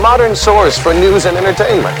viable and modern source for news and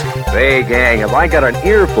entertainment. Hey, gang, have I got an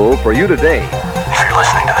earful for you today? If you're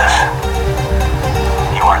listening to this,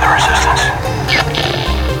 you are the resistance.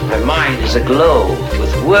 My mind is aglow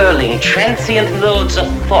with whirling, transient loads of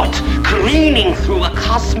thought, careening through a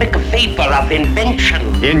cosmic vapor of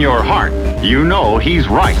invention. In your heart, you know he's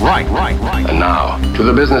right. And now, to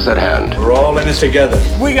the business at hand. We're all in this together.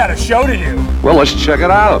 We got a show to do. Well, let's check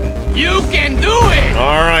it out. You can do it!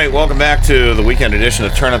 All right, welcome back to the weekend edition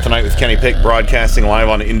of Turn Up the Night with Kenny Pick, broadcasting live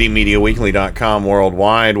on IndieMediaWeekly.com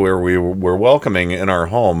worldwide, where we're welcoming in our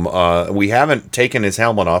home. We haven't taken his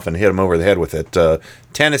helmet off and hit him over the head with it.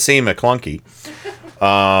 Tennessee McClunky,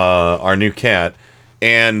 our new cat.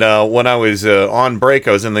 And when I was on break,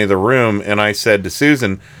 I was in the other room, and I said to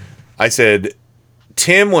Susan, I said,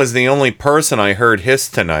 Tim was the only person I heard hiss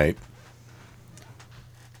tonight.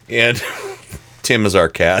 And Tim is our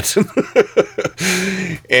cat.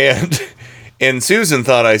 and Susan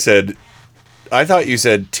thought I thought you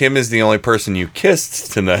said Tim is the only person you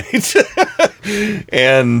kissed tonight.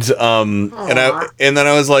 and then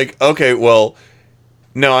I was like, okay, well,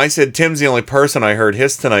 no, I said Tim's the only person I heard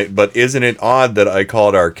hiss tonight, but isn't it odd that I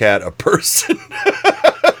called our cat a person?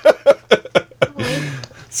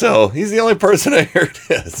 So he's the only person I heard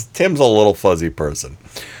hiss. Tim's a little fuzzy person.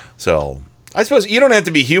 So I suppose you don't have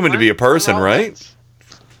to be human to be a person, right?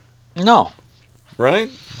 No. Right?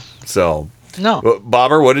 So. No.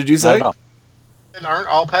 Bobber, what did you say? And aren't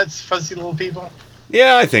all pets fuzzy little people?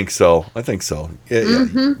 Yeah, I think so. Yeah,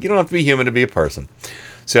 You don't have to be human to be a person.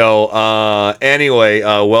 So, anyway,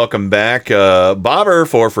 welcome back. Bobber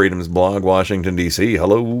for Freedom's Blog, Washington, D.C.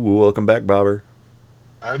 Hello, welcome back, Bobber.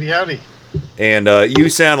 Howdy. And you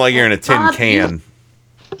sound like you're in a tin can.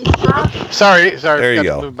 Sorry. There you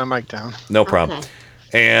go. Move my mic down. No problem. Okay.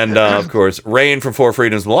 And, of course, Rain from For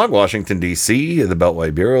Freedom's Blog, Washington, D.C., the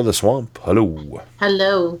Beltway Bureau, the Swamp. Hello.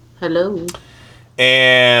 Hello.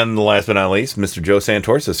 And last but not least, Mr. Joe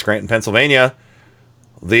Santorsa, Scranton, Pennsylvania,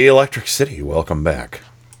 the Electric City. Welcome back.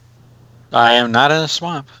 I am not in a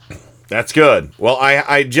swamp. That's good. Well,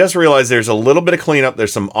 I just realized there's a little bit of cleanup.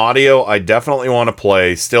 There's some audio I definitely want to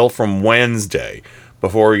play still from Wednesday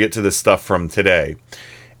before we get to the stuff from today.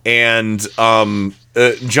 And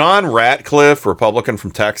John Ratcliffe, Republican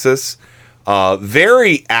from Texas,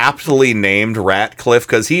 very aptly named Ratcliffe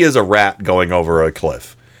because he is a rat going over a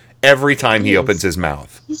cliff every time he opens his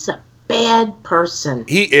mouth. He's a bad person.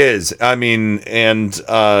 He is. I mean, and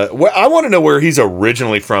I want to know where he's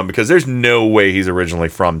originally from because there's no way he's originally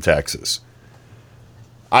from Texas.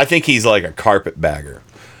 I think he's like a carpetbagger.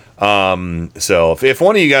 So if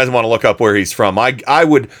one of you guys want to look up where he's from, I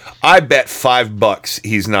bet $5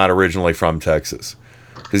 he's not originally from Texas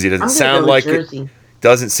because he doesn't sound like it.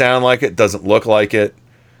 Doesn't sound like it. Doesn't look like it.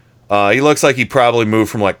 He looks like he probably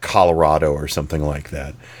moved from like Colorado or something like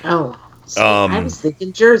that. Oh, I was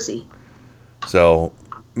thinking Jersey. So,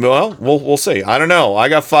 well, we'll see. I don't know. I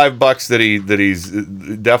got $5 that he's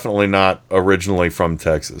definitely not originally from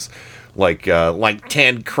Texas, like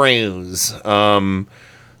Ted Cruz.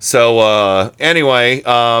 So anyway,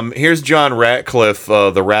 here's John Ratcliffe,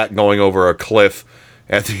 the rat going over a cliff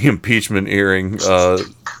at the impeachment hearing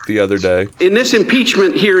the other day. In this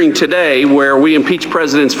impeachment hearing today, where we impeach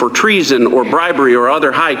presidents for treason or bribery or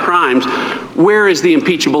other high crimes, where is the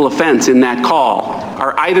impeachable offense in that call?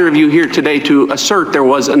 Are either of you here today to assert there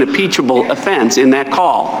was an impeachable offense in that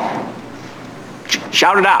call?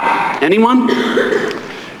 Shout it out. Anyone?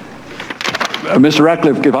 Mr.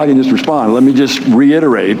 Ratcliffe, if I can just respond, let me just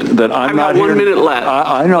reiterate that I'm not here. I've got 1 minute left.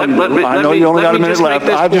 I know. I know you only got a minute left.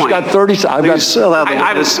 I've just got 30 seconds.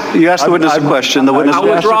 You asked the witness a question. The witness I'll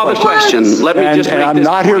withdraw the question. Let me just make this. I'm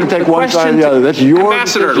not here to take one side or the other. That's your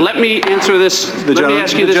Ambassador, let me answer this. Let me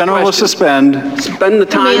ask you this question. The gentleman will suspend. Suspend the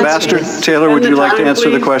time. Ambassador Taylor, would you like to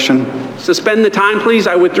answer the question? Suspend the time, please.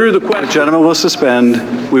 I withdrew the question. The gentleman will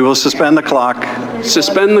suspend. We will suspend the clock.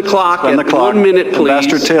 Suspend the clock at 1 minute, please.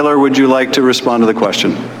 Ambassador Taylor, would you like to respond to the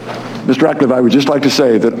question? Mr. Ratcliffe, I would just like to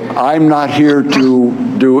say that I'm not here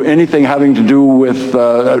to do anything having to do with,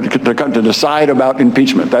 to decide about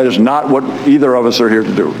impeachment. That is not what either of us are here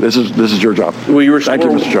to do. This is your job. Will you restore,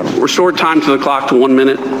 Thank you, Mr. Chairman. Restore time to the clock to 1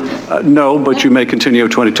 minute? No, but you may continue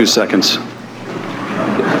 22 seconds.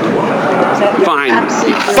 Fine.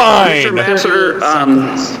 Fine. Mr. Ambassador,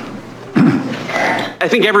 I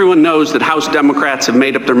think everyone knows that House Democrats have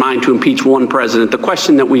made up their mind to impeach one president. The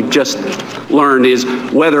question that we've just learned is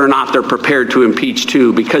whether or not they're prepared to impeach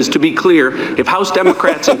two. Because to be clear, if House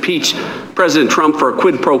Democrats impeach President Trump for a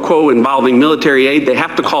quid pro quo involving military aid, they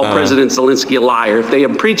have to call President Zelensky a liar. If they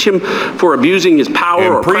impeach him for abusing his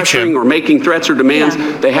power or pressuring or making threats or demands,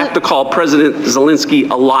 they have to call President Zelensky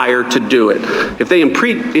a liar to do it. If they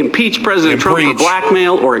impeach President Trump for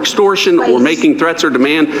blackmail or extortion or making threats or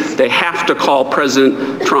demand, they have to call President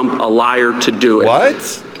Trump a liar to do it.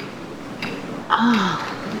 What?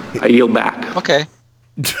 I yield back. Okay.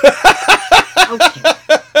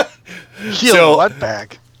 Yield what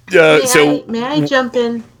back? May I jump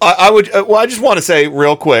in? I would. Well, I just want to say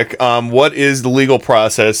real quick. What is the legal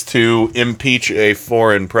process to impeach a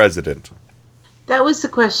foreign president? That was the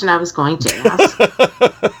question I was going to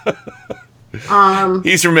ask.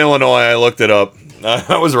 He's from Illinois. I looked it up.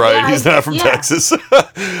 I was right. Yeah, He's not from Texas.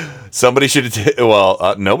 Somebody should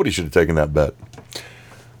have. Nobody should have taken that bet.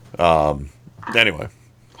 Anyway.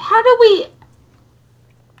 How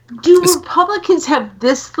do Republicans have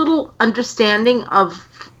this little understanding of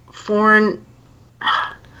foreign,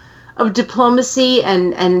 of diplomacy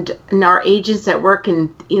and our agents that work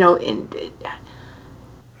in,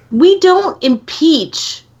 we don't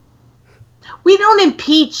impeach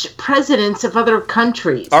presidents of other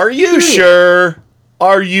countries. Are you sure?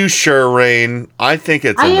 Are you sure, Rain? I think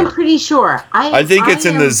it's. I am pretty sure. I think it's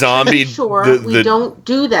in the zombie. Sure, we don't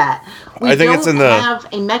do that. I think it's in the. We don't have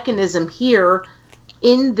a mechanism here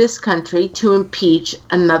in this country to impeach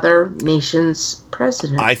another nation's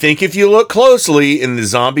president. I think if you look closely in the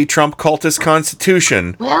zombie Trump cultist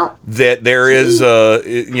constitution, that there is,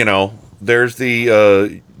 there's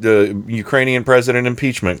the Ukrainian president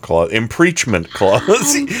impeachment clause. He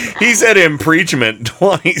said impeachment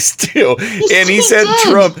twice too, and he said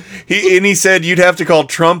Trump. He said you'd have to call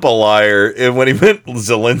Trump a liar when he meant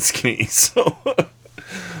Zelensky. So.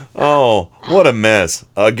 Oh, what a mess.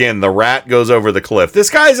 Again, the rat goes over the cliff. This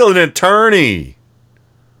guy's an attorney.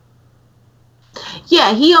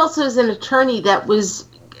 Yeah, he also is an attorney that was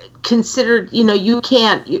considered, you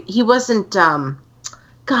can't, he wasn't,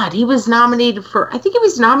 he was nominated for, I think he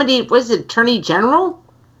was nominated, was it Attorney General?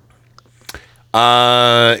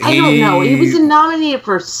 I don't know. He was nominated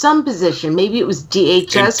for some position. Maybe it was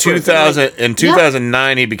DHS. In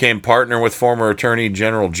 2009, he became partner with former Attorney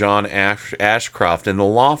General John Ashcroft in the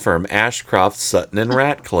law firm Ashcroft, Sutton, and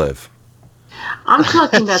Ratcliffe. I'm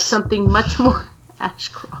talking about something much more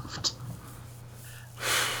Ashcroft.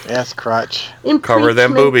 Ass crotch. Cover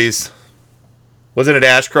them boobies. Wasn't it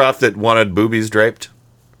Ashcroft that wanted boobies draped?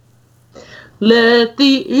 Let the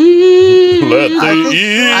eagles I think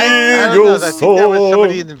that was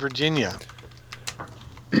somebody in the Virginia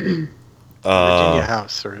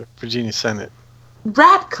House or Virginia Senate.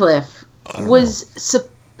 Ratcliffe was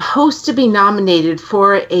supposed to be nominated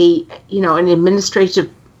for an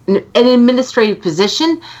administrative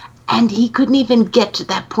position, and he couldn't even get to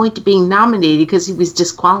that point of being nominated because he was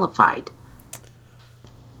disqualified.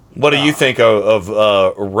 What do you think of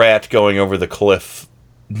Rat going over the cliff,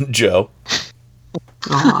 Joe?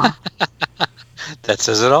 That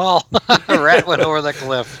says it all. Rat went over the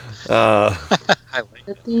cliff. The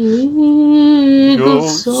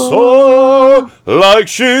eagles soar like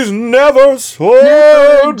she's never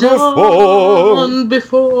soared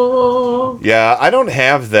before. Yeah, I don't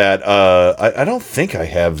have that. I don't think I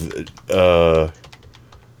have.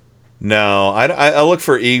 No, I look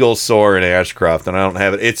for Eagle Soar in Ashcroft, and I don't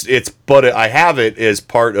have it. But I have it as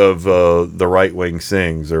part of the Right Wing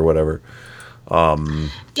Sings or whatever.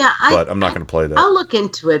 But I'm not going to play that. I'll look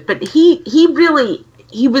into it. But he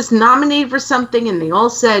was nominated for something, and they all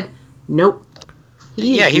said nope.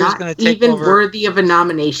 He was going to take even over, worthy of a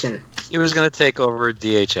nomination. He was going to take over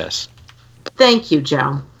DHS. Thank you,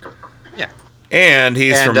 Joe. Yeah, and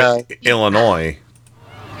he's from Illinois.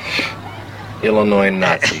 Illinois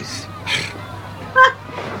Nazis.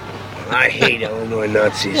 I hate Illinois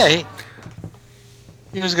Nazis. Yeah,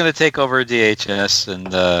 he was going to take over DHS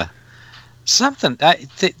and. Some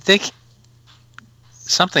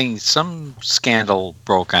scandal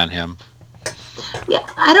broke on him. Yeah,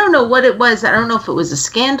 I don't know what it was. I don't know if it was a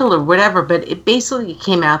scandal or whatever, but it basically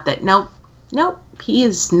came out that nope, he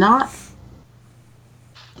is not.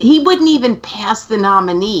 He wouldn't even pass the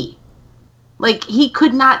nominee Like, he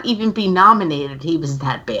could not even be nominated. He was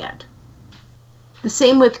that bad. The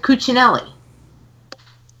same with Cuccinelli.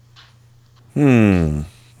 The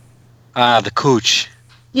Cooch.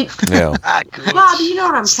 Yeah. Bob, you know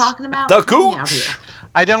what I'm talking about? The Cooch.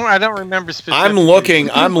 I don't remember specifically.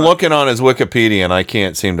 I'm looking on his Wikipedia and I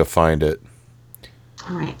can't seem to find it.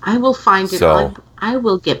 All right, I will find it. I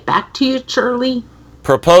will get back to you, Charlie.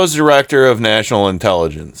 Proposed Director of National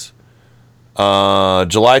Intelligence.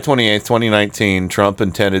 July 28th, 2019, Trump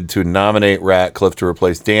intended to nominate Ratcliffe to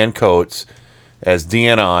replace Dan Coats as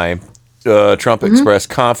DNI. Trump expressed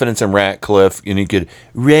confidence in Ratcliffe, and he could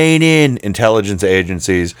rein in intelligence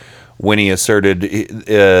agencies when he asserted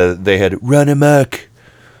they had run amok.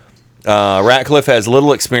 Ratcliffe has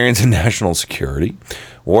little experience in national security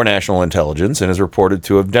or national intelligence and is reported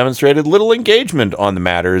to have demonstrated little engagement on the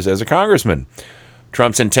matters as a congressman.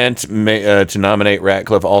 Trump's intent to nominate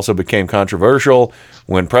Ratcliffe also became controversial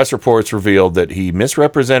when press reports revealed that he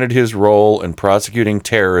misrepresented his role in prosecuting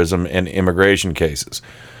terrorism and immigration cases.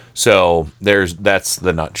 So that's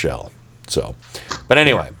the nutshell. So, but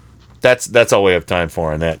anyway, that's all we have time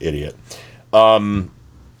for on that idiot. All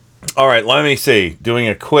right, let me see. Doing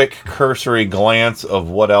a quick cursory glance of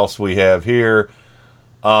what else we have here.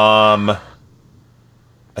 I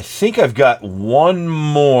think I've got one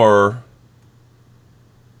more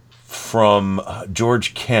from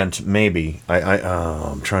George Kent, maybe.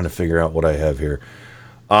 I'm trying to figure out what I have here.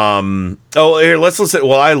 Here, let's listen.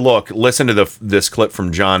 Listen to this clip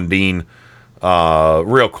from John Dean.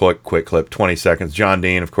 Real quick clip, 20 seconds. John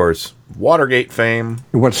Dean, of course, Watergate fame.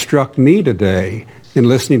 What struck me today in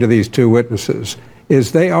listening to these two witnesses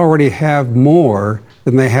is they already have more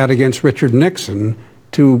than they had against Richard Nixon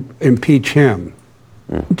to impeach him.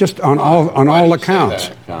 Just on all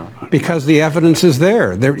accounts, because the evidence is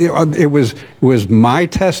there. It was my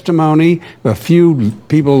testimony, a few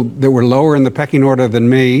people that were lower in the pecking order than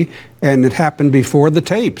me, and it happened before the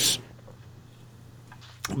tapes.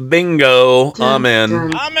 Bingo!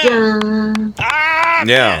 Amen. Amen.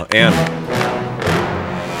 Yeah, and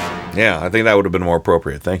I think that would have been more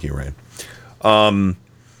appropriate. Thank you, Rain.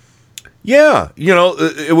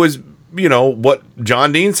 It was. What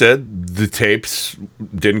John Dean said, the tapes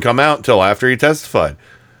didn't come out until after he testified.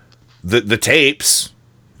 The tapes,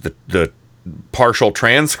 the partial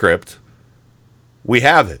transcript, we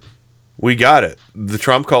have it. We got it. The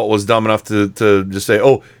Trump cult was dumb enough to just say,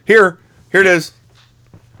 oh, here it is.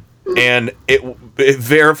 And it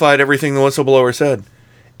verified everything the whistleblower said.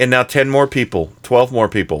 And now 10 more people, 12 more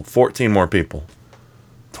people, 14 more people,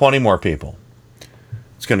 20 more people.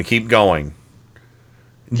 It's going to keep going.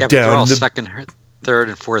 Yeah, but they're all second, third,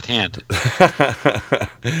 and fourth hand.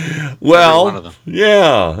 Well, one of them.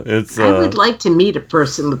 Yeah, it's. I would like to meet a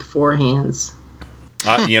person with four hands.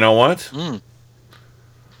 You know what?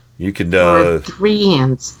 You could. Or three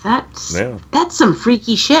hands. That's some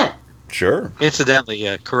freaky shit. Sure.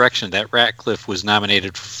 Incidentally, correction: that Ratcliffe was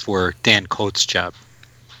nominated for Dan Coats' job.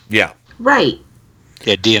 Yeah. Right.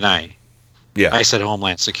 Yeah, DNI. Yeah. I said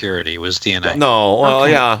Homeland Security. It was DNI. No, well,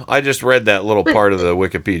 yeah. I just read that little part of the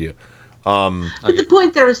Wikipedia. But the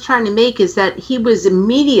point that I was trying to make is that he was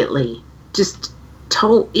immediately just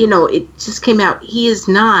told, it just came out. He is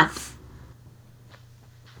not.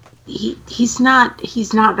 He's not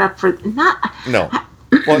up for. No.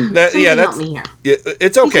 Well, that's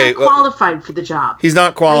it's okay. He's not qualified for the job. He's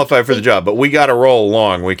not qualified for the job, but we got to roll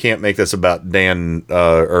along. We can't make this about Dan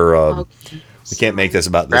We can't make this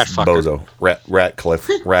about this bozo. Ratcliffe.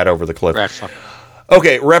 Rat over the cliff.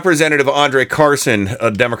 Okay, Representative Andre Carson, a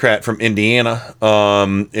Democrat from Indiana,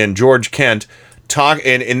 and George Kent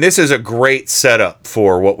and this is a great setup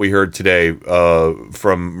for what we heard today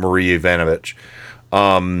from Marie Yovanovitch.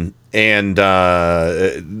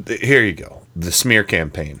 Here you go. The smear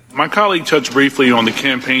campaign. My colleague touched briefly on the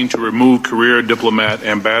campaign to remove career diplomat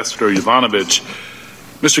Ambassador Yovanovitch.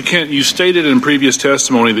 Mr. Kent, you stated in previous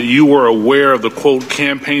testimony that you were aware of the, quote,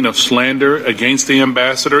 campaign of slander against the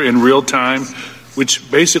ambassador in real time,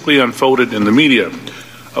 which basically unfolded in the media.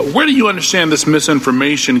 Where do you understand this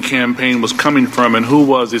misinformation campaign was coming from, and who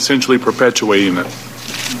was essentially perpetuating it?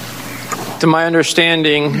 To my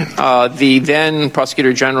understanding, the then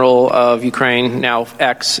Prosecutor General of Ukraine, now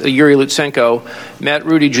ex, Yuri Lutsenko, met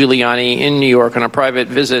Rudy Giuliani in New York on a private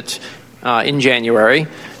visit in January.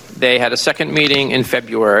 They had a second meeting in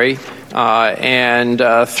February, and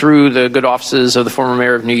through the good offices of the former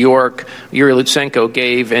mayor of New York, Yuri Lutsenko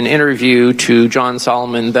gave an interview to John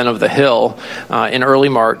Solomon, then of The Hill, in early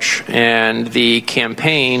March, and the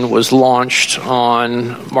campaign was launched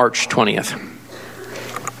on March 20th.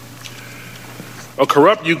 A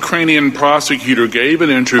corrupt Ukrainian prosecutor gave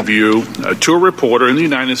an interview to a reporter in the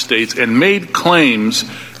United States and made claims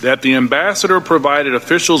that the ambassador provided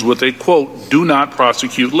officials with a, quote, do not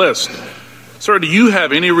prosecute list. Sir, do you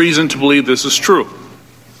have any reason to believe this is true?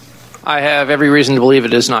 I have every reason to believe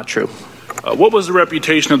it is not true. What was the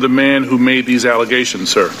reputation of the man who made these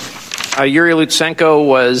allegations, sir? Yuri Lutsenko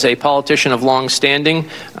was a politician of long standing.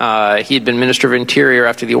 He had been Minister of Interior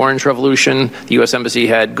after the Orange Revolution. The U.S. Embassy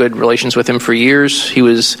had good relations with him for years. He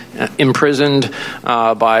was imprisoned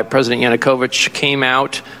by President Yanukovych, came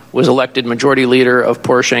out, was elected majority leader of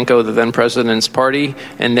Poroshenko, the then president's party,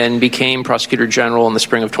 and then became Prosecutor General in the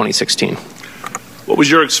spring of 2016. What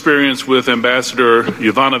was your experience with Ambassador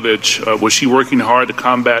Yovanovitch? Was she working hard to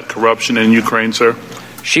combat corruption in Ukraine, sir?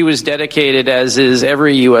 She was dedicated, as is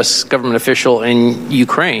every U.S. government official in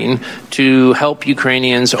Ukraine, to help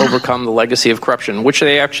Ukrainians overcome the legacy of corruption, which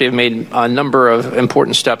they actually have made a number of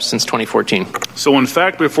important steps since 2014. So, in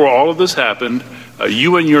fact, before all of this happened,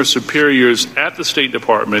 you and your superiors at the State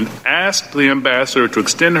Department asked the ambassador to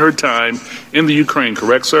extend her time in the Ukraine,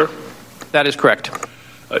 correct, sir? That is correct.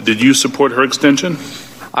 Did you support her extension?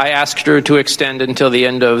 I asked her to extend until the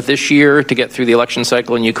end of this year to get through the election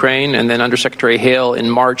cycle in Ukraine, and then Undersecretary Hale in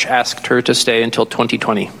March asked her to stay until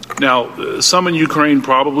 2020. Now, some in Ukraine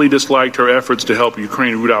probably disliked her efforts to help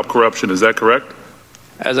Ukraine root out corruption. Is that correct?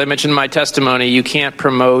 As I mentioned in my testimony, you can't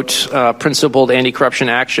promote principled anti-corruption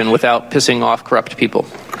action without pissing off corrupt people.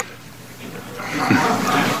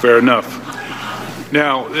 Fair enough.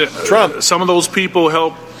 Now, Trump, some of those people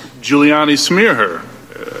helped Giuliani smear her.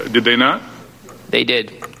 Did they not? They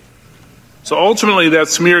did. So ultimately, that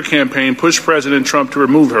smear campaign pushed President Trump to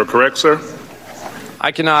remove her, correct, sir?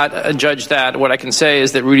 I cannot judge that. What I can say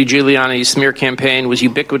is that Rudy Giuliani's smear campaign was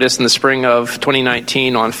ubiquitous in the spring of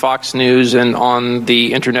 2019 on Fox News and on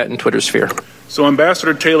the internet and Twitter sphere. So,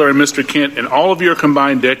 Ambassador Taylor and Mr. Kent, in all of your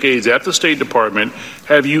combined decades at the State Department,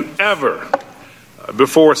 have you ever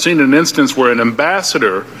before seen an instance where an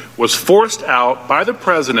ambassador was forced out by the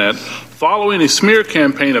president following a smear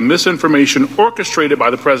campaign of misinformation orchestrated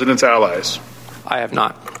by the president's allies? I have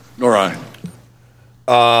not. Nor I.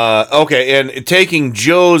 Okay, and taking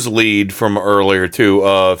Joe's lead from earlier, too,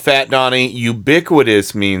 Fat Donnie,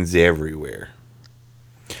 ubiquitous means everywhere.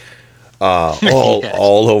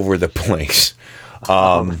 All over the place.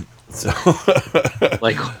 So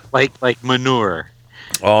like manure.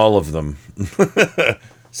 All of them.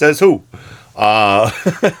 Says who?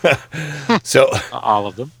 So all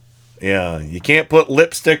of them. Yeah, you can't put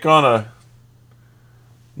lipstick on a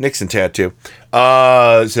Nixon tattoo.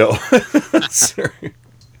 Sorry.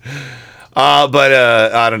 But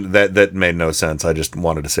I don't. That made no sense. I just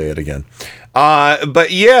wanted to say it again.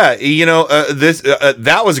 But yeah,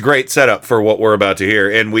 that was a great setup for what we're about to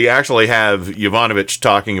hear, and we actually have Yovanovitch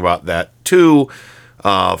talking about that too.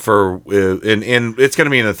 And it's going to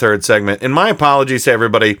be in the third segment. And my apologies to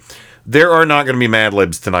everybody. There are not going to be Mad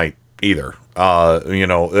Libs tonight either.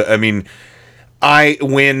 I mean,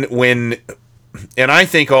 and I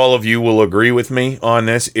think all of you will agree with me on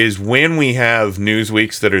this, is when we have news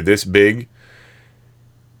weeks that are this big,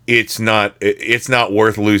 it's not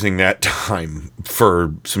worth losing that time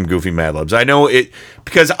for some goofy Mad Libs. I know it,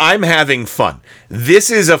 because I'm having fun. This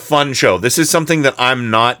is a fun show. This is something that I'm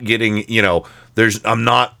not getting, I'm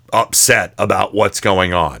not upset about what's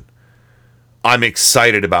going on. I'm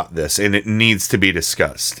excited about this, and it needs to be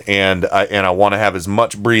discussed. And I want to have as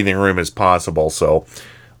much breathing room as possible, so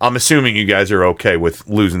I'm assuming you guys are okay with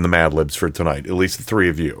losing the Mad Libs for tonight, at least the three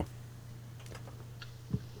of you.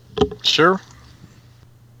 Sure.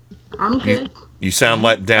 I'm good. You sound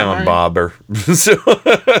let down, right. Bob.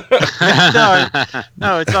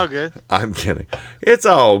 No, it's all good. I'm kidding. It's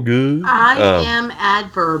all good. I am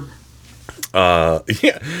adverb. Yeah.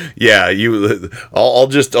 I'll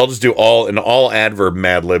just do all adverb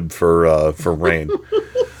Mad Lib for Rain.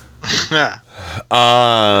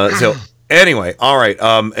 So anyway, all right.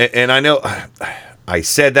 And I know I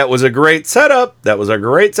said that was a great setup. And it was a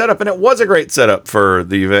great setup for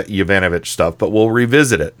the Yovanovitch stuff. But we'll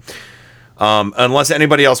revisit it. Unless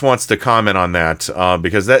anybody else wants to comment on that,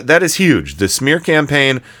 because that is huge. The smear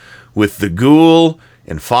campaign with the Ghoul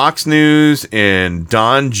and Fox News and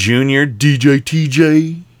Don Jr., DJ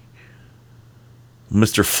TJ,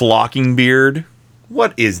 Mr. Flocking Beard.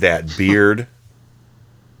 What is that beard?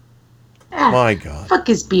 My God. Fuck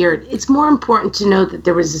his beard. It's more important to know that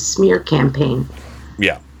there was a smear campaign.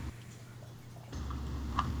 Yeah.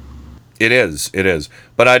 It is.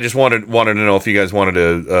 But I just wanted to know if you guys wanted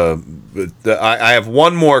to. I have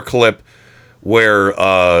one more clip where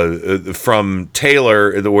from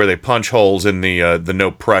Taylor, where they punch holes in the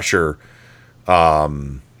no pressure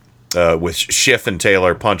with Schiff and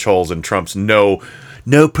Taylor punch holes in Trump's no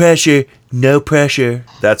pressure.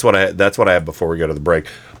 That's what I have before we go to the break.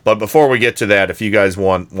 But before we get to that, if you guys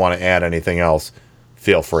want to add anything else,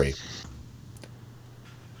 feel free.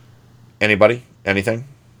 Anybody? Anything?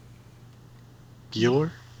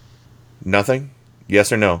 Bueller? Nothing?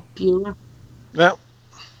 Yes or no? Bueller? No.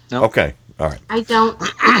 Okay. All right. I don't.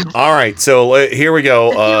 All right. So here we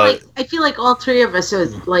go. I feel like all three of us are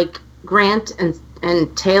like Grant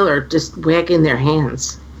and Taylor just wagging their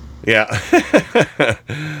hands. Yeah.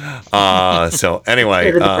 So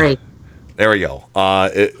anyway, there we go.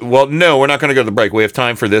 Well, no, we're not going to go to the break. We have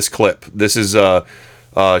time for this clip. This is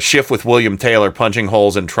Schiff with William Taylor punching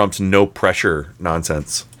holes in Trump's no pressure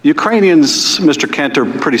nonsense. Ukrainians, Mr. Kent,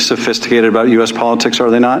 are pretty sophisticated about U.S. politics, are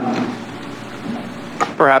they not?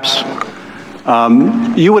 Perhaps.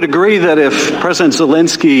 You would agree that if President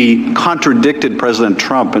Zelensky contradicted President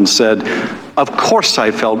Trump and said, of course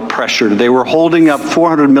I felt pressured. They were holding up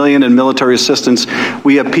 $400 million in military assistance.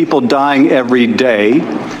 We have people dying every day.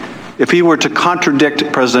 If he were to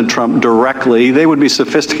contradict President Trump directly, they would be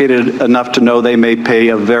sophisticated enough to know they may pay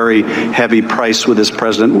a very heavy price with this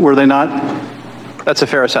president, were they not? That's a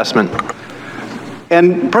fair assessment.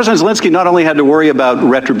 And President Zelensky not only had to worry about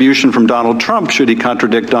retribution from Donald Trump should he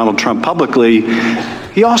contradict Donald Trump publicly,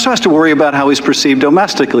 he also has to worry about how he's perceived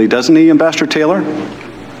domestically, doesn't he, Ambassador Taylor?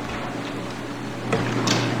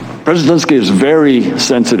 President Zelensky is very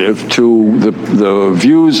sensitive to the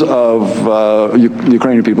views of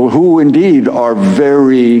Ukrainian people, who indeed are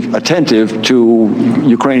very attentive to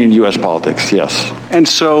Ukrainian U.S. politics, yes. And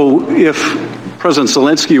so if President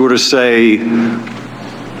Zelensky were to say,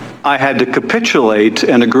 I had to capitulate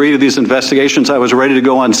and agree to these investigations, I was ready to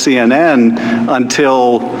go on CNN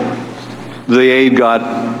until the aid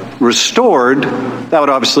got restored, that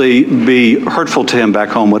would obviously be hurtful to him back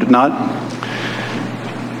home, would it not?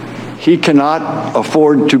 He cannot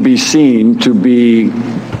afford to be seen to be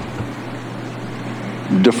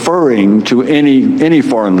deferring to any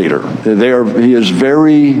foreign leader. He is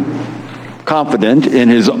very confident in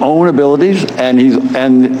his own abilities, and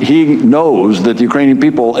he knows that the Ukrainian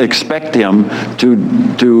people expect him to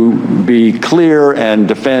be clear and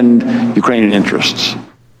defend Ukrainian interests.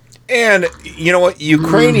 And you know what?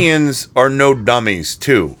 Ukrainians are no dummies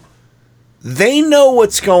too. They know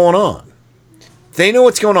what's going on. They know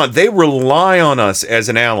what's going on. They rely on us as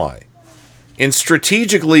an ally. And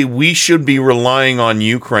strategically, we should be relying on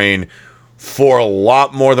Ukraine for a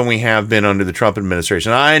lot more than we have been under the Trump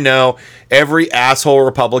administration. I know every asshole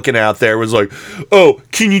Republican out there was like, oh,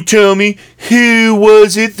 can you tell me who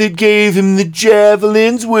was it that gave him the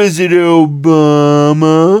javelins? Was it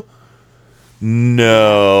Obama?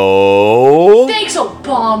 No. Thanks,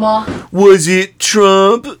 Obama. Was it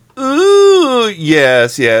Trump? Ooh,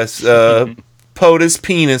 yes. POTUS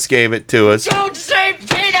penis gave it to us. Don't say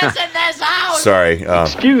penis in this house. Sorry.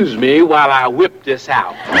 Excuse me while I whip this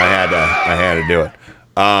out. I had to do it.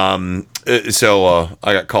 So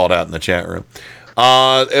I got called out in the chat room.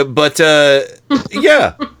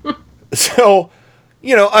 Yeah. So,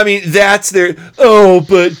 I mean, that's their. Oh,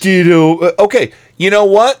 but ditto. Okay, you know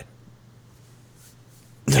what?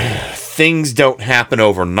 Things don't happen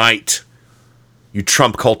overnight. You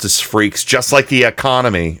Trump cultist freaks, just like the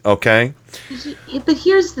economy, okay? But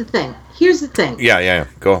here's the thing. Yeah.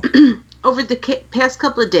 Go on. Over the past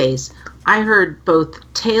couple of days, I heard both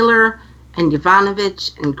Taylor and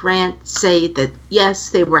Yovanovitch and Grant say that, yes,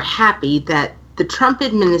 they were happy that the Trump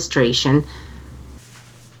administration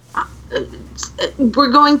were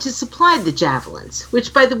going to supply the javelins,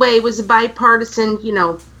 which, by the way, was a bipartisan,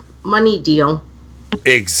 money deal.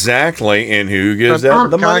 Exactly. And who gives out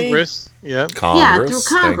the money? Congress. Yeah. Congress. Yeah, through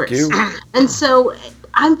Congress. Thank you. And so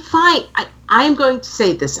I'm fine. I'm going to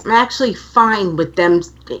say this. I'm actually fine with them,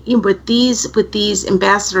 with these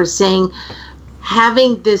ambassadors saying,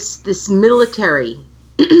 having this military,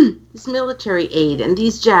 this military aid and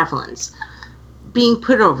these javelins being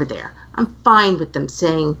put over there. I'm fine with them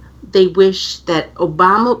saying they wish that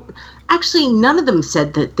Obama. Actually, none of them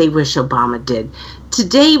said that they wish Obama did.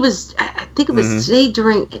 Today was, I think it was today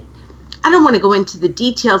during. I don't want to go into the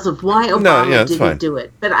details of why Obama didn't do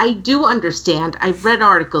it, but I do understand. I've read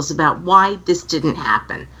articles about why this didn't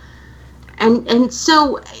happen. And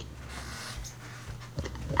so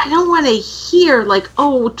I don't want to hear like,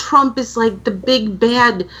 oh, Trump is like the big,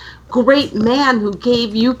 bad, great man who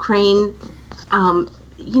gave Ukraine, Well,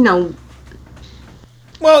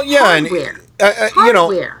 yeah,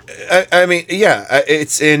 hardware. I mean, yeah,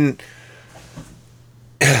 it's in.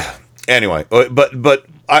 Anyway, but the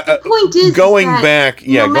point is going that back,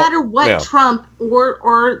 no matter what Trump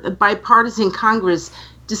or the bipartisan Congress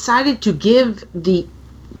decided to give the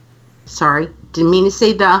sorry, didn't mean to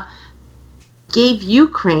say gave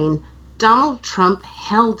Ukraine, Donald Trump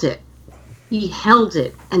held it. He held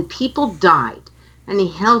it, and people died. And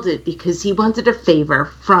he held it because he wanted a favor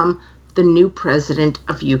from the new president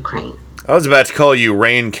of Ukraine. I was about to call you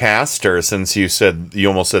Rain Castor since you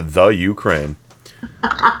almost said the Ukraine.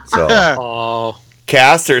 So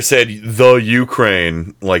Castor said the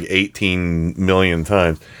Ukraine like 18 million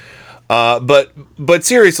times. But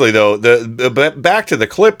seriously though, back to the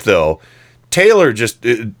clip though, Taylor just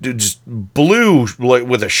blew like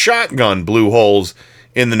with a shotgun, blew holes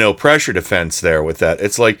in the no pressure defense there with that.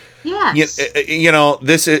 It's like, yes. you know,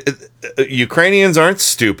 this Ukrainians aren't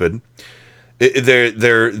stupid. That's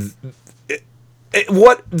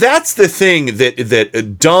the thing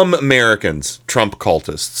that dumb Americans, Trump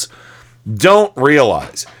cultists, don't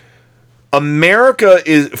realize. America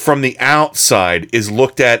is from the outside is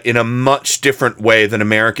looked at in a much different way than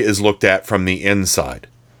America is looked at from the inside.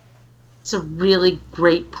 It's a really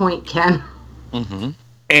great point, Ken. Mm-hmm.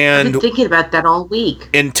 And I've been thinking about that all week.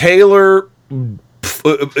 And Taylor,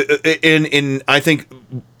 in I think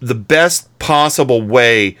the best possible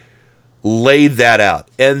way, laid that out,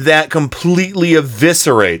 and that completely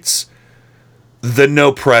eviscerates the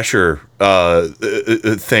no pressure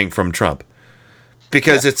thing from Trump,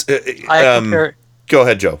 because it's. Go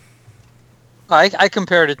ahead, Joe. I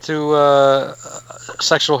compared it to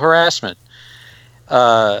sexual harassment.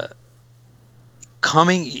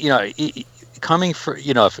 Coming for,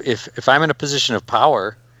 if I'm in a position of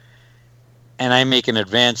power and I make an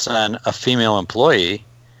advance on a female employee,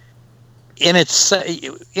 in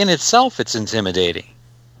itself it's intimidating.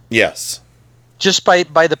 Yes. Just by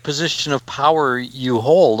the position of power you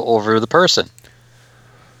hold over the person.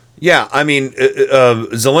 Yeah, I mean,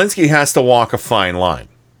 Zelensky has to walk a fine line.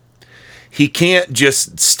 He can't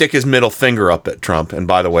just stick his middle finger up at Trump. And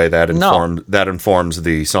by the way, that informs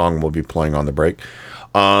the song we'll be playing on the break.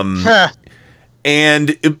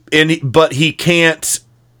 But he can't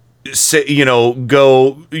say,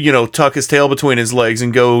 go, tuck his tail between his legs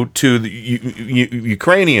and go to the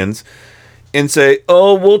Ukrainians and say,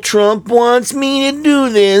 oh, well, Trump wants me to do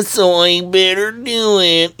this, so I better do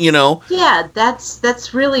it, Yeah,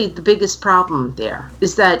 that's really the biggest problem there,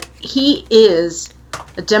 is that he is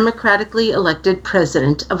a democratically elected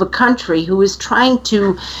president of a country who is trying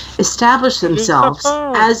to establish themselves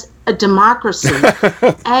as a democracy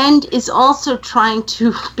and is also trying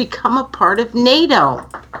to become a part of NATO.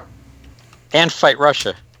 And fight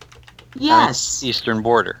Russia. Yes. On the eastern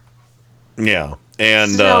border. Yeah.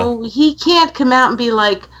 And so he can't come out and be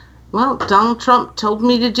like, well, Donald Trump told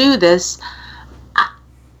me to do this.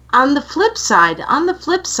 On the flip side,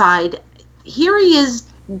 here he is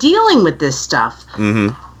dealing with this stuff.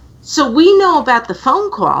 Mm-hmm. So we know about the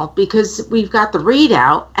phone call because we've got the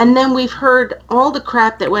readout, and then we've heard all the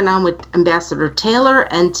crap that went on with Ambassador Taylor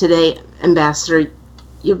and today Ambassador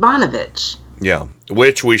Yovanovitch. Yeah,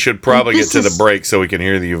 which we should probably get to the break so we can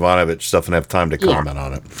hear the Yovanovitch stuff and have time to comment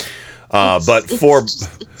on it. It's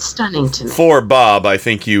stunning to me. For Bob, I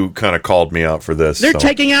think you kind of called me out for this. They're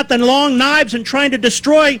taking out the long knives and trying to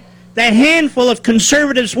destroy the handful of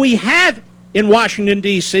conservatives we have in Washington,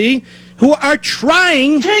 D.C., who are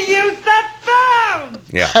trying to use the phone.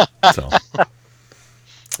 Yeah. So.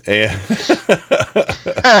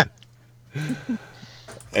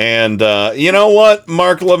 And you know what,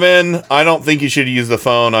 Mark Levin? I don't think you should use the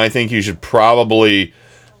phone. I think you should probably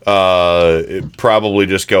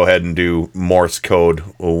just go ahead and do Morse code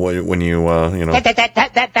when you.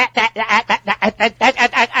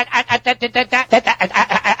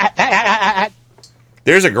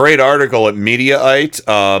 There's a great article at Mediaite.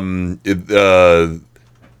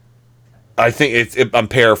 I think I'm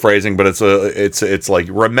paraphrasing, but it's like,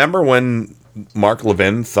 remember when Mark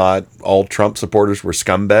Levin thought all Trump supporters were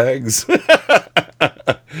scumbags?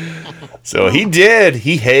 So he did.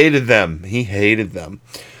 He hated them.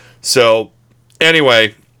 So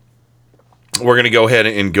anyway, we're going to go ahead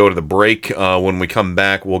and go to the break. When we come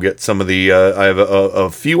back, we'll get some of the... I have a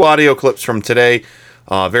few audio clips from today.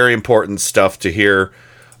 Very important stuff to hear.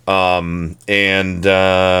 And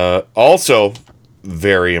also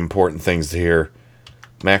very important things to hear.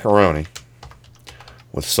 Macaroni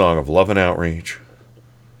with Song of Love and Outreach.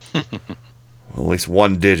 At least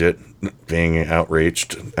one digit being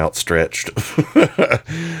outstretched. You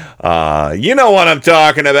know what I'm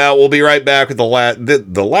talking about. We'll be right back with the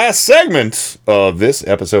last segment of this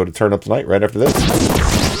episode of Turn Up the Night right after this.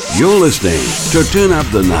 You're listening to Turn Up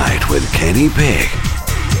the Night with Kenny Pick.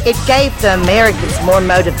 It gave the Americans more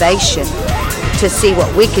motivation to see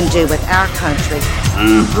what we can do with our country.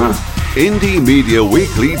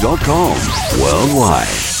 IndieMediaWeekly.com. Worldwide.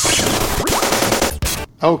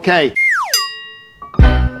 Okay.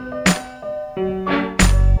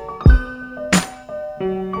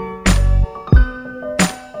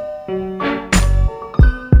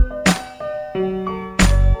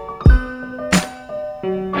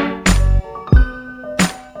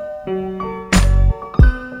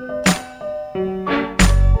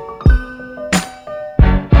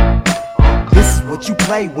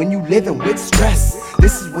 When you living with stress,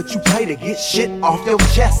 this is what you play to get shit off your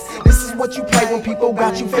chest. This is what you play when people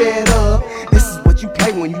got you fed up. This is what you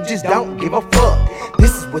play when you just don't give a fuck.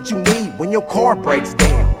 This is what you need when your car breaks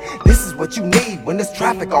down. This is what you need when there's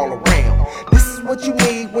traffic all around. This is what you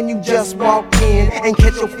need when you just walk in and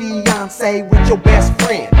catch your fiance with your best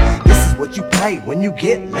friend. This is what you play when you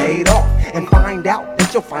get laid off and find out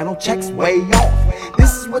that your final check's way off.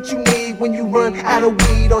 This is what you need when you run out of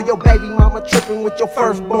weed or your baby mama tripping with your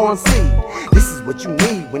firstborn seed. This is what you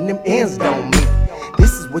need when them ends don't meet.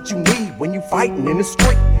 This is what you need when you fighting in the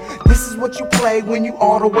street. This is what you play when you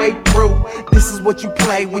all the way through. This is what you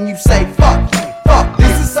play when you say fuck you, fuck.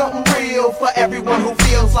 This is something real for everyone who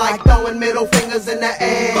feels like throwing middle fingers in the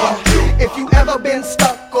air. If you ever been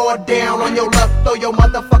stuck or down on your luck, throw your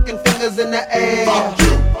motherfucking fingers in the air.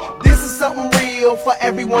 This is something real for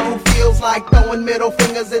everyone who feels like throwing middle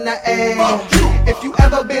fingers in the air. If you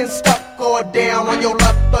ever been stuck or down on your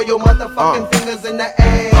luck, throw your motherfucking fingers in the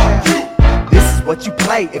air. This is what you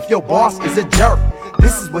play if your boss is a jerk.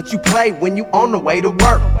 This is what you play when you on the way to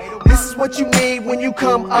work. This is what you need when you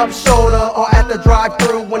come up shorter or at the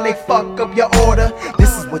drive-thru when they fuck up your order.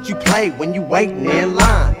 This is what you play when you waiting in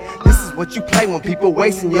line. This is what you play when people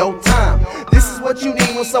wasting your time. This is what you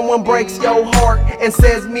need when someone breaks your heart and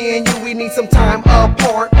says me and you, we need some time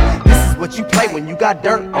apart. This is what you play when you got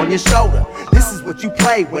dirt on your shoulder. This is what you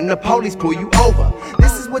play when the police pull you over.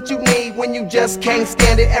 This is what you need when you just can't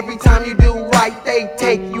stand it. Every time you do right, they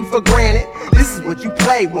take you for granted. This is what you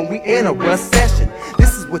play when we in a recession.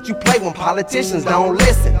 This is what you play when politicians don't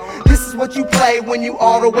listen. This is what you play when you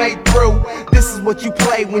all the way through. This is what you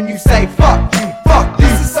play when you say fuck you, fuck.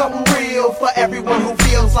 This is something real for everyone who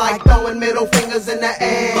feels like throwing middle fingers in the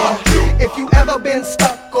air. If you ever been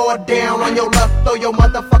stuck or down on your luck, throw your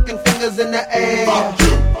motherfucking fingers in the air.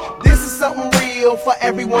 This is something real for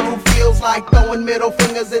everyone who feels like throwing middle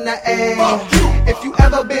fingers in the air. If you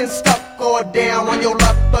ever been stuck or down on your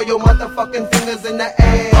luck, throw your motherfucking fingers in the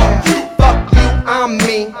air. Fuck you, I'm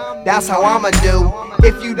me, that's how I'ma do.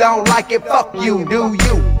 If you don't like it, fuck you, do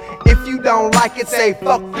you? If you don't like it, say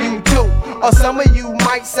fuck you too. Or some of you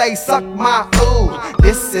might say suck my ooh.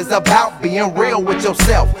 This is about being real with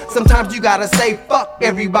yourself. Sometimes you gotta say fuck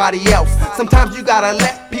everybody else. Sometimes you gotta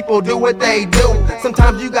let people do what they do.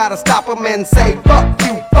 Sometimes you gotta stop them and say fuck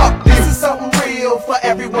you, fuck. This is something real for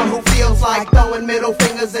everyone who feels like throwing middle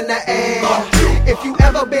fingers in the air. If you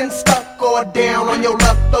ever been stuck or down on your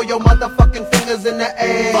luck, throw your motherfucking fingers in the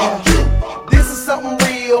air. This is something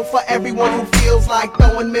real for everyone who feels like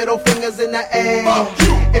throwing middle fingers in the air.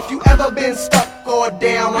 If you ever been stuck or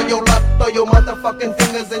down on your luck, throw your motherfucking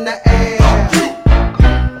fingers in the air. Fuck you.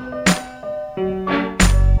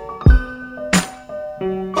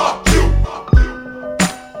 Fuck you.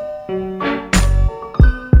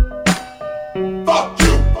 Fuck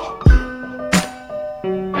you.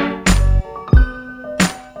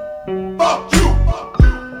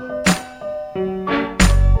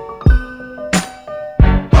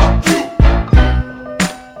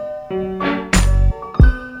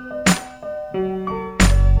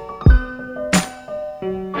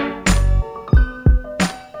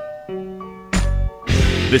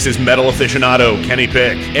 This is Metal Aficionado Kenny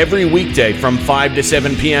Pick. Every weekday from 5 to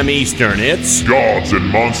 7 p.m. Eastern, it's Gods and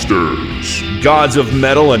Monsters. Gods of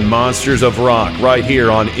Metal and Monsters of Rock, right here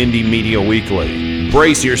on Indie Media Weekly.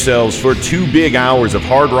 Brace yourselves for 2 big hours of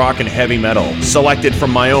hard rock and heavy metal, selected from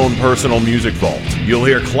my own personal music vault. You'll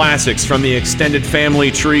hear classics from the extended family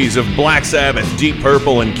trees of Black Sabbath, Deep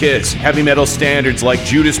Purple, and Kiss, heavy metal standards like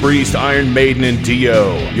Judas Priest, Iron Maiden, and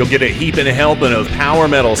Dio. You'll get a heap and a helping of power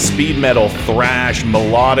metal, speed metal, thrash,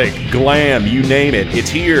 melodic, glam, you name it, it's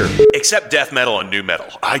here. Except death metal and nu metal.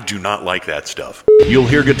 I do not like that stuff. You'll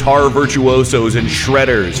hear guitar virtuosos and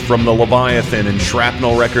shredders from the Leviathan and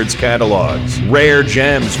Shrapnel Records catalogs. Rare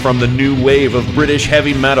gems from the new wave of British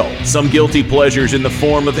heavy metal. Some guilty pleasures in the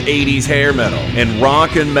form of 80s hair metal. And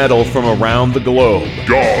rock and metal from around the globe.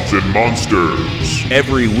 Gods and Monsters.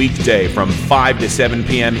 Every weekday from 5 to 7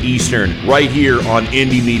 p.m. Eastern, right here on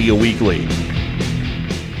Indie Media Weekly.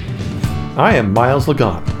 I am Miles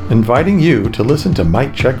Lagon, inviting you to listen to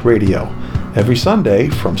Mic Check Radio. Every Sunday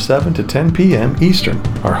from 7 to 10 p.m. Eastern,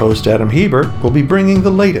 our host Adam Hebert will be bringing the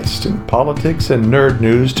latest in politics and nerd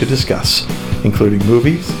news to discuss, including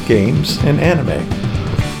movies, games, and anime.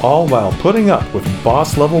 all while putting up with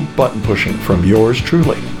boss-level button pushing from yours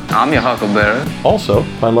truly. I'm your huckleberry. Also,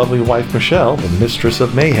 my lovely wife Michelle, the mistress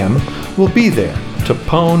of mayhem, will be there to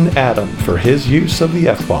pwn Adam for his use of the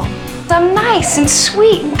F-bomb. I'm nice and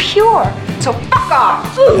sweet and pure, so fuck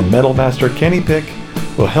off! And Metal Master Kenny Pick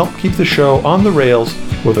will help keep the show on the rails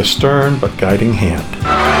with a stern but guiding hand.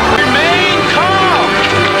 Remain calm!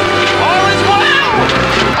 All is well!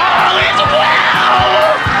 All is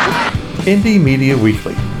well! Indie Media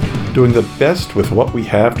Weekly, doing the best with what we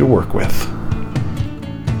have to work with.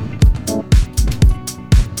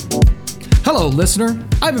 Hello, listener.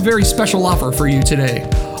 I have a very special offer for you today.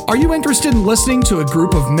 Are you interested in listening to a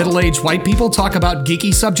group of middle-aged white people talk about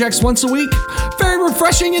geeky subjects once a week? Very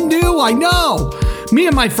refreshing and new, I know! Me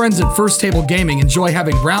and my friends at First Table Gaming enjoy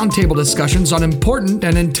having roundtable discussions on important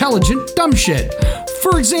and intelligent dumb shit.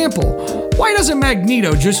 For example, why doesn't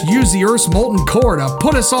Magneto just use the Earth's molten core to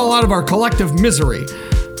put us all out of our collective misery?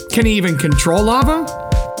 Can he even control lava?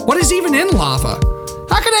 What is even in lava?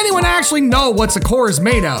 How can anyone actually know what a core is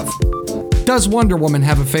made of? Does Wonder Woman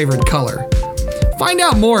have a favorite color? Find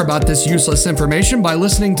out more about this useless information by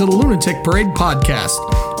listening to the Lunatic Parade podcast.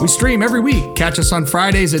 We stream every week. Catch us on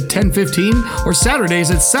Fridays at 10:15 or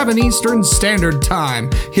Saturdays at 7 Eastern Standard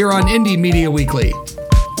Time here on Indie Media Weekly.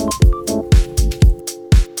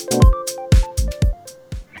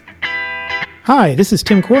 Hi, this is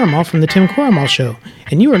Tim Quormal from The Tim Quormal Show,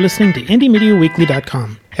 and you are listening to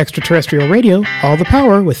IndieMediaWeekly.com. Extraterrestrial radio, all the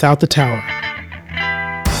power without the tower.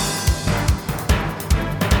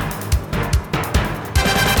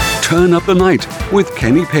 Turn Up the Night with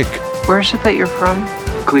Kenny Pick. Where's it that you're from?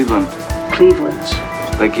 Cleveland. Cleveland.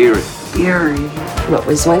 Like Erie. Erie. What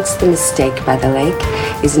was once the mistake by the lake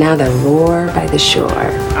is now the roar by the shore.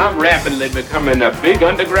 I'm rapidly becoming a big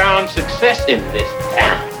underground success in this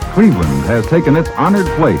town. Cleveland has taken its honored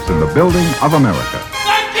place in the building of America.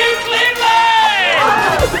 Thank you,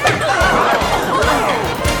 Cleveland!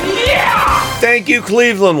 Yeah! Thank you,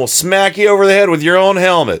 Cleveland. We'll smack you over the head with your own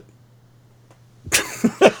helmet.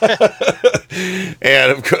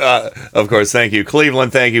 And of course, thank you,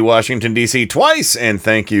 Cleveland. Thank you, Washington, D.C. twice. And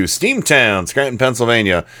thank you, Steamtown, Scranton,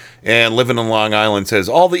 Pennsylvania. And Living in Long Island says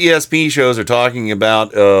all the ESP shows are talking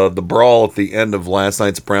about the brawl at the end of last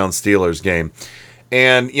night's Browns-Steelers game.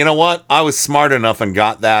 And you know what? I was smart enough and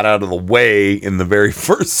got that out of the way in the very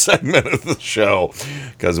first segment of the show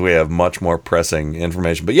because we have much more pressing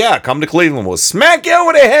information. But yeah, come to Cleveland. We'll smack you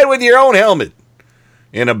over the head with your own helmet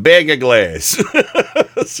in a bag of glass.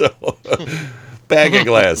 Bag of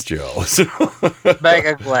glass, Joe. Bag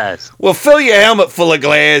of glass. We'll fill your helmet full of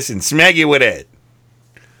glass and smack you with it.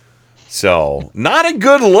 So, not a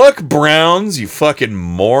good look, Browns, you fucking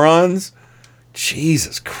morons.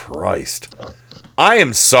 Jesus Christ. I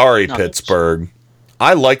am sorry, Pittsburgh.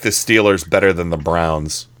 I like the Steelers better than the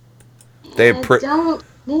Browns. They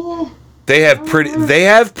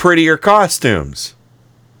have prettier costumes.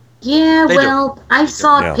 Yeah, They well, I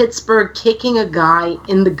saw Yeah. Pittsburgh kicking a guy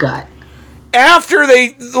in the gut. After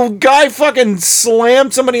the guy fucking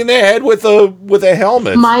slammed somebody in the head with a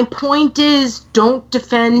helmet. My point is, don't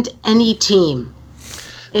defend any team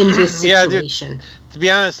in this Yeah, situation. To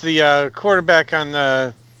be honest, the quarterback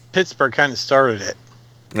on Pittsburgh kind of started it.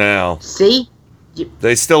 Now, see,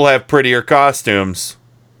 they still have prettier costumes.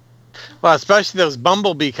 Well, especially those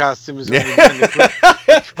Bumblebee costumes. When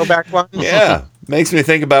the throwback ones. Yeah, makes me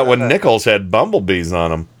think about when Nichols had bumblebees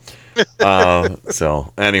on him.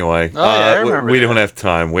 So anyway, I remember we that. don't have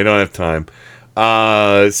time. We don't have time.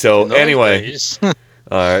 So Those anyway, days. all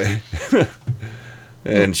right.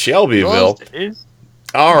 And Shelbyville. Those days.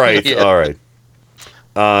 All right, Yeah. all right.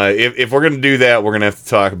 If we're gonna do that, we're gonna have to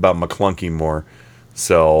talk about McClunky more.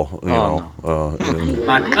 So you know. I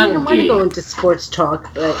don't want to go into sports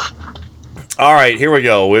talk, but All right, here we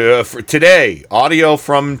go. For today, audio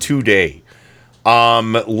from today.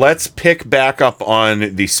 Let's pick back up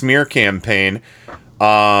on the smear campaign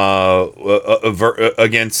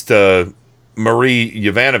against Marie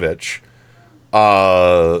Yovanovitch,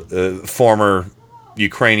 former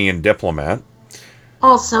Ukrainian diplomat.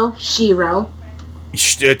 also Shiro.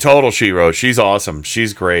 Total Shiro. She's awesome.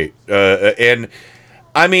 She's great. And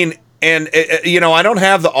I mean, and I don't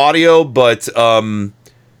have the audio, but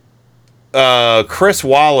Chris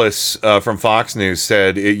Wallace from Fox News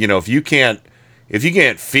said, if you can't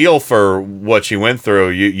feel for what she went through,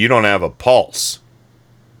 you don't have a pulse.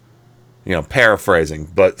 Paraphrasing,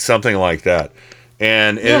 but something like that.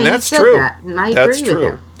 And that's he said true. that, and I That's agree with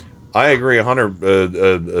true. him. I agree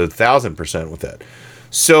 1,000% with that.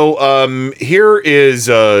 So here is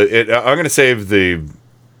I'm going to save the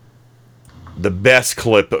the best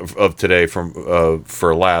clip of today from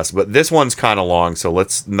for last, but this one's kind of long, so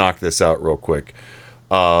let's knock this out real quick.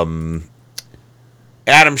 Adam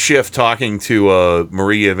Schiff talking to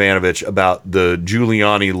Maria Yovanovitch about the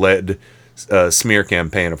Giuliani-led smear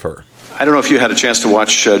campaign of her. I don't know if you had a chance to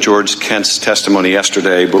watch George Kent's testimony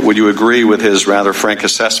yesterday, but would you agree with his rather frank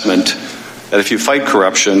assessment that if you fight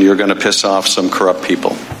corruption, you're going to piss off some corrupt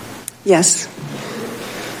people? Yes.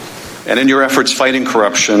 And in your efforts fighting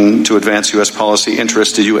corruption to advance U.S. policy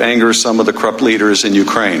interests, did you anger some of the corrupt leaders in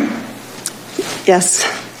Ukraine? Yes.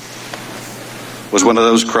 Was one of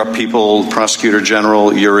those corrupt people Prosecutor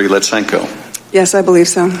General Yuri Lutsenko? Yes, I believe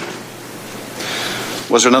so.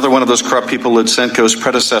 Was another one of those corrupt people Lutsenko's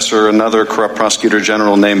predecessor, another corrupt Prosecutor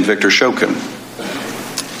General named Viktor Shokin?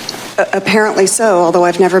 Apparently so, although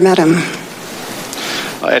I've never met him.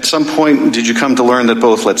 At some point, did you come to learn that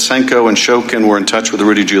both Lutsenko and Shokin were in touch with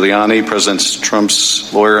Rudy Giuliani, President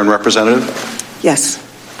Trump's lawyer and representative? Yes.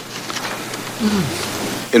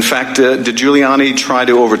 In fact, did Giuliani try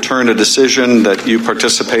to overturn a decision that you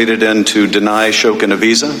participated in to deny Shokin a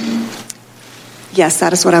visa? Yes,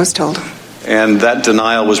 that is what I was told. And that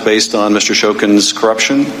denial was based on Mr. Shokin's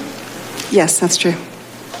corruption? Yes, that's true.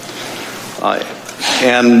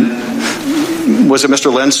 And was it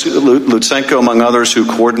Mr. Lutsenko, among others, who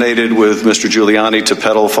coordinated with Mr. Giuliani to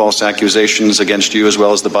peddle false accusations against you as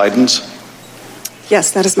well as the Bidens?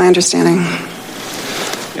 Yes, that is my understanding.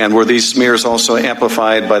 And were these smears also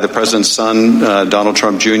amplified by the president's son, Donald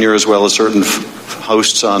Trump Jr., as well as certain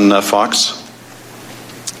hosts on Fox?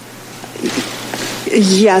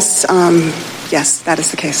 Yes, yes, that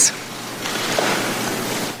is the case.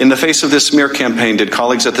 In the face of this smear campaign, did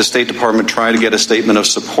colleagues at the State Department try to get a statement of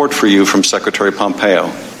support for you from Secretary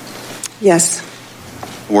Pompeo? Yes.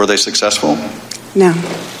 Were they successful? No.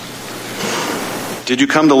 Did you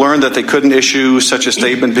come to learn that they couldn't issue such a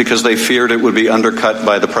statement because they feared it would be undercut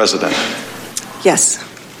by the president? Yes.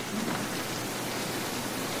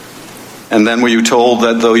 And then were you told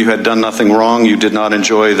that though you had done nothing wrong, you did not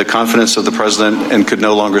enjoy the confidence of the president and could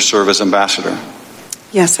no longer serve as ambassador?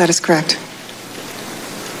 Yes, that is correct.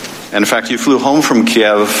 And in fact, you flew home from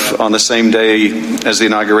Kiev on the same day as the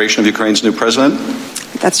inauguration of Ukraine's new president?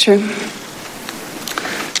 That's true.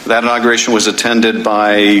 That inauguration was attended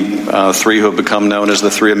by three who have become known as the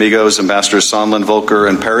Three Amigos, Ambassadors Sondland, Volker,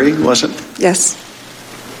 and Perry, was it? Yes.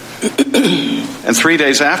 And 3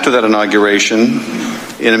 days after that inauguration,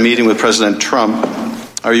 in a meeting with President Trump,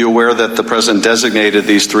 are you aware that the president designated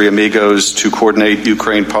these Three Amigos to coordinate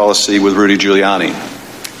Ukraine policy with Rudy Giuliani?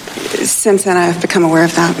 Since then, I've become aware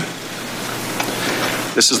of that.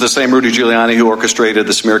 This is the same Rudy Giuliani who orchestrated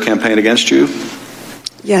the smear campaign against you?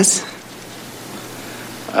 Yes.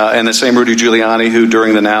 And the same Rudy Giuliani who,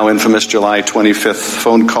 during the now infamous July 25th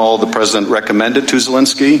phone call, the president recommended to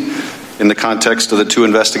Zelensky in the context of the two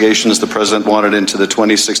investigations the president wanted into the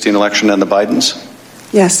 2016 election and the Bidens?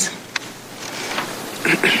 Yes.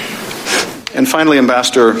 And finally,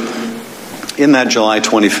 Ambassador, in that July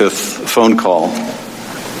 25th phone call,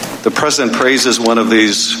 the president praises one of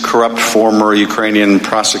these corrupt former Ukrainian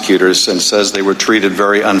prosecutors and says they were treated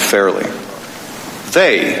very unfairly.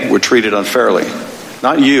 They were treated unfairly.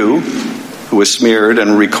 Not you, who was smeared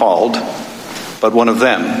and recalled, but one of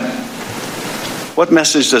them. What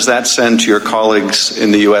message does that send to your colleagues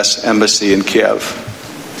in the U.S. Embassy in Kiev?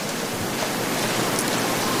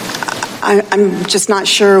 I'm just not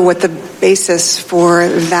sure what the basis for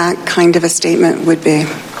that kind of a statement would be.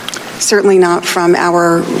 Certainly not from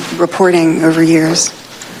our reporting over years.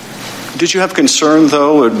 Did you have concern,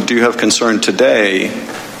 though, or do you have concern today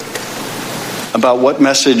about what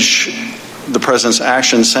message the president's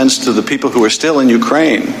action sends to the people who are still in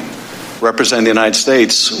Ukraine representing the United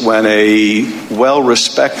States when a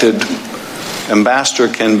well-respected ambassador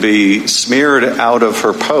can be smeared out of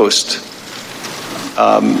her post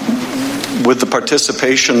with the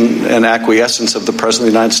participation and acquiescence of the President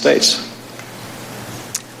of the United States?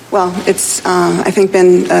 Well, it's, I think,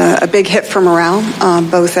 been a big hit for morale,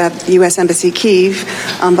 both at the U.S. Embassy Kyiv,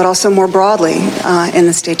 but also more broadly in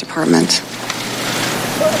the State Department.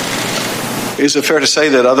 Is it fair to say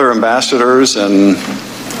that other ambassadors and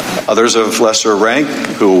others of lesser rank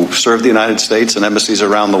who serve the United States and embassies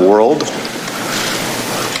around the world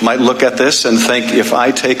might look at this and think, if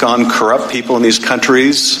I take on corrupt people in these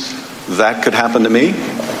countries, that could happen to me?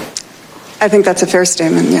 I think that's a fair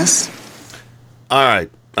statement, yes. All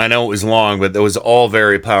right. I know it was long, but it was all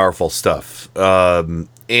very powerful stuff.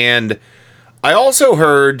 And I also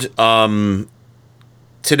heard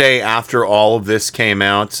today, after all of this came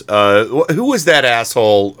out, who was that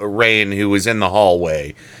asshole, Rain, who was in the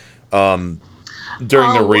hallway during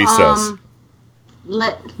the recess?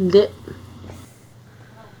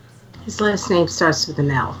 His last name starts with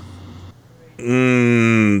an L.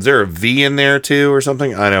 Is there a V in there too, or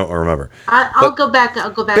something? I don't remember. I'll go back.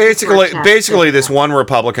 Basically, this one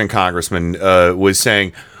Republican congressman was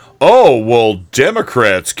saying, "Oh, well,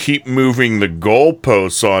 Democrats keep moving the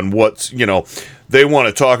goalposts on what's they want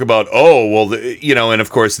to talk about. Oh, well, and of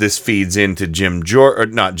course this feeds into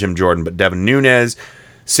not Jim Jordan, but Devin Nunes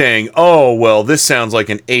saying, oh, well, this sounds like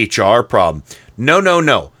an HR problem.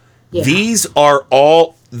 No. Yeah. These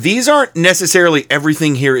aren't necessarily,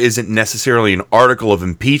 everything here isn't necessarily an article of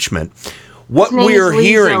impeachment. What we're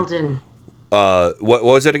hearing. What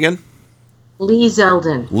was it again? Lee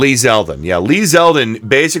Zeldin. Yeah, Lee Zeldin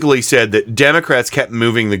basically said that Democrats kept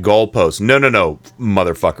moving the goalposts. No,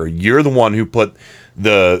 motherfucker. You're the one who put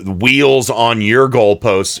the wheels on your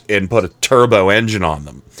goalposts and put a turbo engine on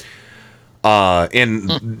them.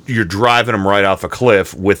 And you're driving them right off a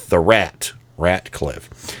cliff with the rat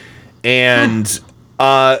cliff. And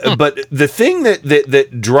but the thing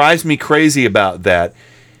that drives me crazy about that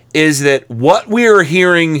is that what we are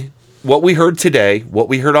hearing, what we heard today, what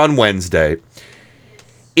we heard on Wednesday,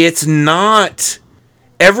 it's not,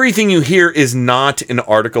 everything you hear is not an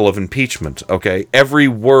article of impeachment, okay? Every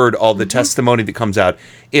word, all the testimony that comes out,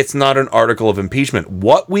 it's not an article of impeachment.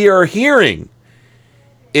 What we are hearing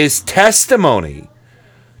is testimony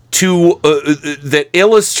that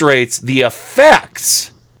illustrates the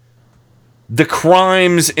effects, the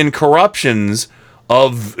crimes and corruptions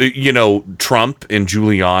of, Trump and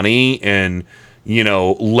Giuliani and,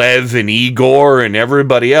 Lev and Igor and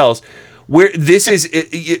everybody else. Where this is,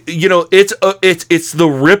 it's the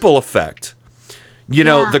ripple effect.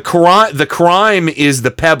 The crime is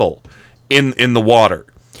the pebble in the water,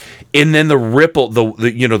 and then the ripple,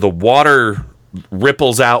 the water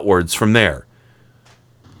ripples outwards from there.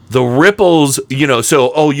 The ripples,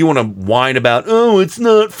 so you want to whine about, it's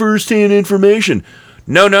not firsthand information.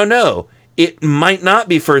 No. It might not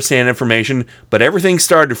be firsthand information, but everything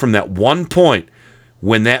started from that one point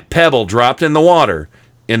when that pebble dropped in the water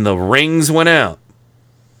and the rings went out.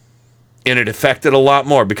 And it affected a lot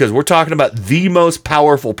more, because we're talking about the most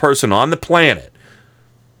powerful person on the planet.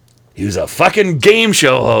 He was a fucking game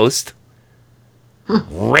show host,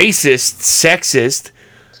 racist, sexist,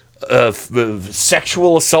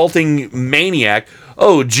 sexual assaulting maniac.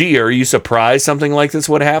 Oh, gee, are you surprised something like this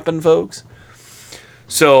would happen, folks?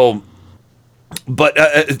 So, but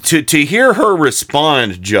to hear her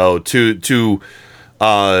respond, Joe, to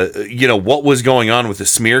what was going on with the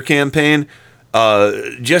smear campaign,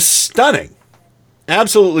 just stunning,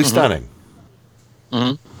 absolutely stunning.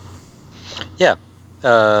 Yeah,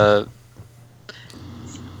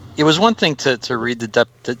 it was one thing to read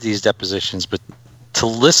these depositions, but to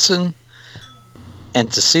listen and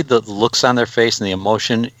to see the looks on their face and the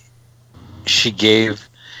emotion she gave,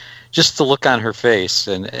 just the look on her face,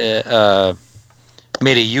 and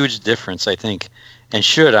made a huge difference, I think, and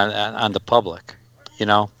should on the public.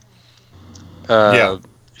 Yeah.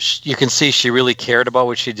 You can see she really cared about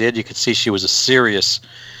what she did. You could see she was a serious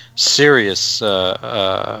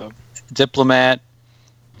diplomat,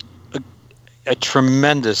 a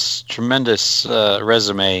tremendous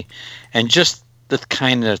resume, and just the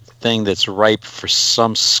kind of thing that's ripe for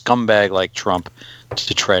some scumbag like Trump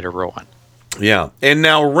to try to ruin. Yeah. And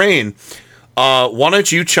now, Rain, why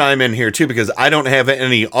don't you chime in here too, because I don't have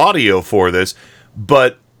any audio for this,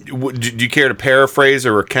 but do you care to paraphrase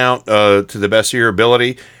or recount to the best of your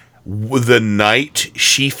ability the night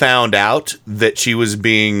she found out that she was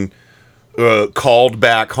being called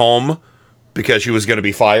back home because she was going to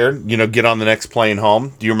be fired? Get on the next plane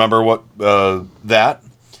home. Do you remember what that?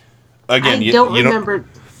 Again, I don't remember.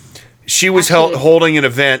 She was holding an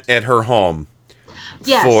event at her home.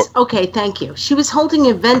 Yes. Okay. Thank you. She was holding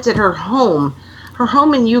an event at her home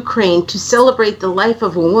in Ukraine, to celebrate the life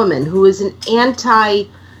of a woman who is an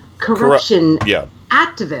anti-corruption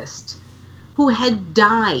activist who had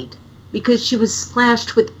died because she was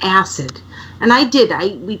splashed with acid. And I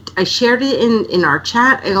shared it in our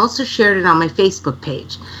chat. I also shared it on my Facebook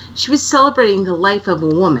page. She was celebrating the life of a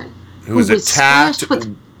woman who was attacked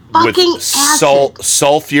with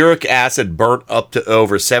sulfuric acid, burnt up to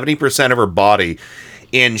over 70% of her body,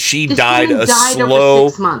 and she died a slow, over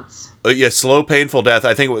 6 months. Slow, painful death.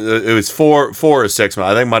 I think it was 4 or 6 months.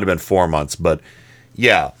 I think it might have been 4 months, but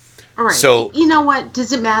yeah. All right. So you know what?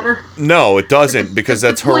 Does it matter? No, it doesn't, because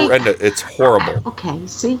that's horrendous. It's horrible. Okay.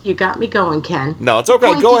 See, you got me going, Ken. No, it's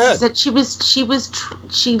okay. Go ahead. That she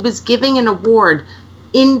was giving an award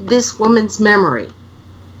in this woman's memory,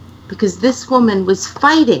 because this woman was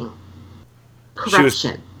fighting corruption. She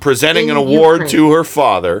was presenting an award to her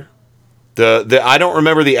father. I don't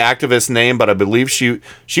remember the activist's name, but I believe she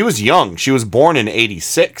was young. She was born in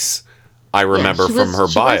 1986. I remember from her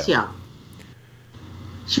bio. She was young.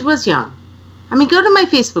 She was young. I mean, go to my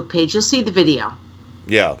Facebook page. You'll see the video.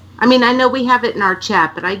 Yeah. I mean, I know we have it in our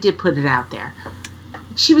chat, but I did put it out there.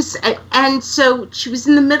 She was, and so she was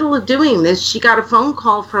in the middle of doing this. She got a phone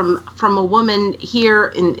call from a woman here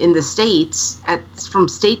in the States from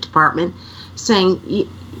State Department saying,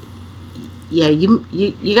 "Yeah,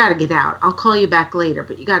 you got to get out. I'll call you back later,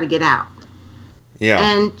 but you got to get out." Yeah.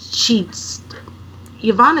 And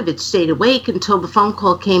Yovanovitch stayed awake until the phone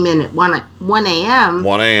call came in at 1 a.m.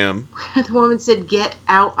 1 a.m. The woman said, "Get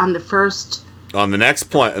out on the first." On the next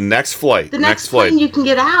flight. The next plane you can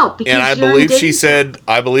get out. Because and I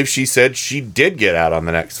believe she said she did get out on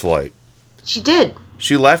the next flight. She did.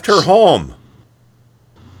 She left her home.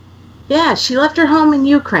 Yeah, she left her home in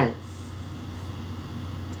Ukraine.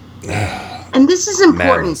 And this is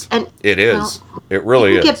important. And it is. It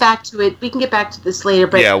really is. We can get back to it. We can get back to this later.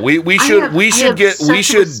 But yeah, we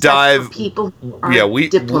should dive. People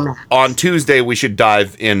diplomats. On Tuesday we should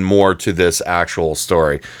dive in more to this actual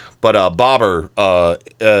story. But Bobber,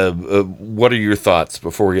 what are your thoughts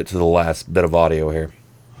before we get to the last bit of audio here?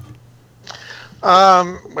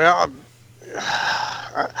 Well,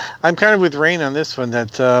 I'm kind of with Rain on this one.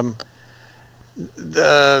 That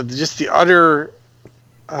just the utter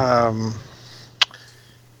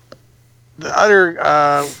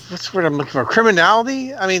what's the word I'm looking for?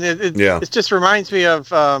 Criminality. I mean, it just reminds me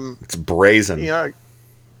of it's brazen. You know,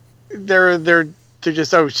 they're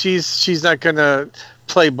just she's not gonna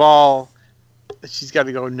play ball. She's got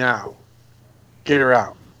to go now. Get her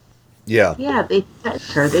out. Yeah. Yeah, they said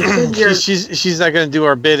her. They said she's not going to do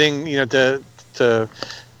our bidding. You know,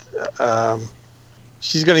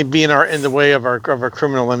 she's going to be in the way of our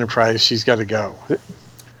criminal enterprise. She's got to go.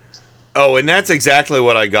 Oh, and that's exactly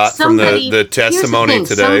what I got from the testimony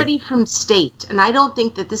today. Somebody from state, and I don't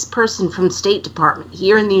think that this person from State Department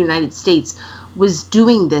here in the United States was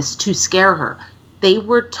doing this to scare her. They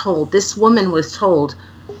were told, this woman was told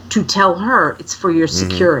to tell her it's for your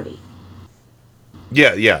security.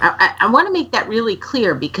 Yeah. I want to make that really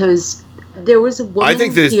clear because there was a woman. I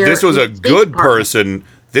think this was a good person.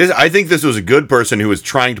 I think this was a good person who was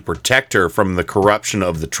trying to protect her from the corruption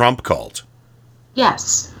of the Trump cult.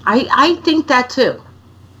 Yes, I think that too.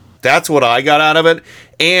 That's what I got out of it.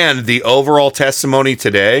 And the overall testimony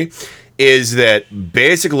today is that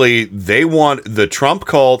basically they want the Trump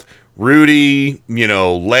cult, Rudy,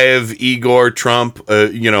 Lev, Igor, Trump,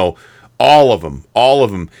 all of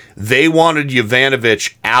them. They wanted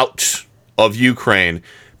Yovanovitch out of Ukraine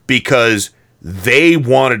because they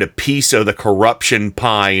wanted a piece of the corruption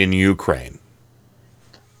pie in Ukraine.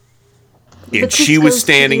 And she was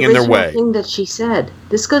standing in their way. That she said.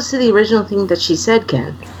 This goes to the original thing that she said,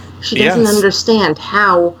 Ken. She doesn't understand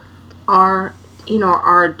how our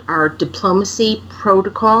diplomacy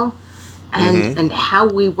protocol and how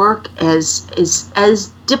we work as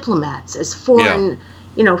diplomats, as foreign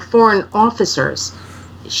officers.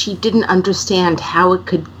 She didn't understand how it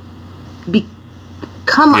could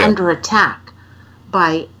come under attack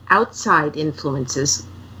by outside influences,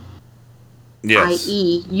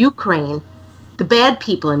 i.e. Ukraine, the bad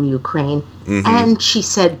people in Ukraine, and she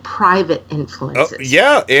said private influences.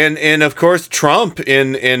 And of course Trump,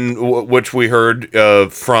 in which we heard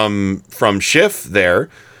from Schiff there,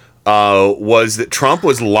 was that Trump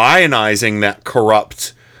was lionizing that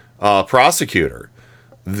corrupt prosecutor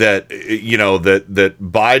that that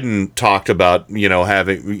Biden talked about,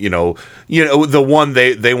 having the one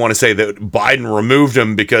they want to say that Biden removed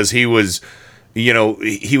him because he was a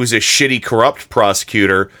shitty corrupt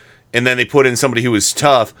prosecutor, and then they put in somebody who was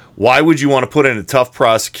tough. Why would you want to put in a tough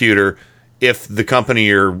prosecutor if the company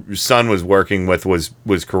your son was working with was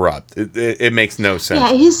corrupt? It makes no sense.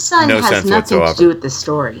 Yeah, his son has nothing to do with the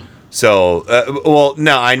story. So,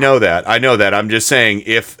 no, I know that. I'm just saying,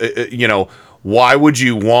 if why would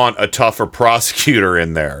you want a tougher prosecutor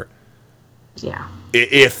in there? Yeah.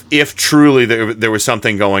 If truly there was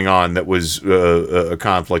something going on that was a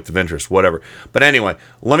conflict of interest, whatever. But anyway,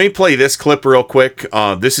 let me play this clip real quick.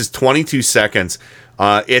 This is 22 seconds.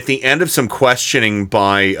 At the end of some questioning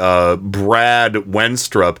by Brad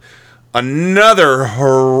Wenstrup, another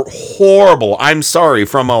horrible, I'm sorry,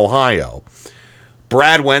 from Ohio.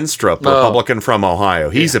 Brad Wenstrup, Republican from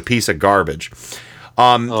Ohio. He's a piece of garbage.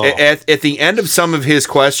 At the end of some of his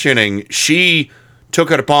questioning, she took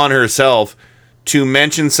it upon herself to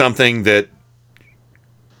mention something that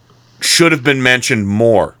should have been mentioned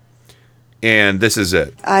more. And this is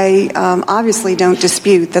it. I obviously don't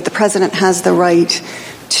dispute that the president has the right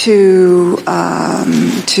to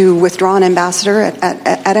withdraw an ambassador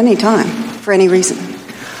at any time for any reason.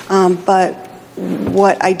 But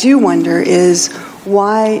what I do wonder is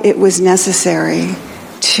why it was necessary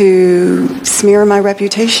to smear my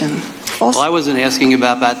reputation. Well, I wasn't asking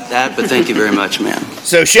about that, but thank you very much, ma'am.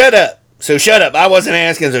 So shut up. I wasn't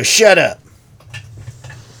asking, so shut up.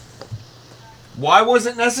 Why was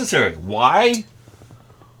it necessary? Why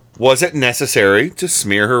was it necessary to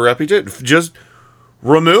smear her reputation? Just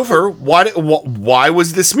remove her. Why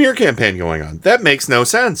was the smear campaign going on? That makes no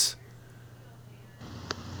sense.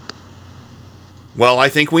 Well, I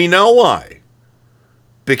think we know why.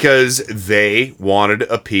 Because they wanted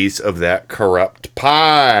a piece of that corrupt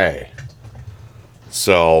pie.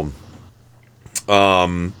 So,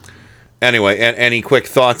 anyway, any quick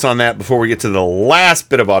thoughts on that before we get to the last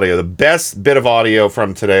bit of audio? The best bit of audio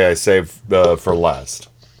from today I saved for last.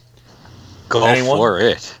 Go for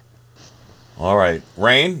it. All right.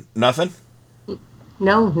 Rain, nothing?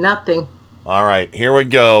 No, nothing. All right, here we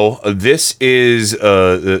go. This is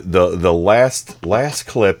the last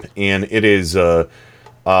clip, and it is a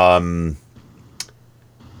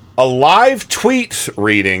live tweet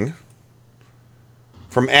reading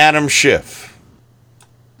from Adam Schiff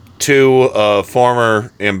to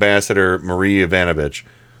former Ambassador Marie Yovanovitch.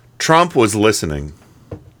 Trump was listening.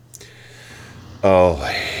 Oh,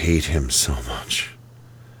 I hate him so much.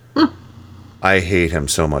 I hate him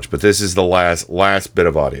so much. But this is the last bit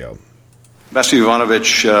of audio. Ambassador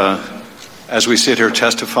Yovanovitch, as we sit here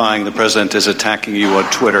testifying, the president is attacking you on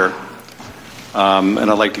Twitter. And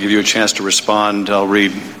I'd like to give you a chance to respond. I'll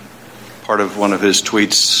read part of one of his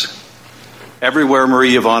tweets. Everywhere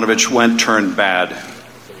Marie Yovanovitch went turned bad.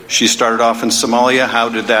 She started off in Somalia. How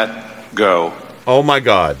did that go? Oh, my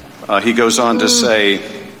God. He goes on to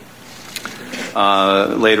say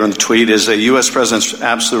later in the tweet, is a U.S. president's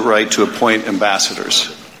absolute right to appoint ambassadors.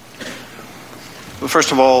 Well,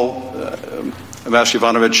 first of all, Ambassador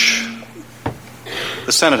Yovanovitch,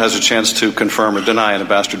 the Senate has a chance to confirm or deny an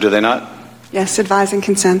ambassador, do they not? Yes, advise and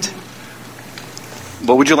consent.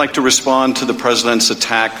 But would you like to respond to the president's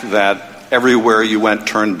attack that everywhere you went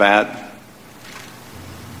turned bad?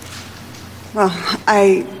 Well,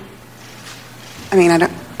 I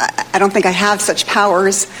don't think I have such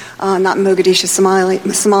powers, not in Mogadishu,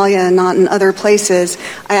 Somalia, and not in other places.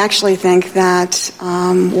 I actually think that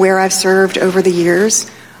where I've served over the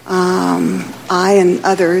years, I and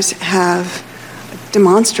others have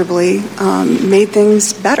demonstrably made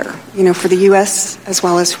things better, for the U.S. as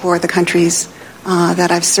well as for the countries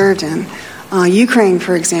that I've served in. Ukraine,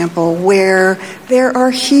 for example, where there are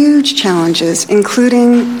huge challenges,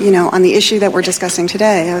 including, on the issue that we're discussing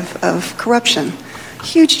today of corruption.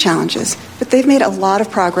 Huge challenges. But they've made a lot of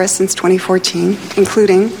progress since 2014,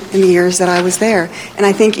 including in the years that I was there. And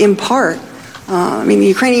I think in part, the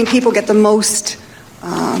Ukrainian people get the most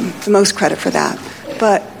credit for that.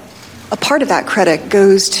 But a part of that credit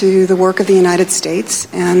goes to the work of the United States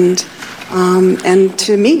and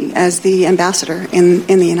to me as the ambassador in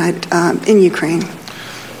Ukraine.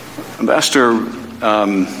 Ambassador,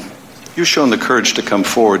 you've shown the courage to come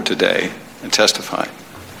forward today and testify.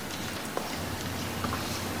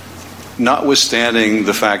 Notwithstanding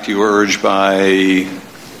the fact you were urged by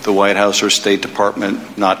the White House or State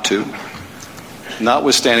Department not to,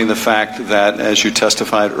 notwithstanding the fact that, as you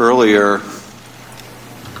testified earlier,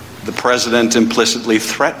 the president implicitly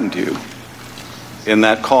threatened you in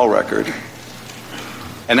that call record,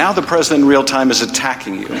 and now the president in real time is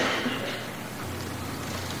attacking you.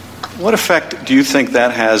 What effect do you think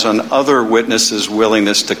that has on other witnesses'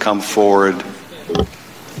 willingness to come forward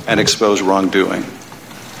and expose wrongdoing?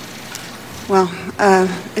 Well,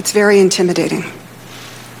 it's very intimidating.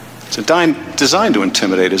 It's designed to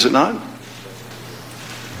intimidate, is it not?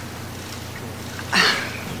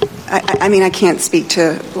 I can't speak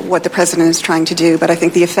to what the president is trying to do, but I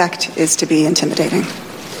think the effect is to be intimidating.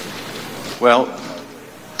 Well,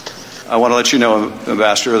 I want to let you know,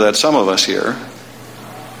 Ambassador, that some of us here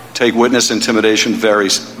take witness intimidation very,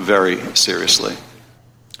 very seriously.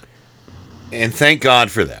 And thank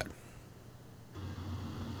God for that.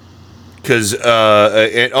 Because,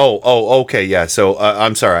 okay, yeah. So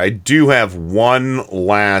I'm sorry. I do have one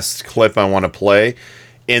last clip I want to play,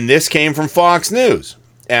 and this came from Fox News.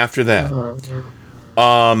 After that,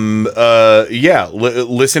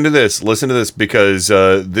 listen to this. Listen to this because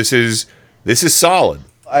this is solid.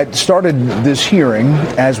 I started this hearing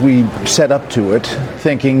as we set up to it,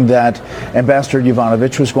 thinking that Ambassador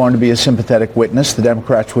Yovanovitch was going to be a sympathetic witness. The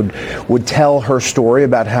Democrats would tell her story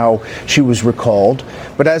about how she was recalled.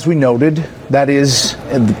 But as we noted, that is,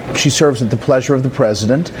 she serves at the pleasure of the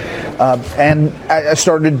president. And I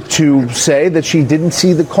started to say that she didn't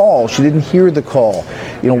see the call. She didn't hear the call.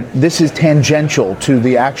 This is tangential to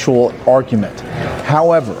the actual argument.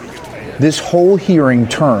 However, this whole hearing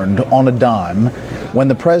turned on a dime when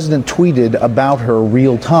the president tweeted about her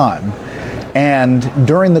real time. And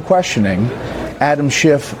during the questioning, Adam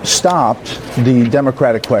Schiff stopped the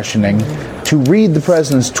Democratic questioning to read the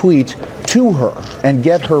president's tweet to her and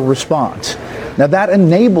get her response. Now, that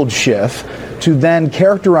enabled Schiff to then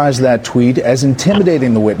characterize that tweet as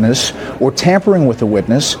intimidating the witness or tampering with the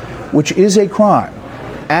witness, which is a crime,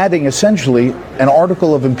 adding essentially an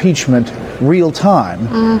article of impeachment real time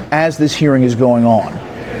as this hearing is going on.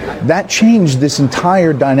 That changed this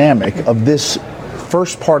entire dynamic of this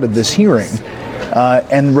first part of this hearing,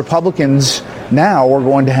 and Republicans now are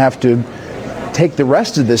going to have to take the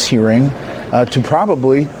rest of this hearing to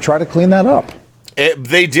probably try to clean that up.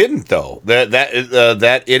 They didn't, though.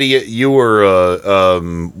 That idiot you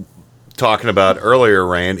were talking about earlier,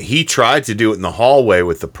 Rand, he tried to do it in the hallway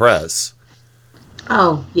with the press.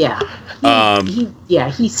 Oh, yeah.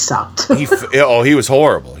 He sucked. He was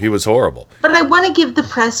horrible. He was horrible. But I want to give the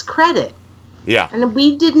press credit. Yeah. And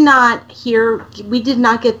we did not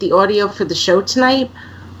get the audio for the show tonight,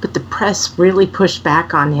 but the press really pushed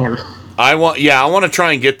back on him. I want to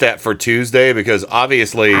try and get that for Tuesday, because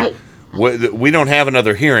obviously we don't have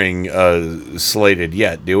another hearing slated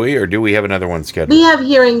yet, do we? Or do we have another one scheduled?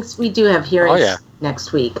 We do have hearings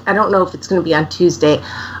next week. I don't know if it's going to be on Tuesday.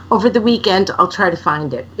 Over the weekend, I'll try to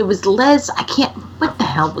find it. It was what the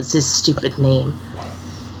hell was his stupid name?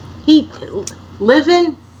 He,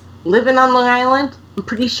 living on Long Island? I'm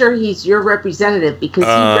pretty sure he's your representative, because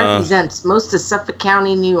he represents most of Suffolk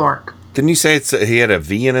County, New York. Didn't you say he had a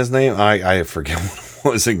V in his name? I forget what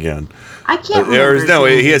it was again. I can't remember. No,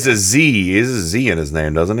 he has a Z. He has a Z in his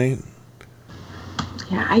name, doesn't he?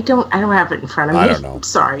 Yeah, I don't have it in front of me. I don't know. I'm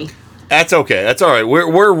sorry. That's okay. That's all right.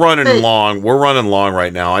 We're running long. We're running long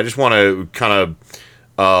right now. I just want to kind of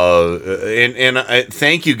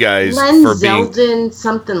thank you guys for being Zeldin,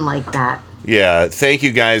 something like that. Yeah, thank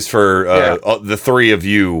you guys for the three of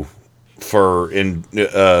you for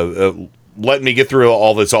letting me get through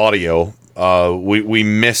all this audio. We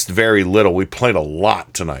missed very little. We played a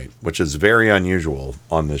lot tonight, which is very unusual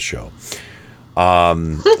on this show.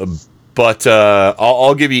 But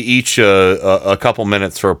I'll give you each a couple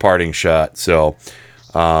minutes for a parting shot. So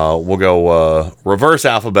we'll go reverse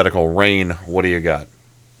alphabetical. Rain, what do you got?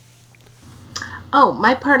 Oh,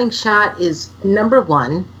 my parting shot is number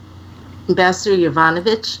 1. Ambassador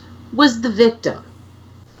Yovanovitch was the victim.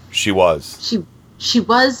 She was. She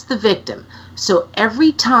was the victim. So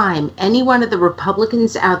every time any one of the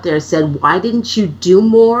Republicans out there said, why didn't you do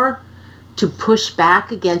more to push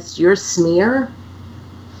back against your smear?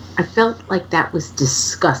 I felt like that was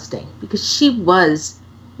disgusting, because she was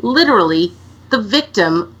literally the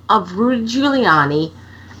victim of Rudy Giuliani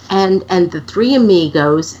and the Three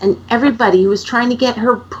Amigos and everybody who was trying to get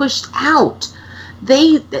her pushed out.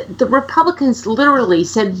 The Republicans literally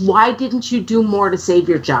said, why didn't you do more to save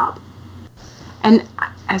your job? And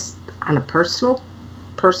as on a personally,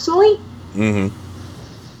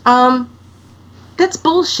 that's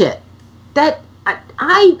bullshit. That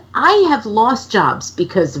I have lost jobs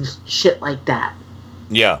because of shit like that.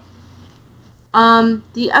 Yeah.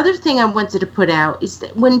 The other thing I wanted to put out is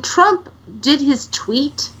that when Trump did his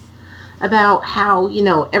tweet about how,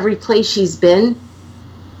 every place she's been,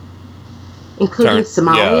 including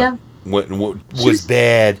Somalia. Yeah. Was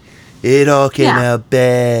bad. It all came out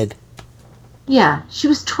bad. Yeah, she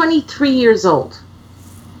was 23 years old.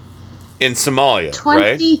 In Somalia,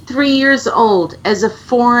 23 years old as a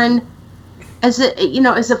foreign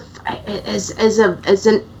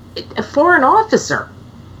officer.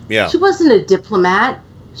 Yeah. She wasn't a diplomat.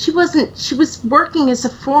 She was working as a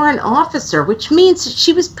foreign officer, which means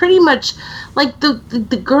she was pretty much like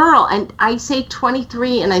the girl. And I say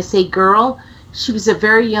 23 and I say girl. She was a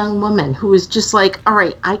very young woman who was just like, all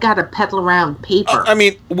right, I got to peddle around paper. I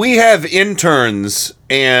mean, we have interns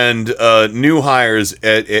and new hires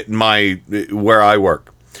at where I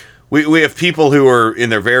work. We have people who are in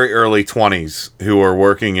their very early 20s who are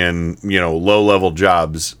working in, low-level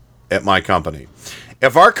jobs at my company.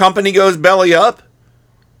 If our company goes belly up,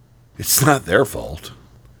 it's not their fault.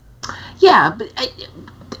 Yeah, but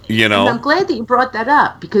and I'm glad that you brought that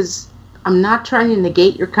up, because I'm not trying to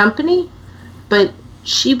negate your company, but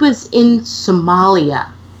she was in Somalia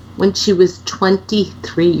when she was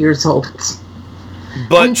 23 years old.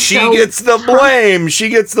 But and she gets the blame. She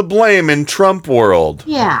gets the blame in Trump world.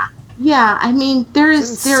 Yeah. I mean,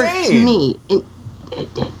 there's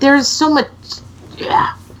so much.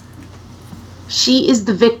 Yeah. She is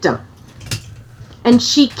the victim, and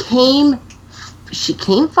she came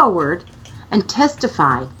forward and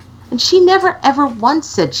testified, and she never ever once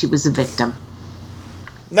said she was a victim.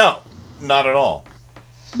 No, not at all.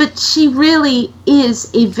 But she really is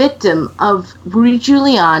a victim of Rudy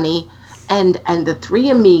Giuliani and the Three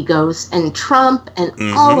Amigos and Trump and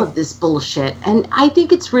all of this bullshit. And I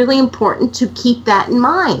think it's really important to keep that in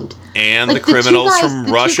mind. And like the criminals from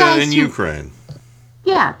Russia and Ukraine.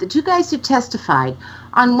 Yeah, the two guys who testified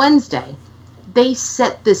on Wednesday, they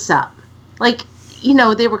set this up. Like, you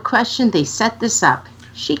know, they were questioned, they set this up.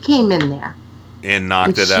 She came in there. And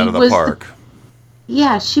knocked it out of the park.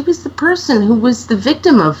 Yeah, she was the person who was the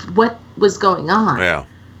victim of what was going on. Yeah.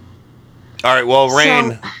 All right, well,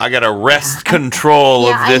 Rain, I got to wrest control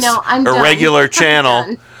of this irregular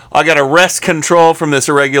channel. I got to wrest control from this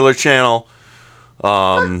irregular channel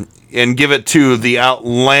and give it to the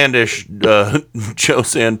outlandish Joe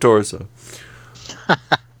Santorsa.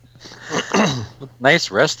 Nice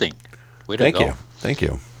resting. Way to go. Thank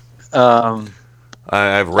you. I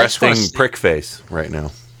have resting prick face right now.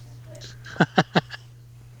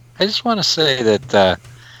 I just want to say that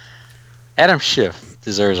Adam Schiff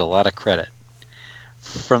deserves a lot of credit.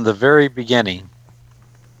 From the very beginning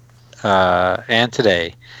and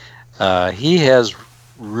today, he has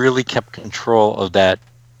really kept control of that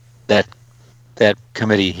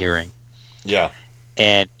committee hearing. Yeah.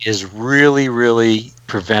 And is really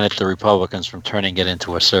prevented the Republicans from turning it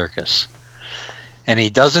into a circus. And he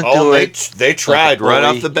doesn't do it. They tried right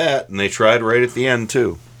off the bat, and they tried right at the end,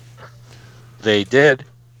 too. They did.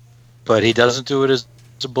 But he doesn't do it as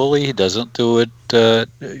a bully. He doesn't do it,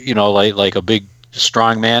 like a big,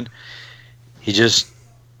 strong man. He just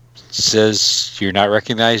says, you're not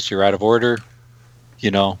recognized, you're out of order.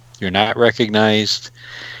 You're not recognized.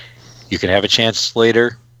 You can have a chance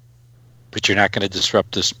later, but you're not going to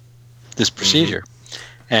disrupt this procedure.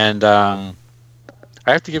 And I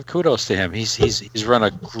have to give kudos to him. He's run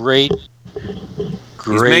a great.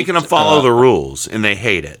 He's making them follow the rules, and they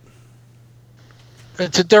hate it.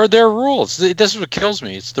 They're their rules. This is what kills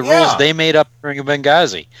me. It's the rules they made up during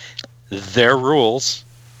Benghazi. Their rules.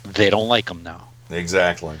 They don't like them now.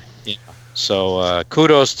 Exactly. Yeah. So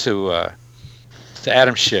kudos to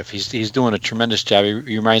Adam Schiff. He's doing a tremendous job. He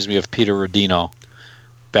reminds me of Peter Rodino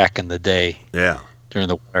back in the day. Yeah. During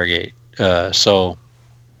the Watergate. Cool.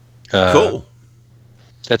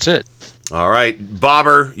 That's it. All right,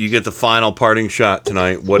 Bobber, you get the final parting shot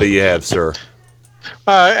tonight. What do you have, sir?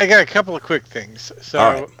 I got a couple of quick things.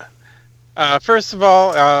 So, first of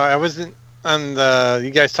all, I wasn't on the.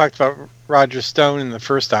 You guys talked about Roger Stone in the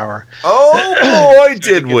first hour. Oh boy,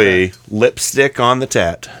 did we! Lipstick on the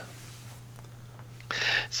tat.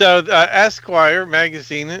 So, Esquire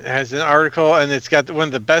magazine has an article, and it's got one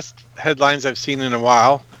of the best headlines I've seen in a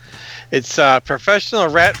while. It's professional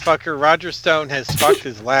rat fucker Roger Stone has fucked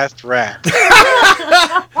his last rat.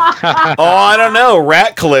 I don't know.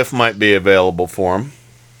 Ratcliffe might be available for him.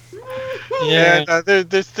 Yeah,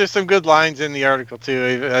 there's some good lines in the article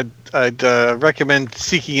too. I'd recommend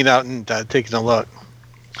seeking it out and taking a look.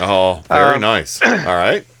 Oh, very nice. All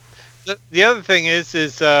right. The other thing is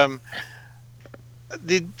the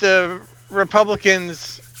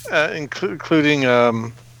Republicans, including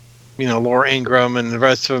Laura Ingraham and the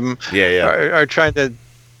rest of them, are trying to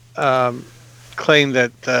claim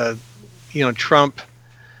that Trump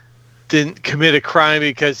didn't commit a crime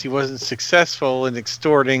because he wasn't successful in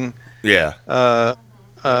extorting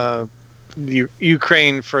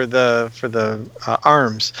Ukraine for the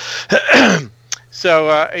arms.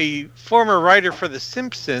 So a former writer for The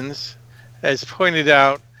Simpsons has pointed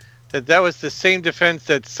out that was the same defense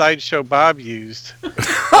that Sideshow Bob used.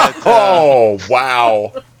 Oh,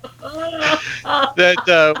 wow.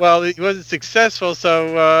 That he wasn't successful,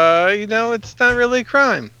 so it's not really a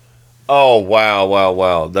crime. Oh,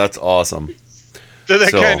 wow, that's awesome. So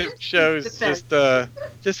that kind of shows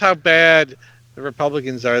just how bad the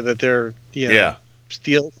Republicans are, that they're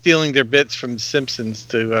stealing their bits from Simpsons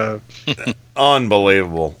to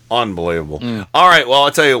Unbelievable. All right, well,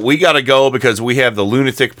 I'll tell you, we got to go because we have the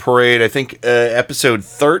Lunatic Parade. I think episode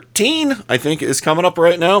 13 is coming up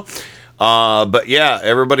right now. But yeah,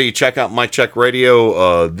 everybody check out My Check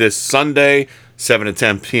Radio this Sunday, 7 to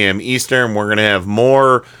 10 p.m. Eastern. We're going to have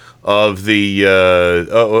more of the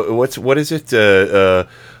what is it? The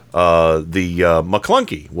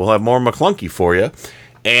McClunky. We'll have more McClunky for you.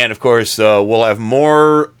 And of course, we'll have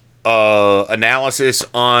more analysis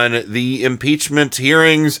on the impeachment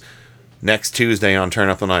hearings next Tuesday on Turn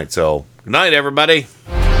Up the Night. So, good night, everybody.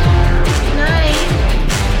 Good night.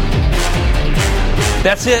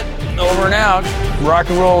 That's it. Over and out.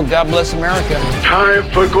 Rock and roll. God bless America. Time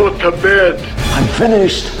for go to bed. I'm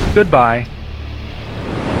finished. Goodbye.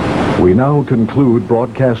 We now conclude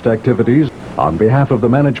broadcast activities. On behalf of the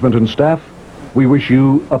management and staff, we wish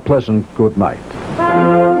you a pleasant good night.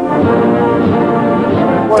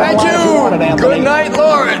 Thank you. Good night,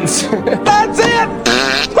 Lawrence. That's it!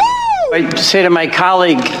 I say to my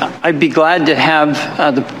colleague, I'd be glad to have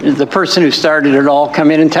the person who started it all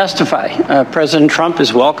come in and testify. President Trump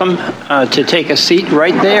is welcome to take a seat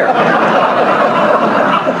right there.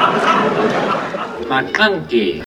 McConkey.